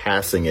secretly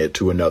passing it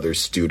to another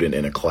student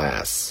in a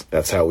class.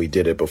 That's how we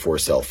did it before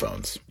cell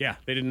phones. Yeah,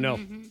 they didn't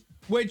know.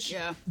 Which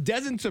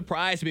doesn't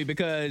surprise me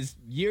because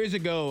years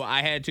ago,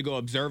 I had to go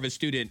observe a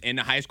student in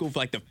high school for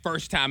like the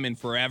first time in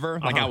forever.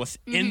 Like I was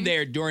in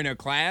there during a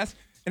class,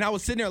 and I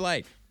was sitting there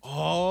like,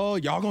 oh,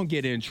 y'all gonna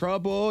get in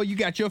trouble. You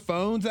got your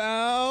phones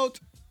out.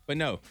 But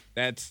no,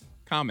 that's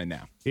common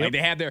now. Yep. Like they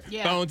have their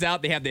phones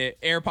out, they have their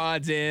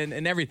AirPods in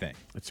and everything.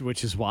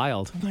 Which is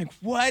wild. I'm like,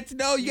 what?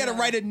 No, you got to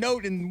write a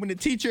note, and when the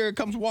teacher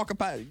comes walking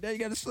by, you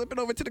got to slip it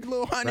over to the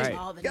little honey.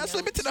 Right. You got to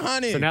slip it to the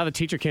honey. So now the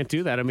teacher can't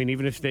do that. I mean,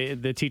 even if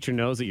the teacher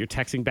knows that you're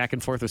texting back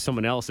and forth with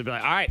someone else, they'd be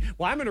like, all right,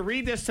 well, I'm going to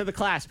read this to the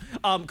class.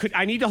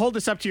 I need to hold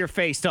this up to your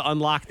face to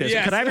unlock this.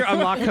 Yes. Could I have your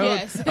unlock code?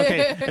 Yes.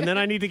 Okay, and then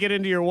I need to get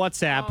into your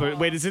WhatsApp.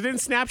 Wait, is it in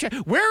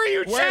Snapchat? Where are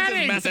you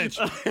chatting? Where's this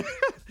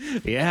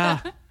message? Yeah.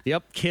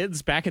 Yep.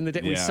 Kids back in the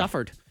day, we Yeah.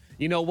 suffered.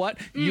 You know what?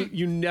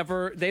 You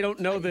never, they don't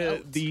know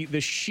the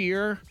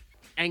sheer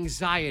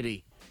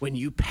anxiety when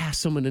you pass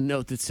someone a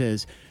note that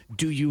says,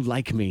 do you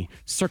like me?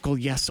 Circle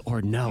yes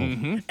or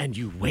no. And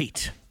you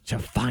wait to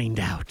find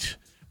out.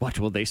 What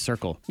will they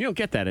circle? You don't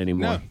get that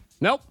anymore.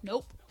 No.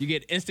 Nope. You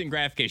get instant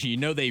gratification. You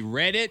know they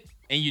read it,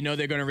 and you know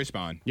they're going to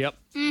respond. Yep.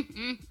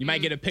 You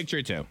might get a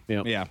picture too.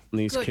 Yep. Yeah. And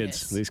these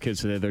Goodness.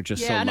 kids, they're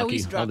just so Yeah, I lucky. know we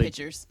used to draw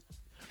pictures.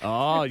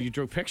 Oh, you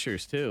drew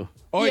pictures too.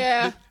 Oh,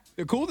 Yeah.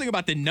 The cool thing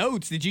about the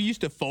notes, did you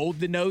used to fold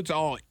the notes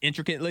all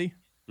intricately?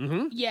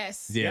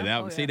 Yes.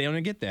 Yeah, see, they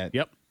don't get that.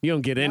 Yep. You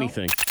don't get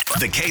anything.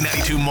 The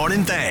K92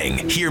 Morning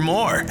Thang. Hear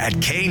more at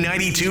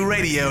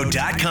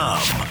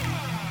K92Radio.com.